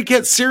 We're going to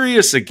get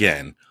serious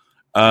again.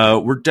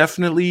 We're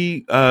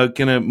definitely going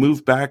to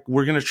move back.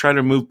 We're going to try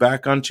to move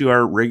back onto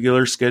our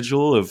regular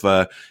schedule of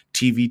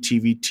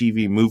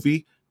TV,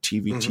 movie.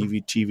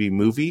 TV,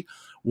 movie.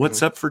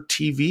 What's up for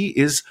TV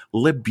is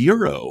Le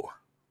Bureau.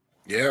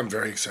 Yeah, I'm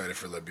very excited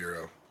for Le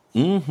Bureau.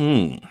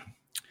 Mm-hmm.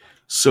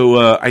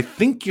 So I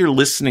think you're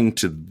listening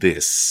to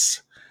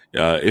this,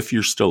 if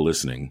you're still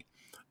listening,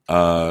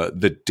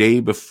 the day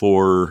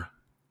before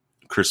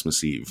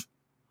Christmas Eve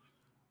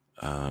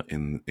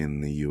in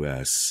the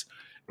U.S.,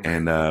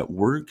 and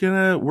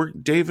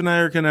Dave and I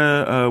are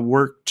gonna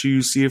work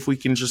to see if we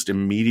can just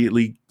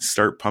immediately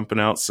start pumping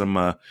out some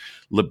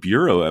Le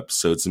Bureau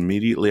episodes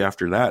immediately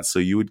after that. So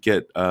you would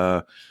get,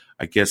 I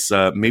guess,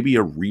 maybe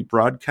a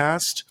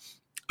rebroadcast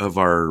of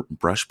our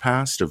brush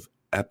past of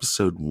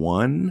episode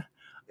 1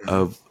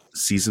 of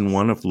season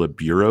 1 of Le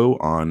Bureau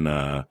on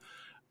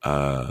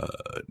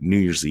New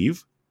Year's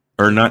Eve,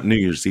 or not New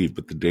Year's Eve,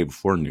 but the day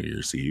before New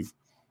Year's Eve,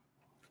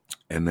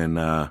 and then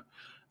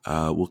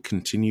we'll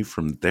continue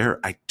from there.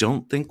 I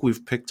don't think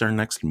we've picked our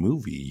next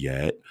movie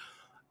yet.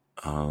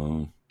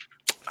 I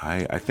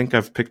think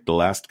I've picked the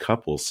last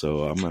couple,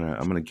 so I'm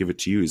gonna give it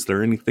to you. Is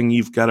there anything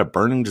you've got a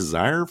burning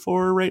desire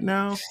for right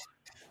now?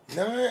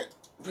 Not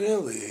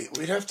really.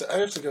 I'd have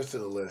to go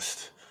through the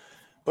list.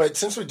 But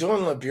since we're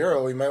doing Le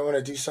Bureau, we might want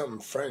to do something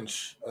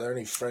French. Are there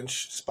any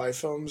French spy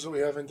films that we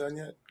haven't done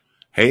yet?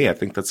 Hey, I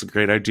think that's a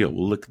great idea.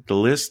 We'll look at the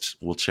list.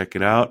 We'll check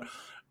it out.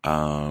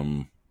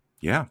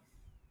 Yeah.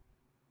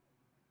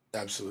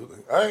 Absolutely.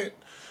 All right.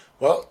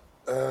 Well,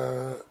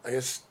 I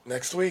guess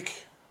next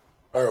week,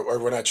 or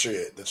we're not sure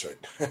yet. That's right.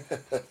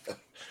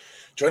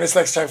 Join us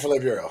next time for Le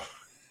Bureau.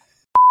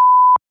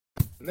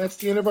 And that's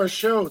the end of our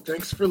show.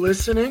 Thanks for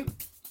listening.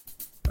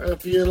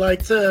 If you'd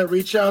like to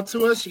reach out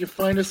to us, you can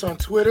find us on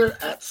Twitter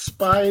at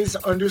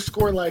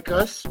spies_like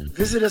us.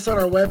 Visit us on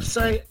our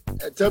website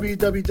at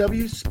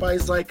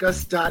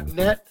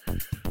www.spieslikeus.net.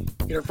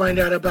 You can find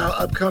out about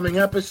upcoming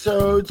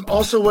episodes.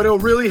 Also, what'll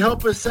really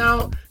help us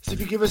out is if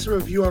you give us a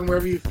review on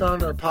wherever you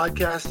found our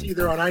podcast,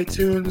 either on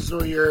iTunes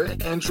or your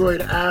Android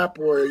app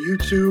or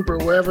YouTube or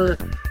wherever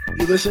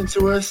you listen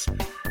to us.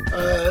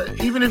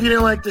 Even if you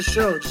didn't like the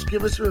show, just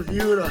give us a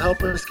review. It'll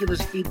help us, give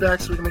us feedback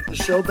so we can make the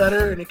show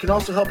better. And it can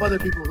also help other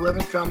people who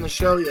haven't found the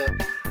show yet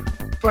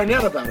find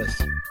out about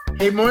us.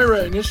 Hey,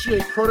 Moira,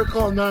 initiate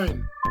Protocol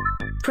 9.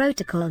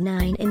 Protocol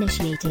 9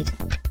 initiated.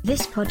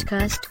 This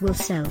podcast will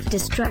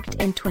self-destruct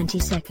in 20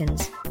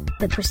 seconds.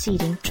 The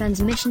preceding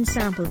transmission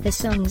sampled the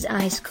songs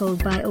Ice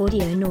Cold by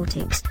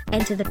Audionautics,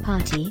 Enter the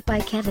Party by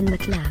Kevin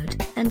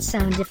MacLeod, and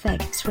sound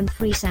effects from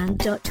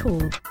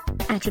freesound.org.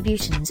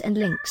 Attributions and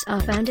links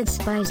are found at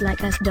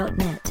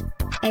spieslikeus.net.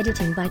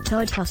 Editing by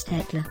Todd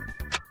Hostetler.